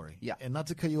this story. Yeah. And not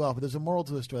to cut you off, but there's a moral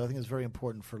to this story. I think it's very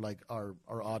important for like our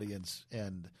audience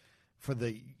and for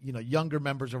the younger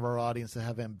members of our audience that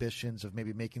have ambitions of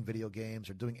maybe making video games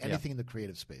or doing anything in the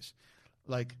creative space.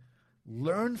 Like,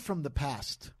 learn from the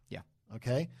past. Yeah.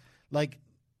 Okay? Like,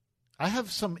 I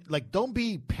have some don't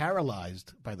be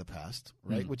paralyzed by the past,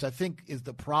 right? Which I think is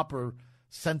the proper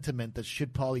sentiment that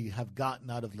should probably have gotten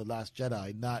out of The Last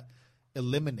Jedi, not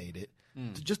eliminate it.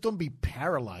 Just don't be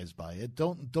paralyzed by it.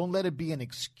 Don't let it be an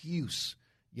excuse,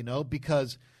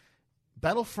 because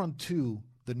Battlefront 2,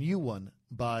 the new one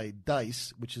by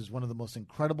DICE, which is one of the most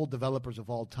incredible developers of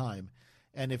all time,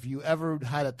 and if you ever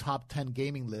had a top 10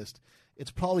 gaming list,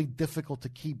 it's probably difficult to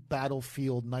keep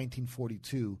Battlefield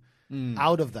 1942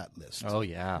 out of that list. Oh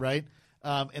yeah, right.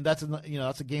 And that's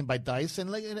a game by DICE,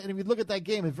 and if you look at that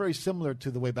game, it's very similar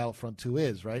to the way Battlefront 2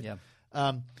 is, right?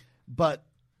 Yeah. But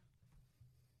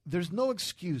there's no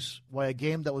excuse why a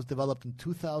game that was developed in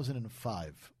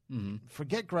 2005,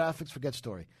 forget graphics, forget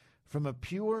story, from a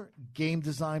pure game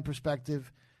design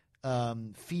perspective,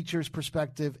 features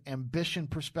perspective, ambition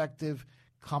perspective,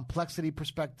 complexity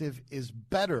perspective, is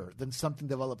better than something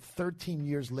developed 13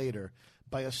 years later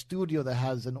by a studio that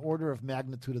has an order of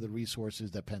magnitude of the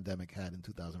resources that Pandemic had in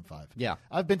 2005. Yeah.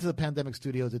 I've been to the Pandemic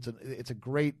Studios. It's a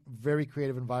great, very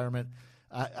creative environment.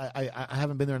 I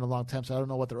haven't been there in a long time, so I don't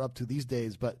know what they're up to these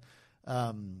days. But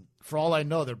for all I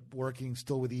know, they're working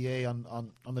still with EA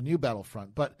on the new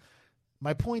Battlefront. But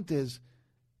my point is,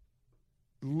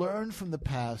 learn from the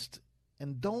past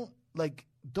and don't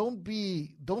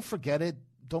forget it.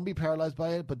 Don't be paralyzed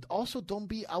by it, but also don't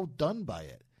be outdone by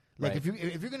it. Like if you're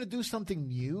going to do something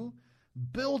new,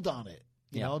 build on it.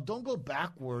 You know, don't go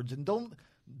backwards, and don't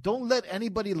let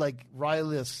anybody like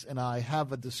Rylis and I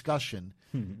have a discussion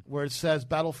where it says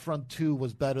Battlefront 2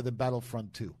 was better than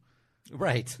Battlefront 2.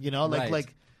 Right.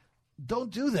 Like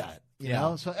don't do that. You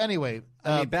know. So anyway,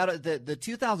 I mean, the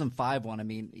 2005 one. I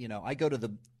mean, I go to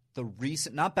the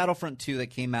recent, not Battlefront 2 that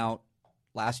came out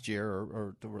last year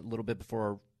or a little bit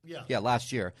before. Yeah,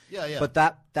 last year. Yeah. But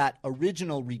that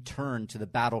original return to the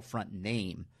Battlefront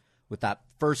name with that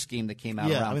first game that came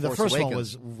out around I mean, the Force first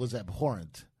Awakens, one was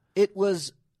abhorrent. It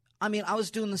was. I mean, I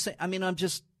was doing the same. I mean,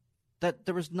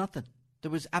 there was nothing. There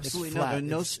was absolutely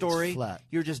no story. It's flat.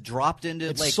 You're just dropped into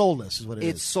it's soulless, is what it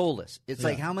is. It's soulless. It's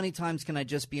like, how many times can I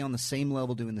just be on the same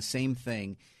level doing the same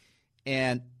thing?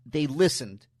 And they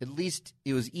listened. At least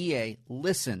it was EA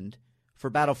listened for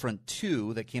Battlefront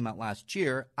 2 that came out last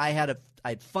year, I had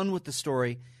fun with the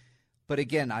story. But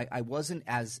again, I wasn't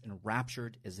as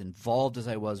enraptured, as involved as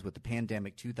I was with the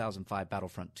pandemic 2005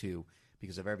 Battlefront 2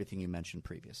 because of everything you mentioned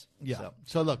previous. Yeah.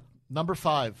 So look, number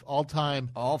 5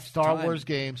 all-time Star Wars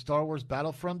game, Star Wars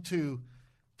Battlefront 2,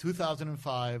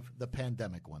 2005, the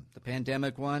pandemic one. The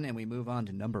pandemic one, and we move on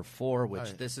to number 4,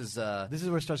 which this is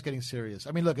where it starts getting serious.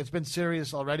 I mean, look, it's been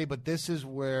serious already, but this is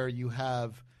where you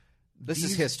have this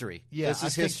is history. Yeah, this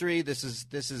is history. This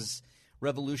is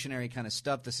revolutionary kind of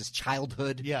stuff. This is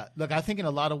childhood. Yeah. Look, I think in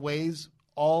a lot of ways,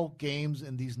 all games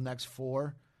in these next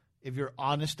 4, if you're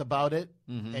honest about it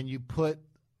and you put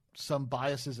some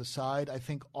biases aside, I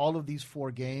think all of these 4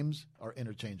 games are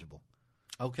interchangeable.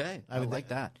 Okay. I like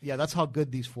that. Yeah, that's how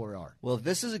good these 4 are. Well,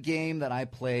 this is a game that I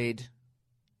played.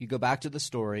 You go back to the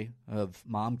story of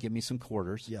Mom, give me some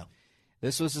quarters. Yeah.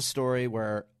 This was a story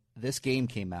where this game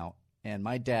came out, and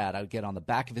my dad, I would get on the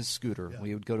back of his scooter. Yeah.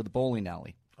 We would go to the bowling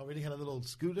alley. Already had a little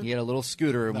scooter? He had a little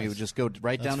scooter, and we would just go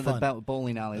right down to the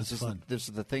bowling alley. This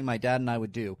is the thing my dad and I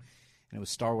would do, and it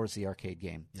was Star Wars the arcade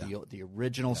game, the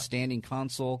original standing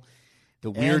console,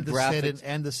 the weird graphics,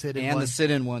 and the sit-in and one. the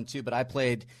sit-in one too. But I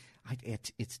played.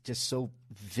 It's just so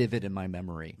vivid in my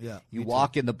memory. Yeah, you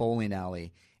walk in the bowling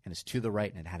alley, and it's to the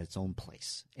right, and it had its own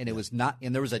place, and it was not.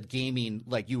 And there was a gaming,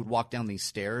 like you would walk down these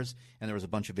stairs, and there was a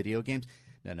bunch of video games.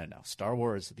 No. Star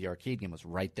Wars, the arcade game, was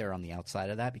right there on the outside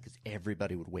of that because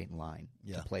everybody would wait in line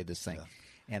to play this thing.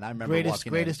 Yeah. And I remember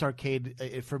greatest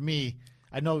arcade for me.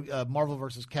 I know Marvel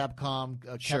versus Capcom,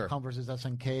 Capcom versus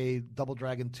SNK, Double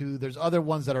Dragon 2. There's other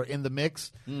ones that are in the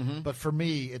mix, but for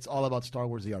me, it's all about Star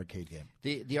Wars, the arcade game.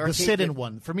 The arcade sit-in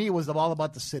one. For me, it was all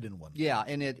about the sit-in one. Yeah,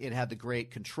 and it had the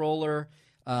great controller.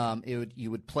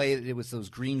 You would play it. It was those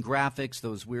green graphics,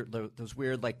 those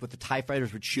weird like with the TIE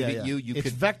fighters would shoot at you.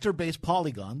 It's vector-based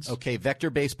polygons. Okay,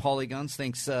 vector-based polygons.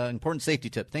 Thanks. Important safety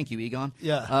tip. Thank you, Egon.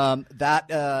 Yeah.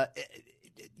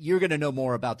 You're going to know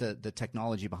more about the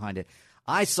technology behind it.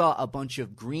 I saw a bunch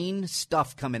of green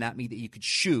stuff coming at me that you could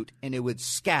shoot, and it would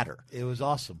scatter. It was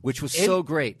awesome. Which was so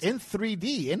great. In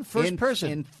 3D, in first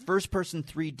person. In first-person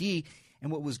 3D.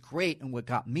 And what was great and what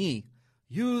got me,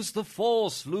 use the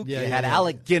Force, Luke. You had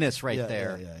Alec Guinness right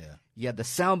there. Yeah. You had the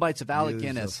sound bites of Alec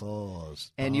Guinness. The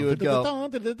Force. And you would go,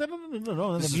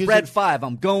 this is Red 5,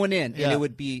 I'm going in. And it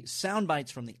would be sound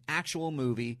bites from the actual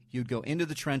movie. You'd go into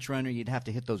the trench runner. You'd have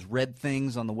to hit those red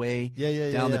things on the way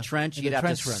down the trench. You'd have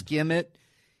to skim it.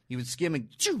 You would skim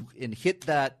and hit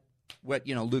that, what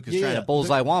Luke is trying to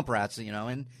bullseye Womp Rats,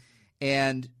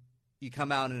 and you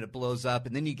come out and it blows up.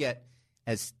 And then you get,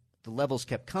 as the levels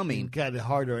kept coming, it got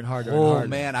harder and harder. Oh, and harder.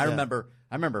 Man, I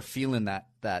remember feeling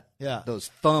that those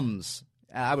thumbs.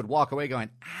 I would walk away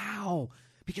going, "Ow!"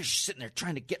 Because you're sitting there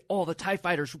trying to get all the TIE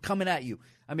fighters from coming at you.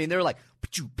 I mean, they're like,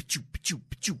 "Pachoo, pachoo, pachoo,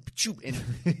 pachoo, pachoo,"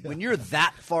 and when you're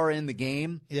that far in the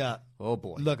game, oh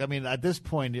boy. Look, I mean, at this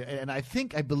point, and I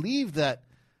believe that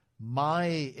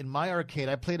in my arcade,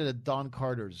 I played it at Don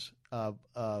Carter's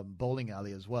bowling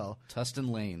alley as well.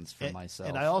 Tustin Lanes for myself.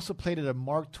 And I also played it at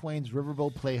Mark Twain's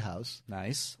Riverboat Playhouse.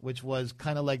 Nice. Which was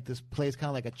kind of like this place, kind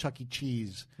of like a Chuck E.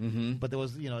 Cheese. Mm-hmm. But there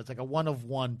was, it's like a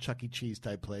one-of-one Chuck E. Cheese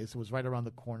type place. It was right around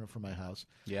the corner from my house.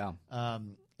 Yeah.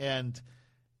 And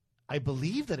I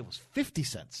believe that it was 50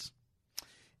 cents.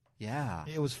 Yeah.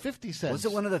 It was 50 cents. Was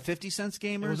it one of the 50 cents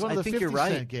gamers? It was one of the 50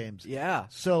 cent games. Yeah.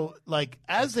 So, like,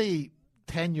 as a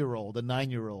 10-year-old, a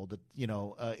 9-year-old,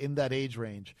 in that age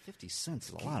range, 50 cents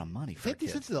is a lot of money. 50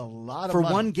 cents is a lot of money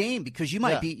for one game, because you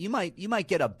might you might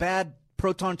get a bad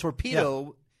proton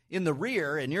torpedo in the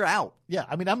rear and you're out. Yeah,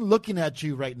 I mean, I'm looking at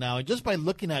you right now, and just by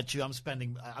looking at you, I'm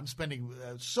spending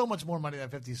so much more money than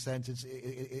 50 cents.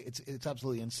 It's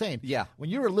absolutely insane. Yeah. When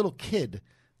you were a little kid,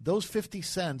 those 50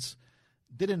 cents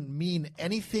didn't mean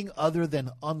anything other than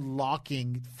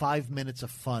unlocking 5 minutes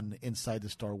of fun inside the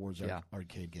Star Wars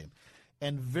arcade game.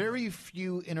 And very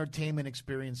few entertainment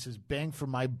experiences, bang for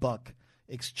my buck,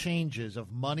 exchanges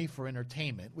of money for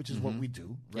entertainment, which is what we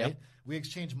do, right? Yep. We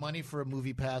exchange money for a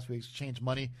movie pass. We exchange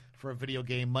money for a video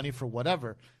game, money for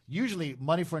whatever. Usually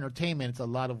money for entertainment, it's a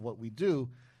lot of what we do.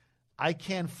 I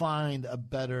can't find a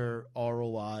better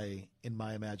ROI in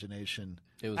my imagination.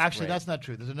 Actually, that's not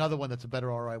true. There's another one that's a better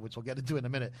ROI, which we'll get into in a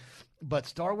minute. But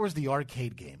Star Wars, the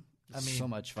arcade game. I mean, so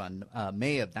much fun.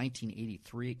 May of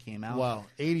 1983 it came out. Wow,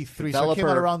 83. So it came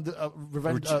out around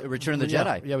Return of the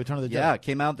Jedi. Yeah, Return of the Jedi. Yeah, it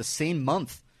came out the same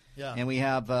month. Yeah. And we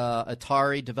have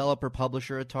Atari, developer,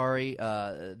 publisher Atari.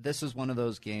 This is one of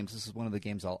those games. This is one of the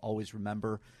games I'll always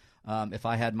remember. If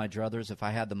I had my druthers, if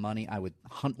I had the money, I would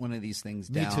hunt one of these things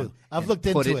down. Me too. I've looked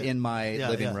into it. Put it in my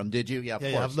living room. Did you? Yeah, of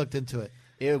course. Yeah, I've looked into it.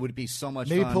 It would be so much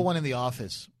fun. Maybe fun. put one in the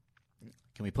office.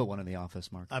 Can we put one in the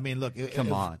office, Mark? I mean, look.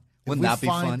 Come on. Wouldn't that be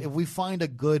fun? If we find a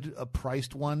good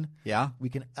priced one, we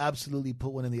can absolutely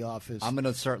put one in the office. I'm going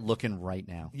to start looking right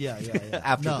now. Yeah.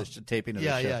 After the taping of the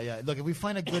show. Yeah. Look, if we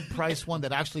find a good priced one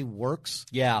that actually works,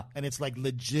 and it's like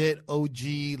legit OG,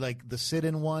 like the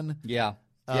sit-in one. Yeah,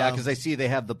 because I see they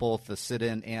have both the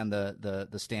sit-in and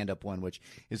the stand-up one, which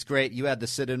is great. You had the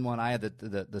sit-in one, I had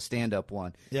the stand-up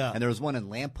one. Yeah. And there was one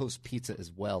in Lamppost Pizza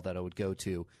as well that I would go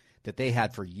to that they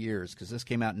had for years, because this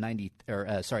came out in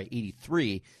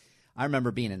 83. I remember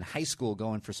being in high school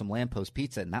going for some Lamppost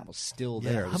Pizza, and that was still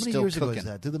there. How many years ago is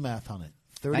that? Do the math on it.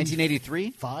 1983?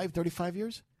 35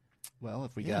 years? Well,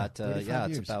 if we got,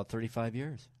 it's about 35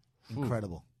 years.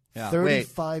 Incredible. Yeah.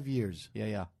 35 years.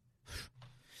 Yeah.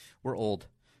 We're old.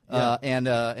 Yeah.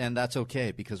 And that's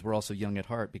okay, because we're also young at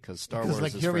heart, because Star Wars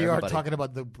is here for we are everybody. talking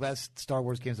about the best Star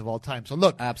Wars games of all time. So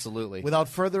look. Absolutely. Without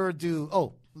further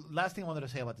ado, last thing I wanted to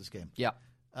say about this game. Yeah.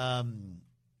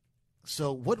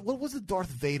 So what was it Darth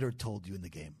Vader told you in the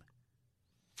game?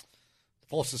 The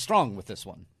Force is strong with this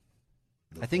one.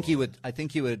 I think he would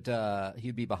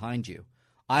he'd be behind you.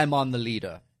 I'm on the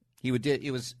leader. He would. It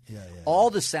was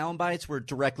all the sound bites were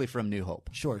directly from New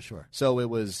Hope. Sure. So it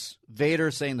was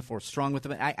Vader saying the Force is strong with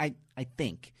him. I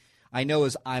think I know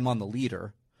as I'm on the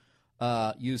leader.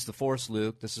 Use the Force,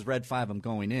 Luke. This is Red 5. I'm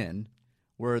going in.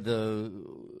 Were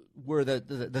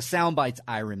the sound bites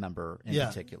I remember in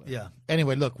particular. Yeah.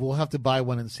 Anyway, look, we'll have to buy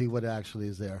one and see what actually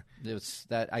is there. It's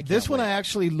that I can't this one wait. I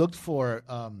actually looked for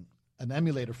an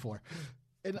emulator for.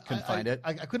 And couldn't find it.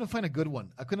 I couldn't find a good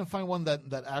one. I couldn't find one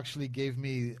that actually gave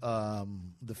me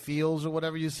the feels or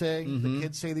whatever you say. Mm-hmm. The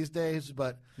kids say these days.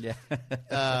 But yeah,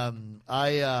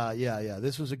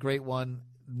 This was a great one.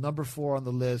 Number 4 on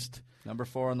the list. Number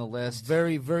 4 on the list.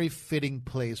 Very, very fitting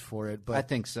place for it. But I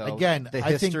think so. Again, the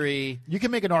I history. think you can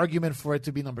make an argument for it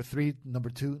to be number 3, number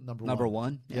 2, number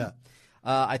 1. Yeah.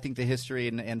 I think the history,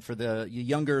 and for the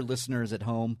younger listeners at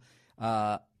home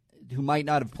who might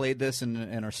not have played this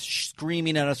and are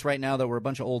screaming at us right now that we're a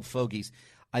bunch of old fogies,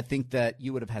 I think that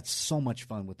you would have had so much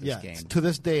fun with this game. To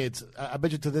this day, I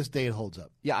bet you to this day it holds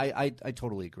up. Yeah, I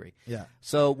totally agree. Yeah.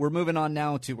 So we're moving on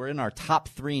now we're in our top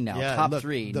 3 now. Yeah, top look,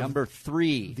 3. Number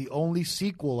 3. The only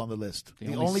sequel on the list.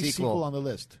 The only sequel on the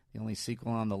list. The only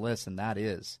sequel on the list, and that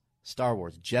is Star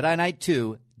Wars Jedi Knight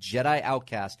 2, Jedi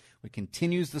Outcast, which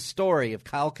continues the story of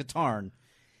Kyle Katarn.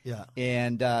 Yeah.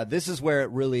 And this is where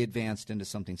it really advanced into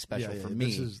something special for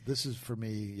me. This is for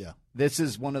me, yeah. This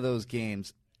is one of those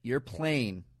games you're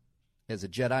playing as a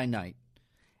Jedi Knight,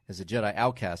 as a Jedi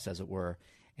Outcast, as it were,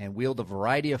 and wield a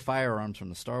variety of firearms from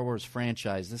the Star Wars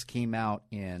franchise. This came out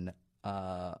in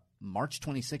March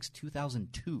 26,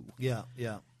 2002. Yeah.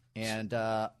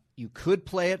 And you could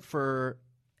play it for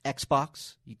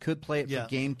Xbox. You could play it for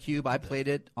GameCube. I played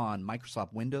it on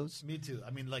Microsoft Windows. Me too.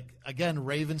 I mean, again,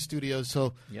 Raven Studios.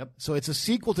 So, Yep. So it's a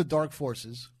sequel to Dark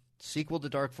Forces. Sequel to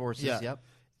Dark Forces, yep.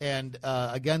 And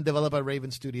again, developed by Raven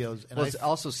Studios. And it's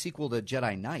also sequel to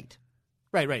Jedi Knight.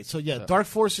 Right. So, Dark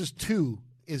Forces 2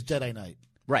 is Jedi Knight.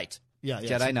 Right. Yeah.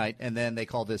 Jedi Knight, and then they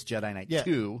call this Jedi Knight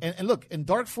 2. And look, in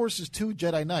Dark Forces 2,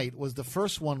 Jedi Knight was the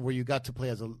first one where you got to play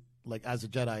as a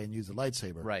Jedi and use a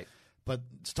lightsaber. Right. But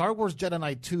Star Wars Jedi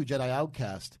Knight 2, Jedi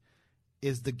Outcast,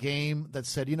 is the game that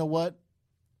said, you know what?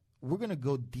 We're going to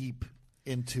go deep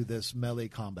into this melee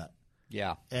combat.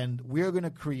 Yeah. And we're going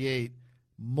to create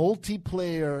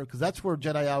multiplayer, because that's where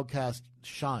Jedi Outcast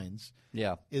shines.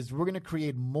 Yeah. Is we're going to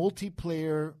create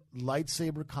multiplayer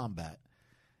lightsaber combat.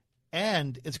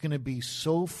 And it's going to be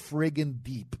so friggin'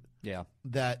 deep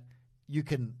that you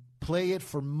can play it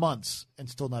for months and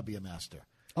still not be a master.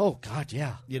 Oh, God,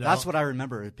 yeah. That's what I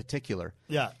remember in particular.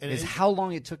 Yeah. Is how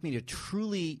long it took me to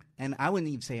truly, and I wouldn't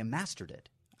even say I mastered it.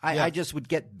 I just would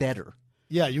get better.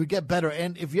 Yeah, you would get better.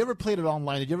 And if you ever played it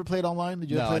online, did you ever play it online?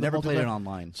 No, I never played it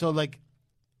online. So,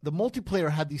 the multiplayer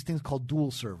had these things called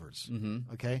dual servers,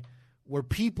 okay, where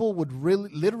people would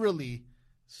literally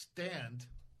stand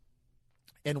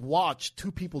and watch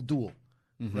two people duel,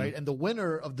 right? And the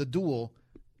winner of the duel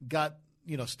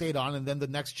stayed on, and then the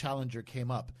next challenger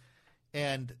came up.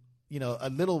 And, a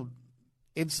little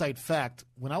inside fact,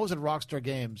 when I was at Rockstar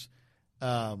Games,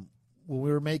 when we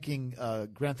were making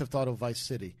Grand Theft Auto Vice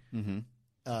City,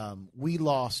 we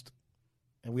lost,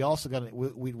 and we also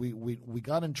we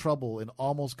got in trouble and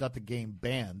almost got the game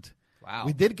banned. Wow.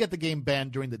 We did get the game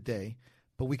banned during the day,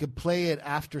 but we could play it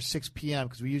after 6 p.m.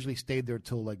 because we usually stayed there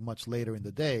till much later in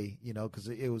the day, because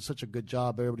it was such a good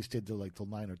job. Everybody stayed till till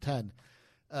 9 or 10.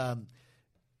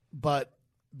 But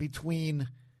between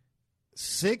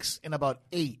 6 and about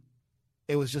 8,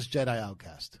 it was just Jedi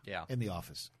Outcast in the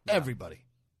office. Yeah. Everybody.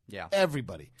 Yeah.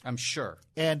 Everybody. I'm sure.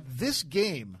 And this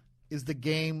game is the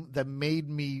game that made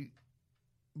me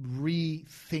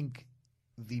rethink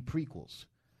the prequels.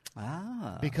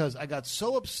 Because I got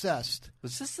so obsessed.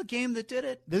 Was this the game that did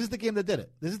it? This is the game that did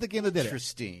it.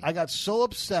 Interesting. I got so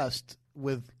obsessed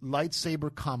with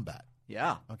lightsaber combat.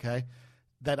 Yeah. Okay.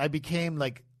 That I became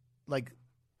like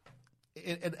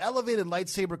an elevated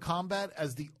lightsaber combat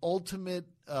as the ultimate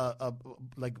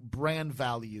like brand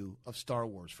value of Star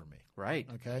Wars for me. Right.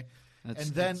 Okay. And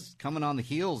then it's coming on the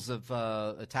heels of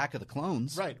Attack of the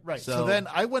Clones. Right. So then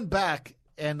I went back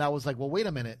and I was like, well, wait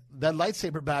a minute. That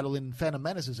lightsaber battle in Phantom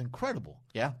Menace is incredible.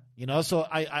 Yeah. So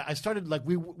I started like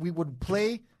we would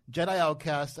play Jedi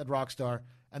Outcast at Rockstar,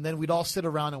 and then we'd all sit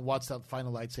around and watch that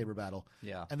final lightsaber battle.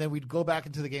 Yeah. And then we'd go back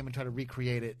into the game and try to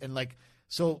recreate it. And like,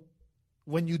 so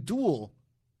when you duel,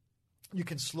 you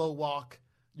can slow walk,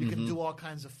 you can do all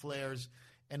kinds of flares,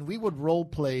 and we would role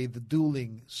play the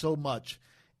dueling so much,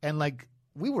 and like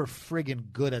we were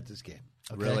friggin' good at this game.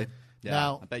 Okay? Really? Yeah.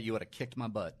 Now, I bet you would have kicked my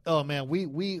butt. Oh man,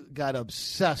 we got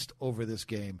obsessed over this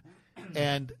game,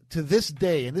 and to this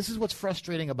day, and this is what's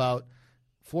frustrating about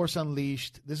Force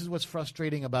Unleashed. This is what's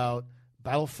frustrating about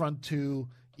Battlefront 2,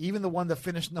 even the one that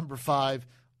finished number 5,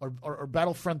 or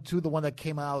Battlefront 2, the one that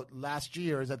came out last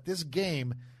year, is that this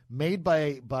game, made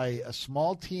by a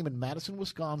small team in Madison,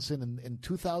 Wisconsin in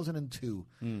 2002,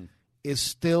 is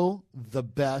still the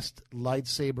best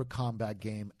lightsaber combat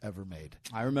game ever made.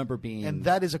 I remember being... And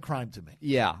that is a crime to me.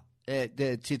 Yeah.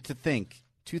 To think,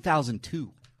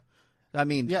 2002. I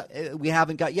mean, we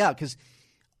haven't got... Yeah, because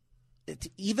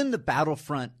even the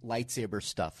Battlefront lightsaber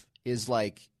stuff is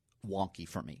like wonky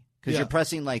for me. Because you're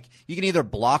pressing like... You can either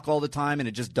block all the time and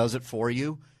it just does it for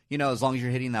you, as long as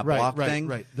you're hitting that block thing.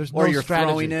 Right. There's or no you're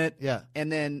strategy. throwing it. Yeah.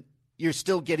 And then you're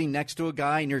still getting next to a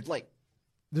guy and you're like...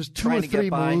 There's 2 or 3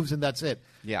 moves and that's it.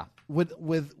 Yeah. With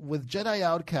Jedi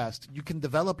Outcast, you can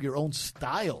develop your own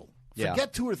style.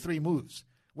 Forget 2 or 3 moves.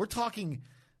 We're talking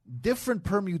different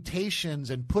permutations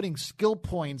and putting skill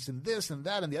points and this and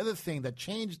that and the other thing that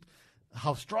changed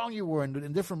how strong you were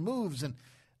in different moves. And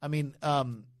I mean,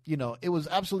 it was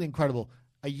absolutely incredible.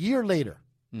 A year later,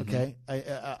 okay,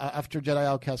 after Jedi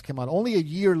Outcast came out, only a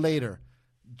year later,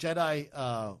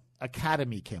 Jedi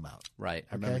Academy came out. Right.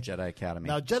 I remember Jedi Academy.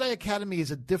 Now, Jedi Academy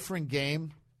is a different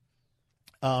game.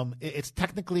 It's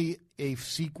technically a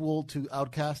sequel to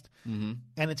Outcast, and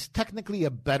it's technically a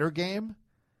better game,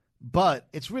 but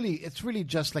it's really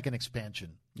just like an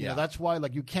expansion. That's why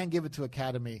like you can't give it to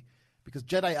Academy, because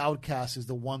Jedi Outcast is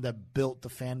the one that built the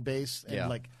fan base and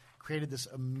like created this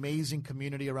amazing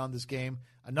community around this game.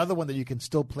 Another one that you can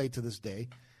still play to this day.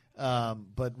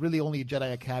 But really only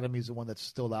Jedi Academy is the one that's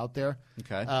still out there.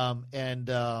 Okay. And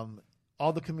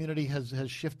all the community has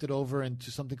shifted over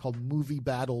into something called Movie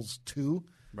Battles 2,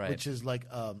 which is like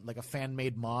a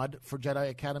fan-made mod for Jedi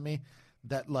Academy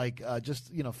that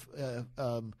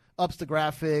ups the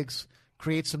graphics,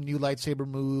 creates some new lightsaber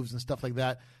moves and stuff like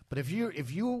that. But if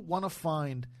you want to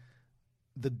find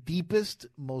the deepest,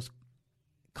 most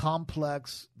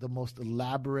complex, the most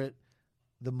elaborate,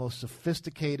 the most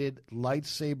sophisticated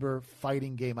lightsaber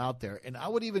fighting game out there, and I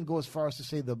would even go as far as to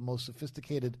say the most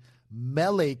sophisticated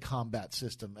melee combat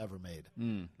system ever made.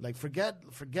 Like forget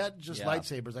just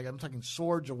lightsabers. Like I'm talking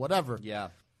swords or whatever. Yeah.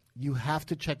 You have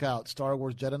to check out Star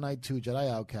Wars Jedi Knight 2, Jedi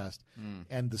Outcast,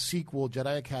 and the sequel,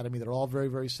 Jedi Academy. They're all very,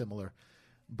 very similar.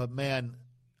 But man,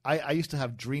 I used to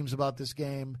have dreams about this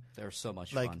game. They're so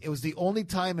much fun. fun. It was the only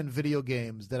time in video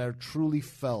games that I truly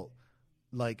felt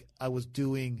like I was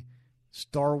doing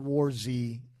Star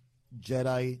Wars-y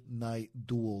Jedi Knight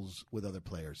duels with other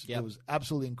players. Yep. It was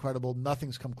absolutely incredible.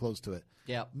 Nothing's come close to it.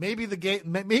 Yeah. Maybe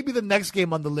the next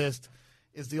game on the list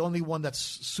is the only one that's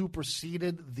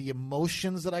superseded the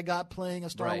emotions that I got playing a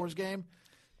Star Wars game.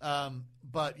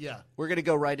 But yeah, we're going to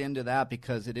go right into that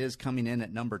because it is coming in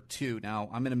at number 2. Now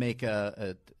I'm going to make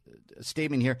a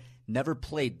statement here. Never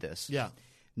played this. Yeah.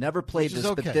 Never played this,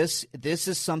 okay. but this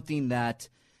is something that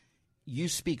you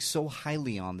speak so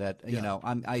highly on that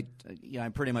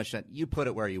I'm pretty much that you put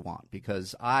it where you want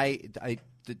because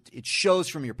it shows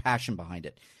from your passion behind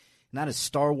it, and that is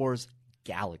Star Wars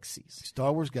Galaxies.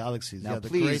 Star Wars Galaxies. Now, the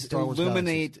please great Star Wars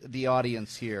illuminate Galaxies. the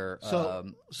audience here.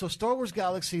 So Star Wars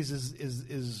Galaxies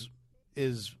is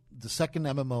the second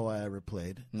MMO I ever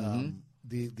played.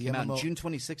 The came MMO out in June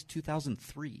 26,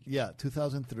 2003. Yeah,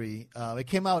 2003. It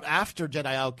came out after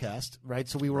Jedi Outcast, right?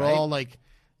 So we were all like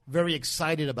very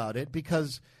excited about it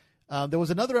because there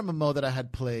was another MMO that I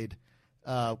had played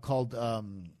called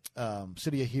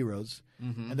City of Heroes.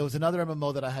 And there was another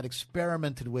MMO that I had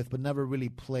experimented with but never really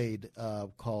played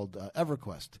called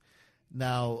EverQuest.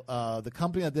 Now, the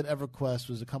company that did EverQuest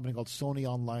was a company called Sony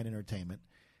Online Entertainment.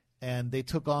 And they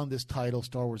took on this title,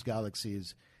 Star Wars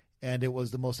Galaxies. and it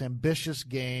was the most ambitious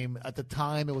game. At the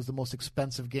time, it was the most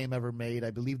expensive game ever made.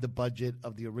 I believe the budget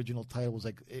of the original title was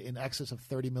like in excess of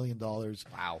 $30 million.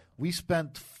 Wow. We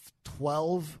spent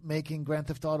 12 making Grand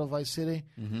Theft Auto Vice City,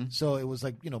 so it was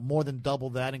like, more than double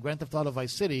that. And Grand Theft Auto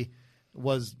Vice City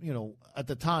was, at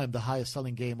the time, the highest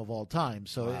selling game of all time.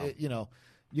 So,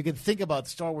 you can think about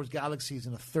Star Wars Galaxies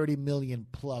in a $30 million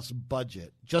plus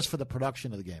budget just for the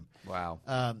production of the game. Wow.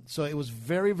 So it was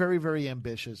very, very, very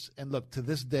ambitious. And look, to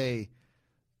this day,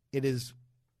 it is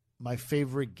my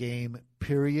favorite game,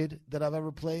 period, that I've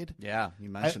ever played. Yeah, you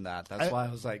mentioned that. That's why I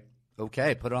was like,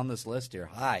 okay, put it on this list here.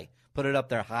 High. Put it up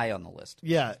there high on the list.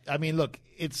 Yeah. I mean, look,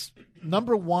 it's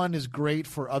number one is great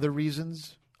for other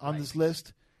reasons on this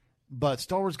list, but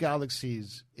Star Wars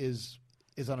Galaxies is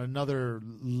on another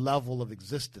level of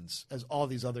existence as all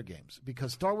these other games,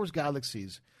 because Star Wars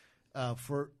Galaxies,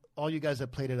 for all you guys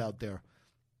that played it out there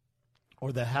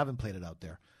or that haven't played it out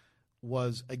there,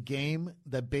 was a game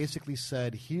that basically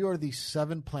said, here are these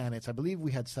 7 planets. I believe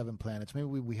we had 7 planets. Maybe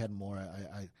we had more.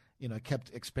 I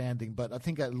kept expanding, but I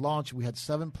think at launch we had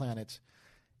 7 planets,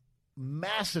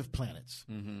 massive planets,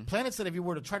 planets that if you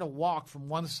were to try to walk from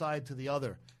one side to the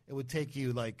other, it would take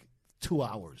you like 2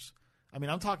 hours. I mean,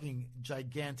 I'm talking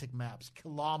gigantic maps,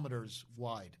 kilometers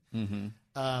wide. And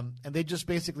they just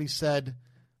basically said,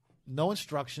 no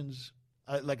instructions,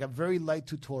 like a very light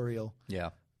tutorial.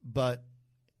 Yeah. But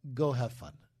go have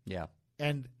fun. Yeah.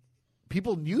 And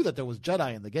people knew that there was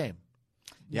Jedi in the game.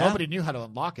 Yeah. Nobody knew how to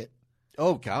unlock it.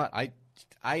 Oh, God.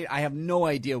 I have no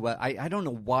idea what – I don't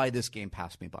know why this game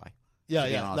passed me by.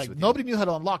 Yeah. Like, nobody knew how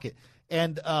to unlock it.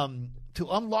 And to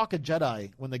unlock a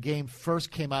Jedi when the game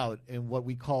first came out in what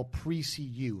we call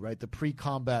pre-CU, right, the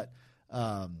pre-combat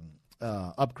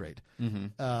upgrade,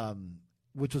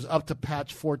 which was up to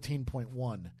patch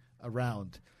 14.1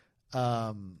 around,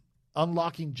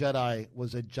 unlocking Jedi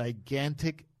was a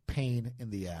gigantic pain in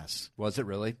the ass. Was it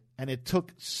really? And it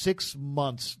took 6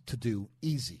 months to do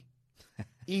easy.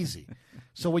 Easy.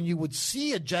 So when you would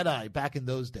see a Jedi back in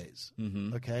those days,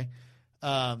 okay,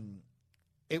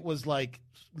 it was like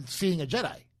seeing a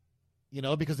Jedi,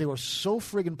 because they were so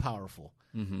friggin' powerful,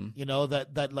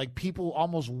 that like people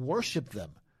almost worship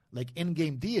them like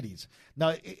in-game deities.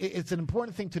 Now, it's an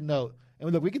important thing to note,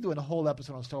 and look, we could do a whole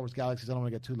episode on Star Wars Galaxies. I don't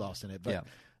want to get too lost in it, but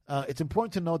it's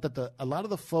important to note that a lot of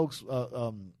the folks,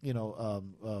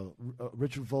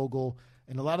 Richard Vogel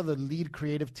and a lot of the lead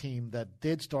creative team that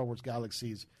did Star Wars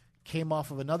Galaxies came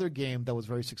off of another game that was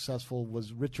very successful,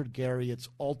 was Richard Garriott's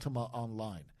Ultima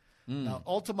Online. Now,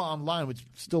 Ultima Online, which is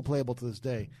still playable to this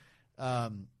day,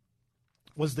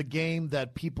 was the game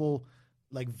that people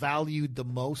like valued the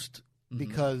most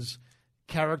because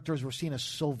characters were seen as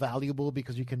so valuable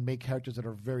because you can make characters that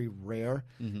are very rare.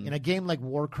 In a game like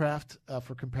Warcraft,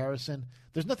 for comparison,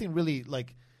 there's nothing really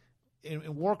like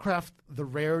in Warcraft. The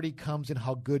rarity comes in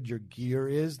how good your gear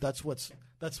is. That's where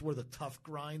the tough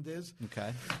grind is.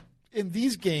 Okay. In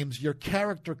these games, your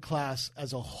character class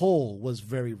as a whole was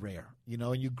very rare,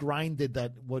 and you grinded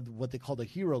that what they called a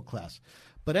hero class.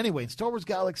 But anyway, in Star Wars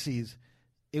Galaxies,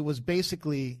 it was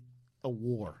basically a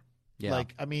war. Yeah.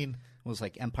 Like, I mean, it was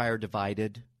like Empire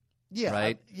Divided. Yeah,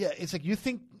 right. It's like you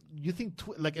think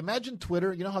like imagine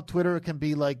Twitter. You know how Twitter can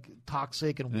be like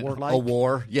toxic and warlike. A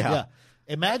war. Yeah.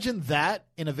 Imagine that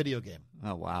in a video game.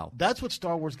 Oh, wow. That's what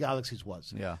Star Wars Galaxies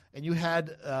was. Yeah. And you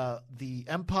had the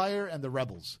Empire and the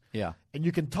Rebels. Yeah. And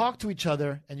you can talk to each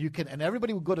other, and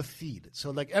everybody would go to feed.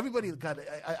 So, like, everybody got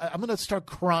 – I'm going to start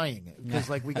crying because,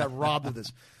 like, we got robbed of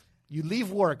this. You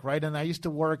leave work, right? And I used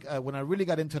to work when I really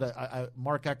got into it.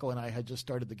 Mark Echo and I had just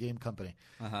started the game company.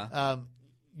 I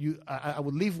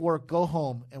would leave work, go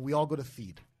home, and we all go to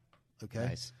feed. Okay?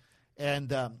 Nice.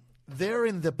 And there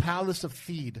in the Palace of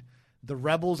Feed – the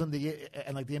rebels and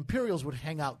the Imperials would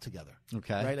hang out together,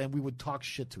 okay, right, and we would talk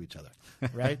shit to each other,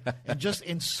 right, and just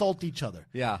insult each other,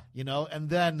 yeah, and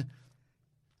then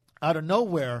out of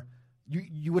nowhere,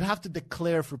 you would have to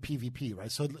declare for PvP,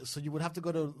 right? So you would have to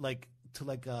go to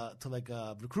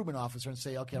a recruitment officer and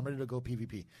say, okay, I'm ready to go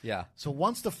PvP. Yeah. So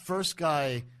once the first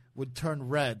guy would turn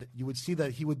red, you would see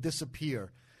that he would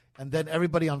disappear, and then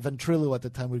everybody on Ventrilo at the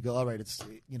time would go, all right, it's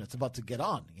about to get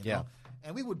on, yeah.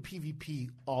 And we would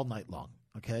PvP all night long,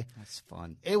 okay? That's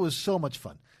fun. It was so much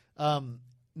fun.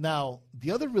 Now, the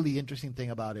other really interesting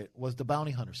thing about it was the bounty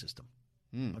hunter system,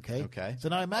 okay? Okay. So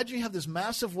now imagine you have this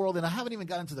massive world, and I haven't even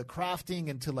gotten into the crafting,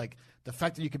 into like the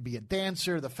fact that you can be a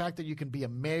dancer, the fact that you can be a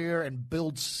mayor and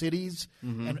build cities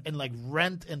and like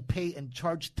rent and pay and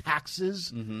charge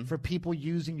taxes for people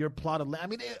using your plot of land. I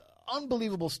mean,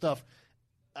 unbelievable stuff.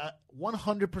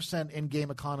 100%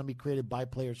 in-game economy created by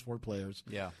players for players.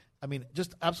 Yeah. I mean,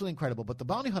 just absolutely incredible. But the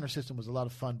bounty hunter system was a lot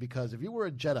of fun because if you were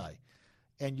a Jedi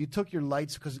and you took your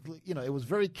lights, because it was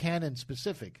very canon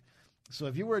specific. So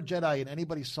if you were a Jedi and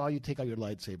anybody saw you take out your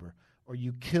lightsaber or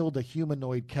you killed a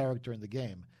humanoid character in the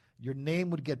game, your name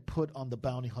would get put on the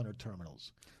bounty hunter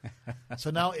terminals.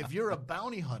 So now if you're a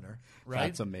bounty hunter, right?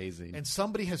 That's amazing. And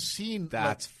somebody has seen...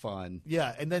 That's fun.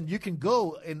 Yeah, and then you can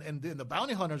go, and the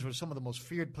bounty hunters were some of the most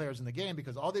feared players in the game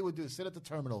because all they would do is sit at the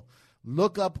terminal,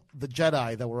 look up the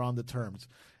Jedi that were on the terms,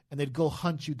 and they'd go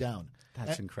hunt you down.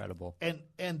 That's incredible.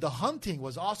 And the hunting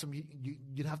was awesome.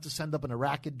 You'd have to send up an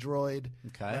Arachid droid,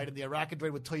 okay, right? And the Arachid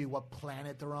droid would tell you what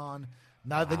planet they're on.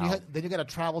 Now then you got to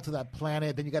travel to that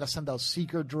planet. Then you got to send out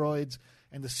seeker droids,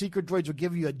 and the seeker droids will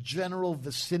give you a general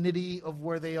vicinity of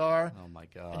where they are. Oh my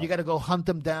god! And you got to go hunt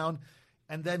them down.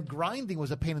 And then grinding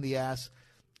was a pain in the ass.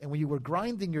 And when you were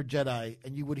grinding your Jedi,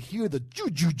 and you would hear the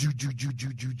ju ju ju ju ju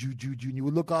ju ju ju ju ju, and you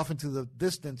would look off into the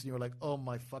distance, and you were like, "Oh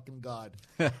my fucking god,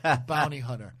 bounty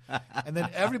hunter!" And then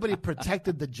everybody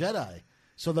protected the Jedi.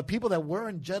 So the people that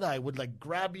weren't Jedi would like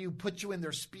grab you, put you in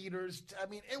their speeders. I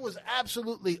mean, it was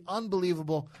absolutely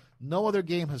unbelievable. No other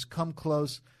game has come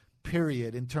close,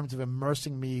 period, in terms of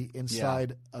immersing me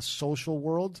inside a social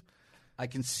world. I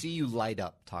can see you light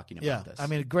up talking about this. I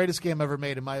mean, greatest game ever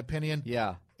made, in my opinion.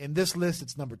 Yeah. In this list,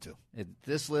 it's number 2.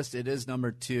 This list, it is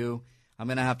number 2. I'm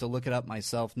going to have to look it up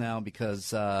myself now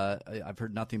because I've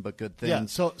heard nothing but good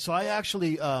things. Yeah, so I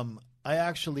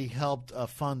actually helped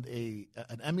fund an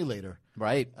emulator.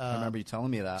 Right. I remember you telling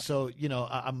me that. So,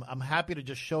 I'm happy to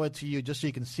just show it to you just so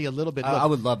you can see a little bit. I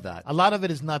would love that. A lot of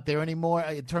it is not there anymore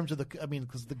in terms of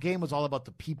because the game was all about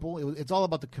the people. It's all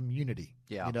about the community.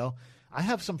 Yeah. I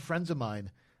have some friends of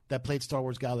mine that played Star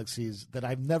Wars Galaxies that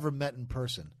I've never met in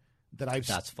person.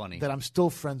 That's funny. That I'm still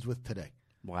friends with today.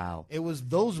 Wow. It was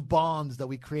those bonds that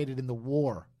we created in the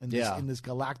war, in this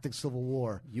galactic civil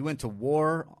war. You went to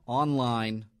war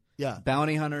online. Yeah.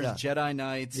 Bounty hunters, Jedi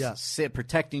Knights,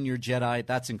 protecting your Jedi.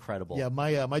 That's incredible. Yeah,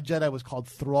 my Jedi was called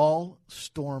Thrall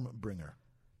Stormbringer.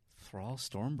 Thrall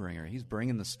Stormbringer. He's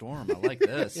bringing the storm. I like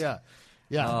this. Yeah.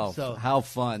 Oh, so how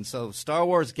fun. So Star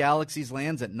Wars Galaxies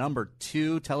lands at number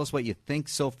 2. Tell us what you think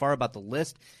so far about the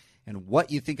list and what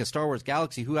you think of Star Wars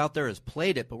Galaxy, who out there has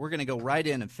played it. But we're going to go right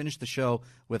in and finish the show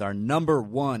with our number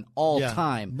 1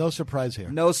 all-time. No surprise here.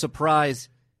 No surprise.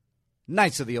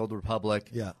 Knights of the Old Republic.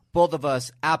 Yeah. Both of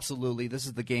us, absolutely. This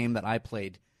is the game that I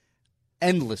played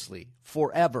endlessly,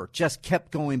 forever. Just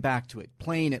kept going back to it,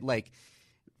 playing it like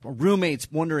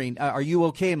roommates wondering, are you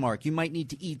okay, Mark? You might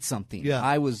need to eat something. Yeah.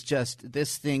 I was just,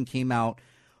 this thing came out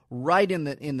right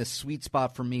in the sweet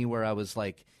spot for me where I was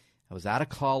like, I was out of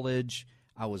college.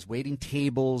 I was waiting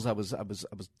tables. I was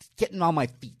getting on my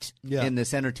feet in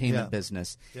this entertainment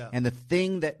business. Yeah. And the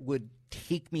thing that would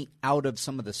take me out of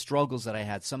some of the struggles that I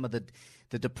had, some of the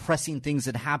depressing things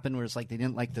that happened where it's like they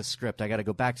didn't like the script. I got to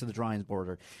go back to the drawing board.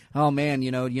 Or, oh man,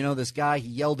 this guy, he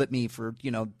yelled at me for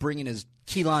bringing his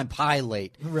key lime pie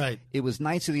late. Right. It was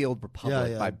Knights of the Old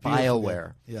Republic by Beautiful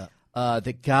BioWare. Yeah.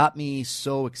 That got me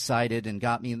so excited and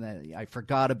got me I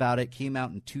forgot about it. Came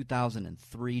out in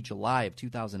 2003, July of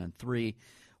 2003.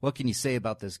 What can you say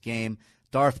about this game?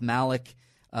 Darth Malak.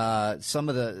 Some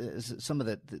of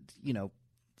the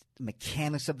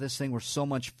mechanics of this thing were so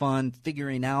much fun.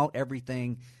 Figuring out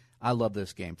everything. I love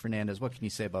this game. Fernandez, what can you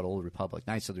say about Old Republic?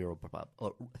 Knights of the Old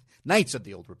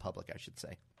Republic, I should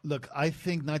say. Look, I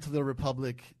think Knights of the Old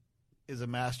Republic is a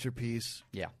masterpiece.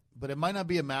 Yeah. But it might not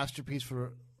be a masterpiece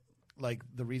for like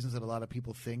the reasons that a lot of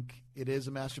people think it is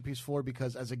a masterpiece for,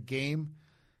 because as a game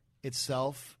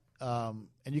itself, and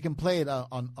you can play it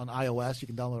on iOS. You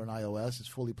can download it on iOS. It's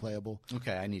fully playable.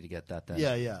 Okay, I need to get that then.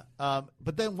 Yeah.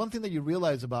 But then one thing that you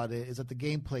realize about it is that the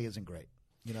gameplay isn't great.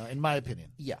 In my opinion.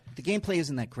 Yeah, the gameplay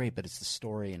isn't that great, but it's the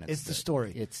story, and it's the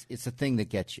story. It's the thing that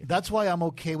gets you. That's why I'm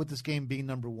okay with this game being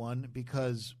number 1,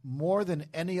 because more than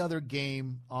any other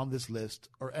game on this list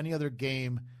or any other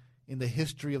game in the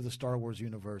history of the Star Wars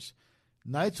universe,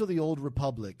 Knights of the Old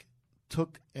Republic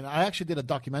took, and I actually did a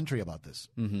documentary about this.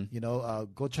 Mm-hmm.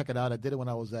 Go check it out. I did it when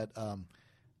I was at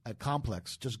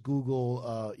Complex. Just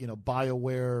Google,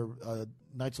 BioWare,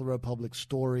 Knights of the Republic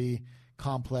story.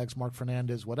 Complex, Mark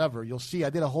Fernandez, whatever. You'll see I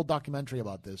did a whole documentary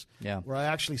about this where I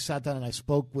actually sat down and I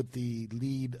spoke with the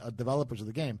lead developers of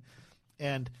the game.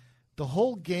 And the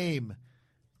whole game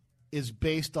is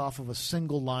based off of a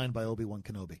single line by Obi-Wan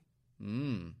Kenobi.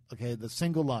 Okay, the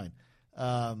single line.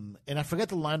 And I forget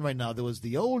the line right now. There was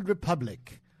the Old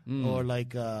Republic or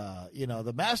like,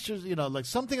 the Masters, like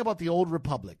something about the Old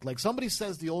Republic. Like somebody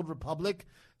says the Old Republic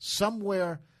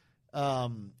somewhere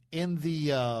in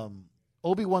the...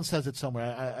 Obi-Wan says it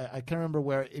somewhere. I can't remember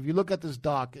where. If you look at this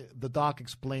doc, the doc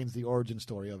explains the origin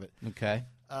story of it. Okay.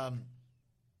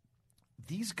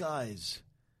 These guys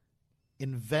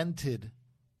invented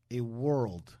a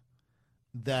world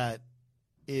that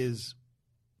is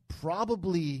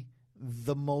probably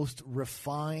the most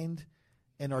refined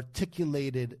and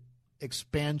articulated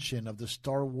expansion of the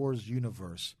Star Wars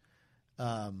universe,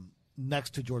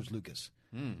 next to George Lucas.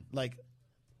 Like,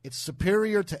 it's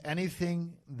superior to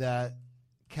anything that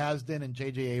Kasdan and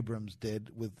J.J. Abrams did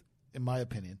with, in my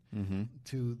opinion,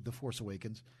 to The Force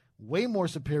Awakens. Way more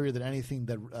superior than anything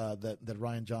that that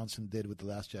Rian Johnson did with The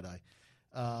Last Jedi.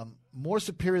 More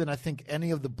superior than I think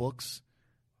any of the books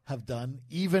have done.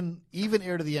 Even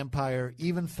Heir to the Empire,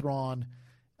 even Thrawn,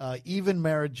 even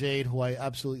Mara Jade, who I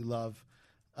absolutely love.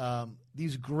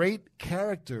 These great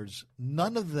characters,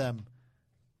 none of them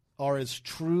are as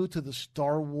true to the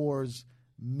Star Wars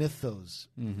mythos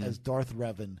as Darth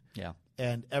Revan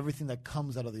and everything that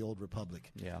comes out of the Old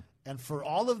Republic. And for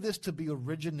all of this to be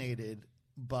originated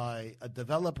by a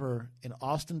developer in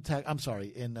Austin,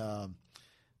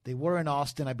 they were in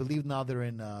Austin. I believe now they're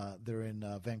in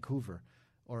Vancouver.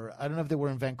 Or I don't know if they were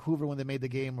in Vancouver when they made the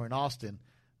game or in Austin.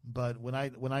 But when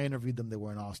I interviewed them, they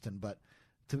were in Austin. But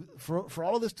for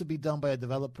all of this to be done by a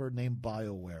developer named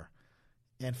BioWare,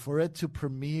 and for it to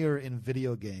premiere in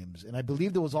video games, and I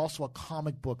believe there was also a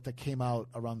comic book that came out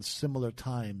around similar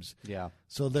times.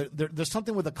 So there's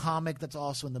something with a comic that's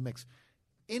also in the mix.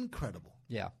 Incredible.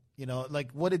 You know,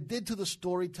 like what it did to the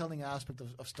storytelling aspect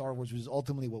of Star Wars, which is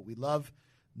ultimately what we love.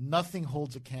 Nothing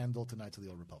holds a candle to Knights of the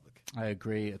Old Republic. I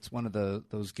agree. It's one of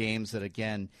those games that,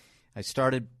 again, I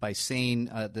started by saying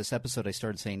this episode. I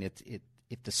started saying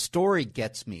if the story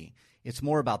gets me, it's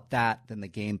more about that than the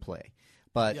gameplay.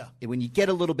 But when you get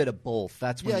a little bit of both,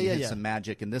 that's when you hit some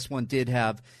magic. And this one did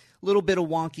have a little bit of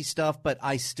wonky stuff, but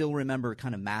I still remember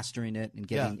kind of mastering it and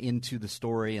getting into the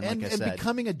story. And like I said,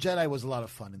 becoming a Jedi was a lot of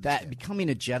fun.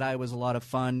 Becoming a Jedi was a lot of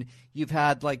fun. You've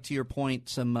had, like, to your point,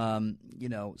 some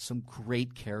some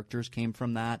great characters came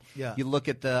from that. You look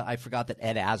at I forgot that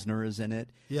Ed Asner is in it.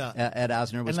 Ed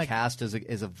Asner was cast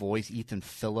as a voice. Ethan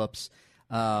Phillips.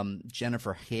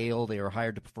 Jennifer Hale, they were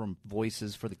hired to perform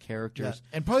voices for the characters.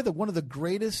 And probably one of the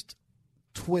greatest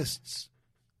twists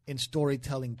in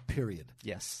storytelling, period.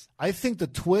 I think the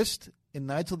twist in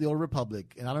Knights of the Old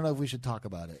Republic, and I don't know if we should talk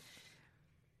about it.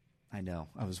 I know.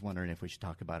 I was wondering if we should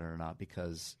talk about it or not,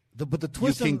 because the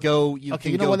twist you can go. You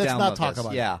know what? Let's not talk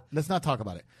about it. Let's not talk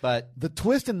about it. But the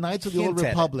twist in Knights of the Old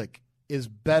Republic is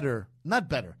better. Not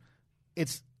better.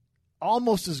 It's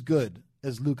almost as good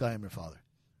as Luke, I Am Your Father.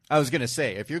 I was going to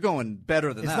say, if you're going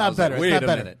better than it's that, not better. Like, wait it's not a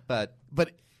better. minute, but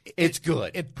it's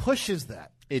good. It pushes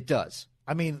that. It does.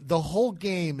 I mean, the whole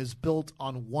game is built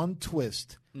on one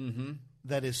twist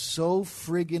that is so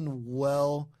friggin'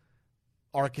 well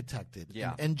architected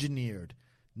and engineered,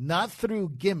 not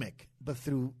through gimmick, but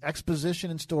through exposition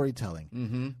and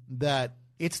storytelling, that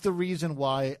it's the reason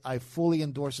why I fully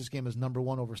endorse this game as number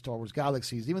one over Star Wars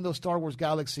Galaxies, even though Star Wars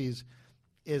Galaxies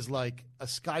is like a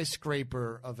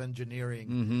skyscraper of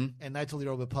engineering, and Knights of the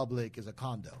Old Republic is a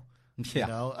condo. You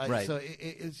know? Right. So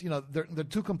it's they're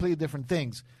two completely different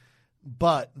things.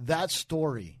 But that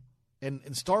story,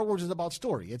 and Star Wars is about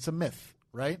story. It's a myth,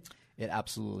 right? It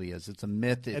absolutely is. It's a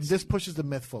myth. And this pushes the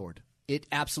myth forward. It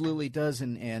absolutely does,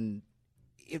 and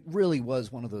it really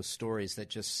was one of those stories that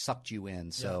just sucked you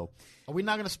in. So, are we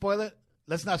not going to spoil it?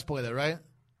 Let's not spoil it, right?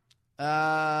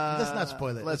 Let's not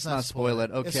spoil it. Let's not spoil it.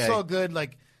 Okay. It's so good.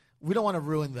 Like, we don't want to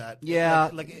ruin that. Yeah.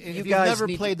 Like if you you've guys never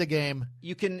played the game,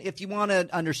 you can, if you want to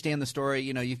understand the story,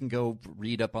 you can go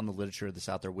read up on the literature that's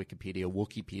out there,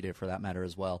 Wikipedia for that matter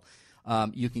as well.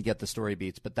 You can get the story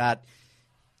beats, but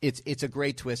it's a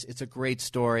great twist. It's a great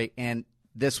story, and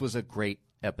this was a great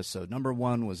episode. Number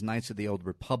one was Knights of the Old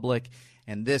Republic,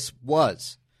 and this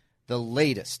was the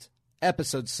latest,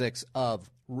 episode 6 of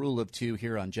Rule of Two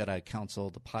here on Jedi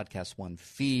Council, the Podcast One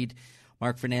feed.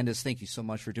 Mark Fernandez, thank you so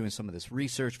much for doing some of this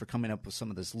research, for coming up with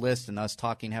some of this list, and us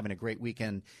talking, having a great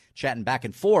weekend, chatting back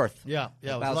and forth. Yeah, it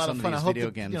was a lot of fun. I hope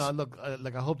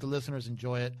I hope the listeners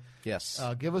enjoy it. Yes.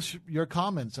 Give us your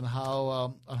comments on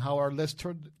how our list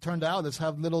turned out. Let's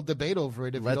have a little debate over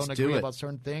it. If you don't agree about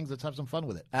certain things, let's have some fun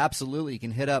with it. Absolutely. You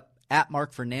can hit up at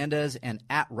Mark Fernandez and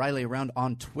at Riley Around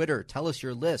on Twitter. Tell us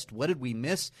your list. What did we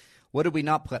miss? What did we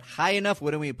not put high enough?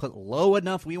 What did we put low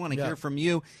enough? We want to hear from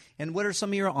you. And what are some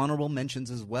of your honorable mentions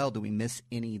as well? Do we miss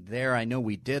any there? I know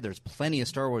we did. There's plenty of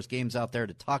Star Wars games out there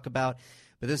to talk about.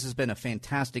 But this has been a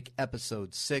fantastic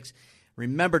episode 6.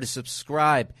 Remember to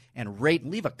subscribe and rate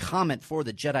and leave a comment for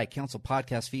the Jedi Council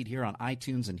podcast feed here on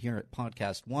iTunes and here at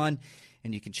Podcast One.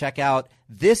 And you can check out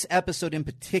this episode in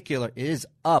particular is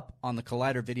up on the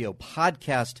Collider Video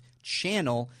podcast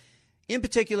channel In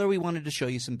particular, we wanted to show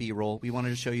you some B-roll. We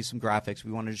wanted to show you some graphics.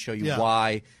 We wanted to show you Yeah.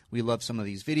 why we love some of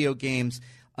these video games.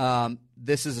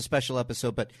 This is a special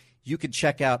episode, but you can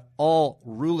check out all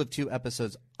Rule of Two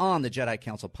episodes on the Jedi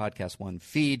Council Podcast One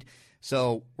feed.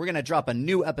 So we're going to drop a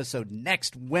new episode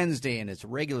next Wednesday, and it's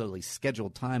regularly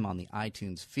scheduled time on the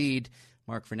iTunes feed.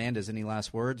 Mark Fernandez, any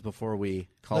last words before we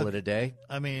call it a day?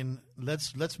 I mean,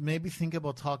 let's maybe think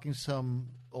about talking some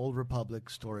Old Republic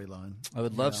storyline. I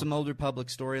would love some Old Republic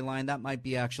storyline. That might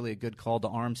be actually a good call to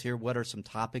arms here. What are some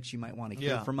topics you might want to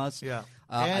hear from us? Yeah,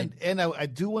 I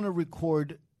do want to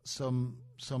record some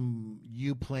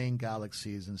you playing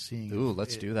Galaxies and seeing. Ooh,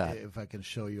 let's do that. If I can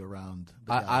show you around.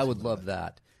 I would love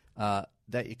that.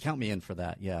 That you count me in for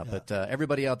that, yeah. But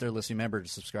everybody out there listening, remember to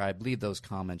subscribe, leave those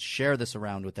comments, share this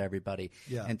around with everybody,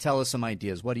 and tell us some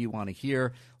ideas. What do you want to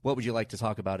hear? What would you like to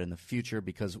talk about in the future?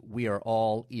 Because we are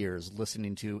all ears,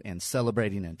 listening to and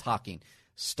celebrating and talking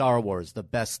Star Wars, the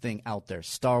best thing out there.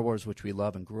 Star Wars, which we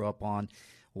love and grew up on.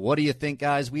 What do you think,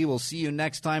 guys? We will see you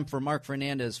next time. For Mark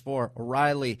Fernandez, for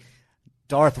Riley,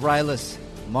 Darth Rylas,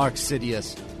 Mark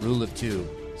Sidious, Rule of Two.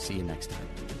 See you next time.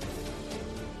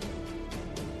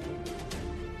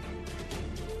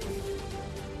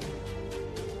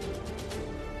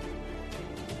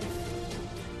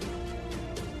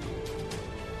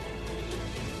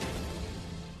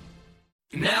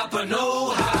 Napa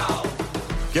know-how.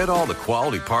 Get all the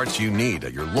quality parts you need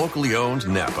at your locally owned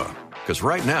Napa. Because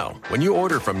right now, when you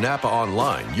order from Napa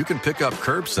online, you can pick up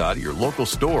curbside at your local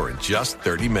store in just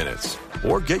 30 minutes.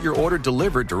 Or get your order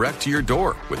delivered direct to your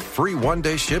door with free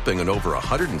one-day shipping on over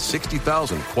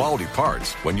 160,000 quality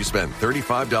parts when you spend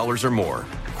 $35 or more.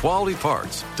 Quality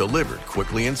parts delivered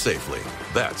quickly and safely.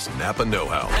 That's Napa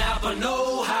know-how. Napa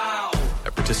know-how.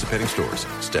 At participating stores,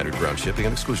 standard ground shipping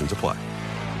and exclusions apply.